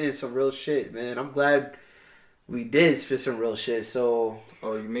we spitting some real shit, man. I'm glad we did spit some real shit. So,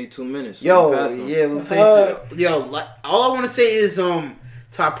 Oh, you made 2 minutes. yo, You passed them. yeah, we played some. Yo, like, all I want to say is, to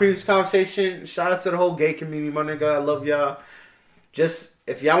our previous conversation, shout out to the whole gay community, my nigga. I love y'all. Just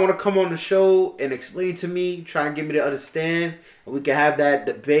if y'all want to come on the show and explain to me, try and get me to understand, and we can have that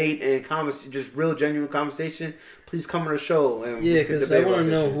debate and just real genuine conversation. Please come on the show and Yeah, we can because I debate want about to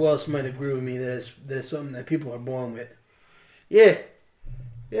this know shit. who else might agree with me that it's something that people are born with. Yeah.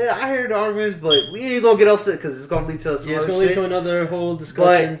 Yeah, I hear the arguments, but we ain't gonna get up to it because it's gonna lead to some Yeah, it's other going to lead shit. to another whole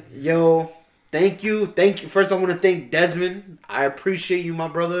discussion. But yo, thank you. First, I want to thank Desmond. I appreciate you, my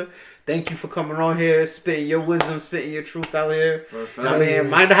brother. Thank you for coming on here, spitting your wisdom, spitting your truth out here. I mean,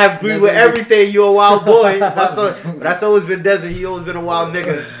 might not have agreed with everything. You're a wild boy, but that's always been Desmond. He always been a wild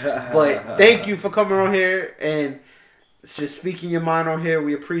nigga. But thank you for coming on here and just speaking your mind on here.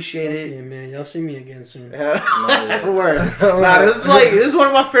 We appreciate it. Yeah, man. Y'all see me again soon. Word. Nah, this is one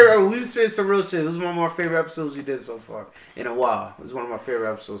of my favorite. We spent some real shit. This is one of my favorite episodes we did so far in a while. This is one of my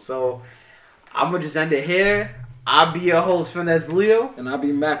favorite episodes. So I'm gonna just end it here. I'll be your host, Feat.Desmond Leo, And I'll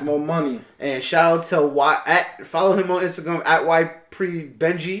be Mac More Money. and shout out to follow him on Instagram at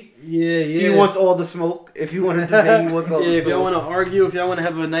YPreBenji. Yeah. He wants all the smoke. If you want to debate, he wants all the If y'all smoke. want to argue, if y'all want to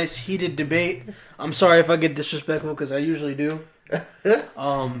have a nice heated debate, I'm sorry if I get disrespectful because I usually do.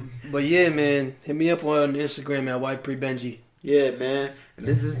 But yeah, man, hit me up on Instagram at YPreBenji. Yeah, man. And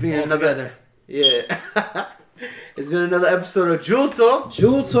this has been All another. together. Yeah. It's been another episode of Jewel Talk.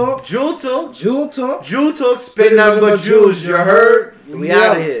 Jewel Talk. Jewel Talk. Jewel Talk. Jewel Talk. Spit nothing but jewels. You heard? We Yeah.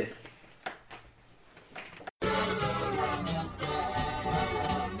 out of here.